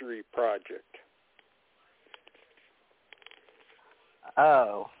History Project.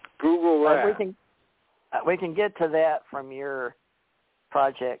 Oh. Google that. We can get to that from your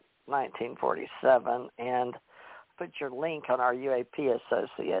Project 1947 and put your link on our UAP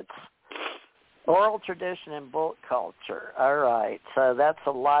Associates. Oral Tradition and Book Culture. All right. So that's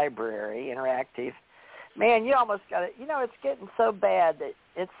a library, interactive. Man, you almost got it. You know, it's getting so bad that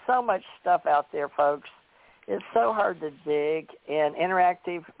it's so much stuff out there, folks. It's so hard to dig. And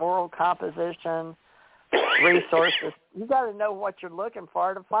interactive oral composition, resources. You got to know what you're looking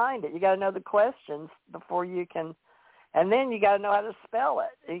for to find it. You got to know the questions before you can, and then you got to know how to spell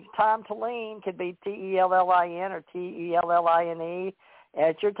it. Tom Tulane could be T-E-L-L-I-N or T-E-L-L-I-N-E.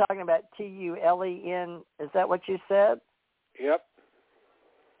 And you're talking about T-U-L-E-N. Is that what you said? Yep.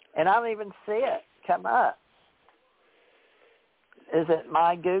 And I don't even see it come up. Is it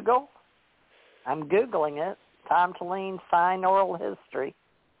my Google? I'm Googling it. Tom Tulane, Sign Oral History.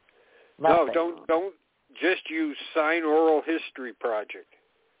 Nothing. No, don't. Just use Sign Oral History Project.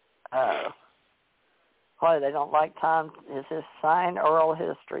 Oh. Why, they don't like Tom? Is this Sign Oral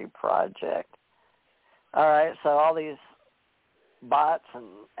History Project? All right, so all these bots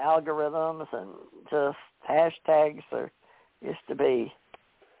and algorithms and just hashtags, there used to be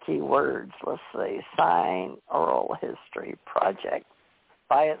keywords. Let's see. Sign Oral History Project.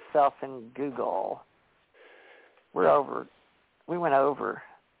 By itself in Google. We went over.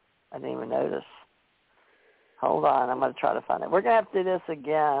 I didn't even notice. Hold on, I'm going to try to find it. We're going to have to do this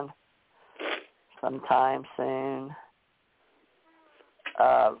again sometime soon.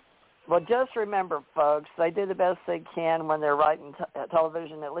 Well, just remember, folks, they do the best they can when they're writing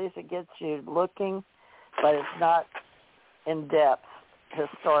television. At least it gets you looking, but it's not in-depth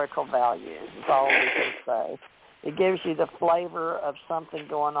historical values is all we can say. It gives you the flavor of something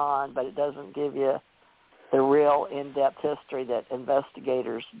going on, but it doesn't give you the real in-depth history that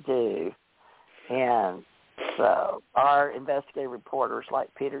investigators do. And so our investigative reporters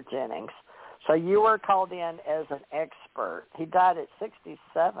like Peter Jennings. So you were called in as an expert. He died at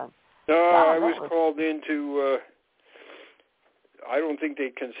 67. No, I was called in to, I don't think they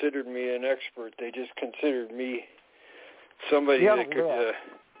considered me an expert. They just considered me somebody that could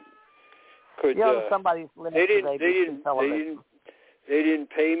somebody's they didn't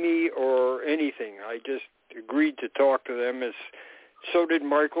pay me or anything. I just agreed to talk to them. So did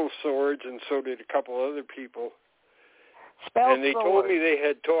Michael Swords, and so did a couple other people. And they told me they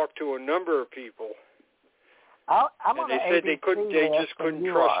had talked to a number of people. And they said they just couldn't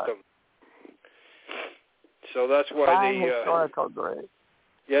trust them. So that's why historical group.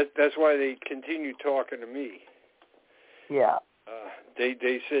 Yeah, that's why they continued talking to me. Yeah.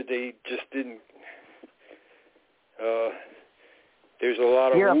 They said they just didn't. There's a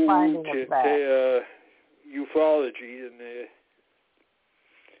lot of ufology, and they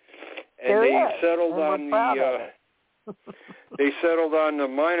settled on they settled on the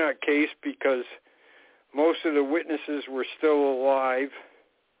Minot case because most of the witnesses were still alive,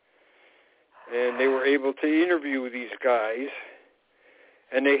 and they were able to interview these guys,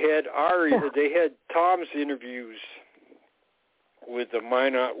 and they had Tom's interviews with the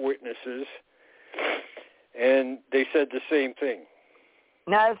Minot witnesses, and they said the same thing.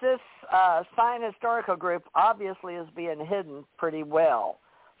 Now, this Sign Historical Group obviously is being hidden pretty well,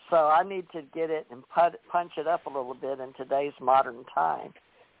 so I need to get it and punch it up a little bit in today's modern time.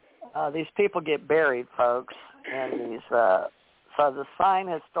 These people get buried, folks, and these. So the Sign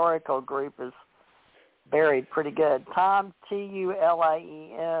Historical Group is buried pretty good. Tom,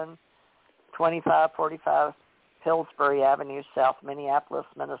 Tulien, 2545 Pillsbury Avenue, South Minneapolis,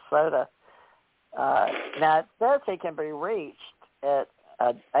 Minnesota. Now, it says he can be reached at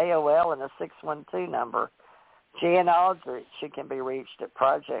AOL and a 612 number. Jan Aldrich, she can be reached at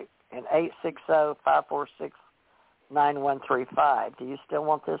Project in 860-546-9135. Do you still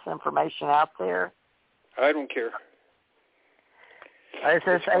want this information out there? I don't care. It's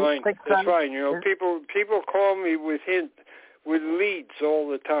fine. It's fine. You know, people call me with leads all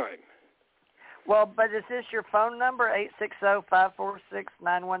the time. Well, but is this your phone number,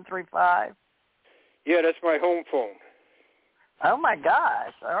 860-546-9135? Yeah, that's my home phone. Oh my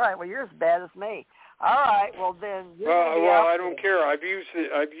gosh! All right, well you're as bad as me. All right, well then. Well, I don't care. I've used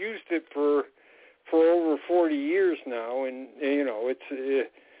it for over 40 years now, and you know, it's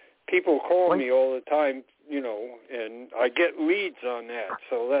people call me all the time, you know, and I get leads on that.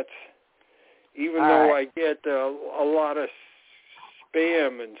 So that's though I get a lot of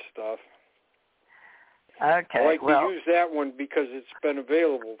spam and stuff. Okay. I like to use that one because it's been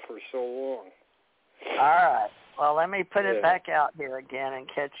available for so long. All right. Well, let me put it back out here again and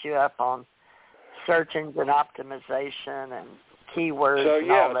catch you up on search engine optimization and keywords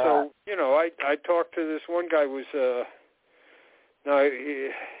and all that. So, you know, I talked to this one guy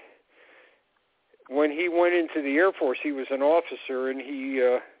when he went into the Air Force, he was an officer, and he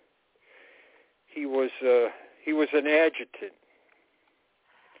was an adjutant.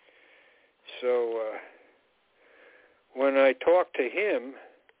 So when I talked to him,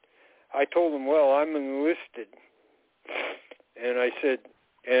 I told him, well, I'm enlisted. And I said,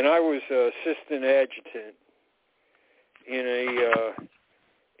 and I was assistant adjutant in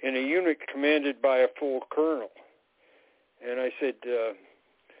a unit commanded by a full colonel. And I said,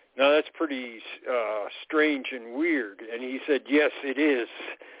 now that's pretty strange and weird. And he said, yes, it is.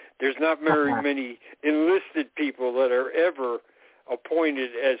 There's not very many enlisted people that are ever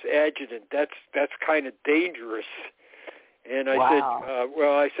appointed as adjutant. That's kind of dangerous. And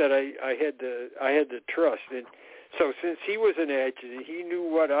I said, I had to trust. And so since he was an adjutant, he knew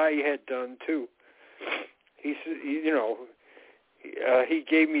what I had done too. He said, you know, he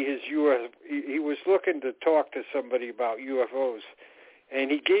gave me his he was looking to talk to somebody about UFOs,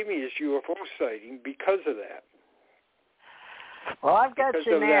 and he gave me his UFO sighting because of that. Well, I've got because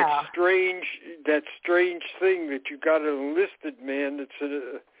you of now. That strange thing that you got an enlisted man that's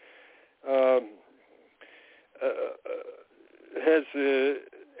has an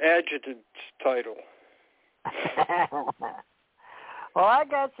adjutant's title. Well, I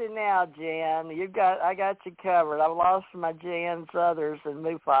got you now, Jan. I got you covered. I've lost my Jan's others and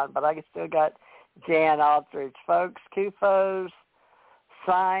MUFON, but I still got Jan Aldrich. Folks, CUFOS,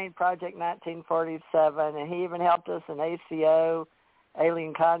 signed Project 1947, and he even helped us in ACO,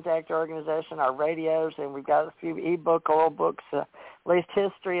 Alien Contact Organization, our radios, and we've got a few e-book, oral books, at least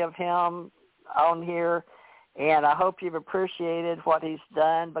history of him on here. And I hope you've appreciated what he's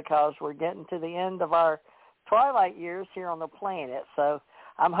done, because we're getting to the end of our twilight years here on the planet. So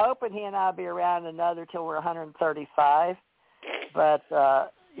I'm hoping he and I will be around another till we're 135. But,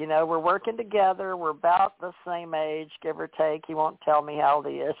 you know, we're working together. We're about the same age, give or take. He won't tell me how old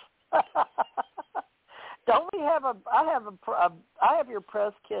he is. Don't we have I have your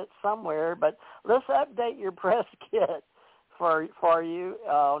press kit somewhere, but let's update your press kit for you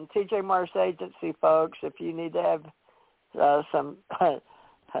on TJ Morris Agency, folks. If you need to have some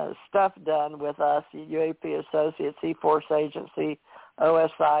stuff done with us, UAP Associates, E-Force Agency,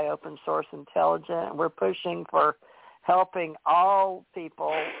 OSI, Open Source Intelligence. We're pushing for helping all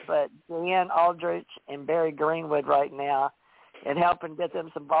people but Jan Aldrich and Barry Greenwood right now, and helping get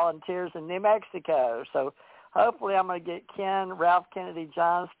them some volunteers in New Mexico. So hopefully I'm going to get Ken, Ralph Kennedy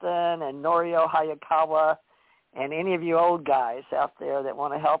Johnston, and Norio Hayakawa, and any of you old guys out there that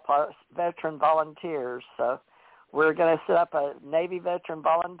want to help our veteran volunteers. So we're going to set up a Navy veteran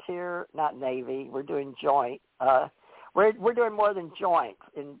volunteer, not Navy, we're doing joint. We're doing more than joint,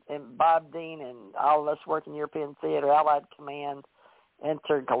 and Bob Dean and all of us work in European Theater, Allied Command,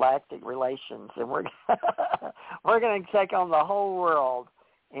 Intergalactic Relations, and we're going to take on the whole world.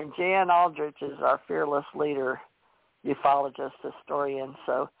 And Jan Aldrich is our fearless leader, ufologist, historian.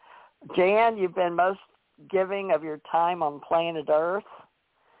 So, Jan, you've been most giving of your time on planet Earth.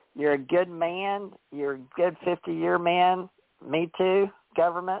 You're a good man. You're a good 50-year man. Me too,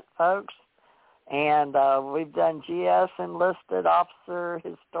 government folks. And we've done GS, enlisted officer,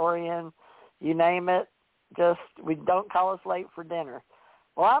 historian, you name it. Just don't call us late for dinner.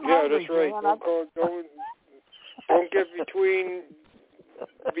 Well, I'm hungry, that's right. Jan. Don't get between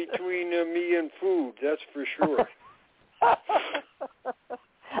me and food. That's for sure.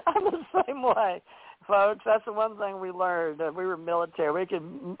 I'm the same way, folks. That's the one thing we learned. We were military.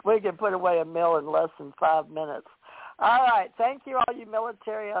 We could put away a meal in less than 5 minutes. All right. Thank you, all you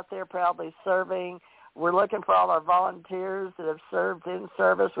military out there proudly serving. We're looking for all our volunteers that have served in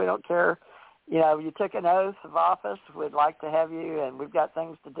service. We don't care. You took an oath of office. We'd like to have you, and we've got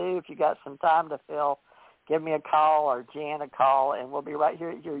things to do. If you got some time to fill, give me a call or Jan a call, and we'll be right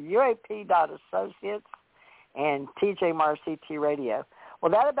here at your UAP.associates and TJ Mars CT Radio.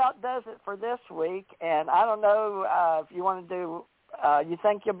 Well, that about does it for this week, and I don't know if you want to do, you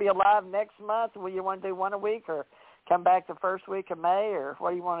think you'll be alive next month? Will you want to do one a week or come back the first week of May, or what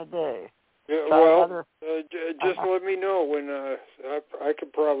do you want to do? Yeah, just let me know when I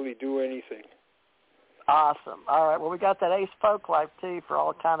could probably do anything. Awesome. All right. Well, we got that Ace Folk Life, too, for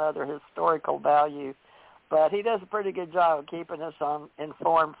all kind of other historical value. But he does a pretty good job of keeping us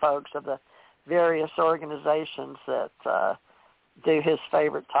informed, folks, of the various organizations that do his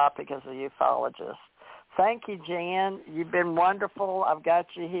favorite topic as a ufologist. Thank you, Jan. You've been wonderful. I've got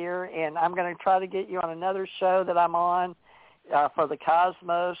you here, and I'm going to try to get you on another show that I'm on for the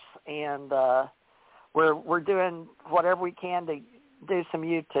Cosmos, and we're doing whatever we can to do some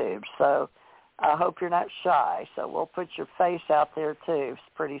YouTube. So I hope you're not shy. So we'll put your face out there, too,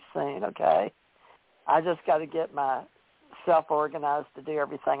 pretty soon, okay? I just got to get myself organized to do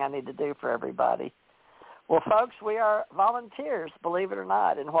everything I need to do for everybody. Well, folks, we are volunteers, believe it or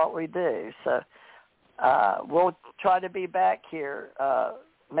not, in what we do. So we'll try to be back here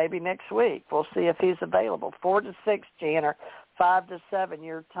maybe next week. We'll see if he's available. 4 to 6, Jan, or 5 to 7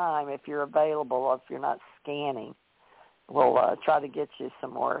 your time if you're available or if you're not scanning. We'll try to get you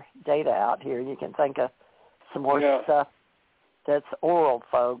some more data out here. You can think of some more stuff that's oral,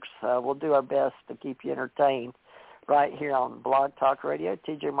 folks. We'll do our best to keep you entertained right here on Blog Talk Radio,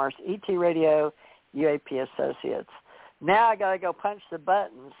 TJ Mars ET Radio, UAP Associates. Now I got to go punch the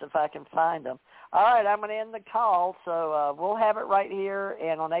buttons if I can find them. All right, I'm going to end the call, so we'll have it right here,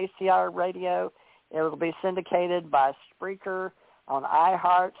 and on ACIR Radio, it will be syndicated by Spreaker, on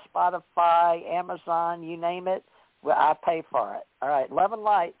iHeart, Spotify, Amazon, you name it. Well, I pay for it. All right, love and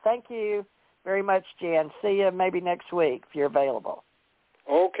light. Thank you very much, Jan. See you maybe next week if you're available.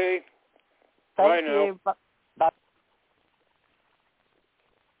 Okay. Thank you.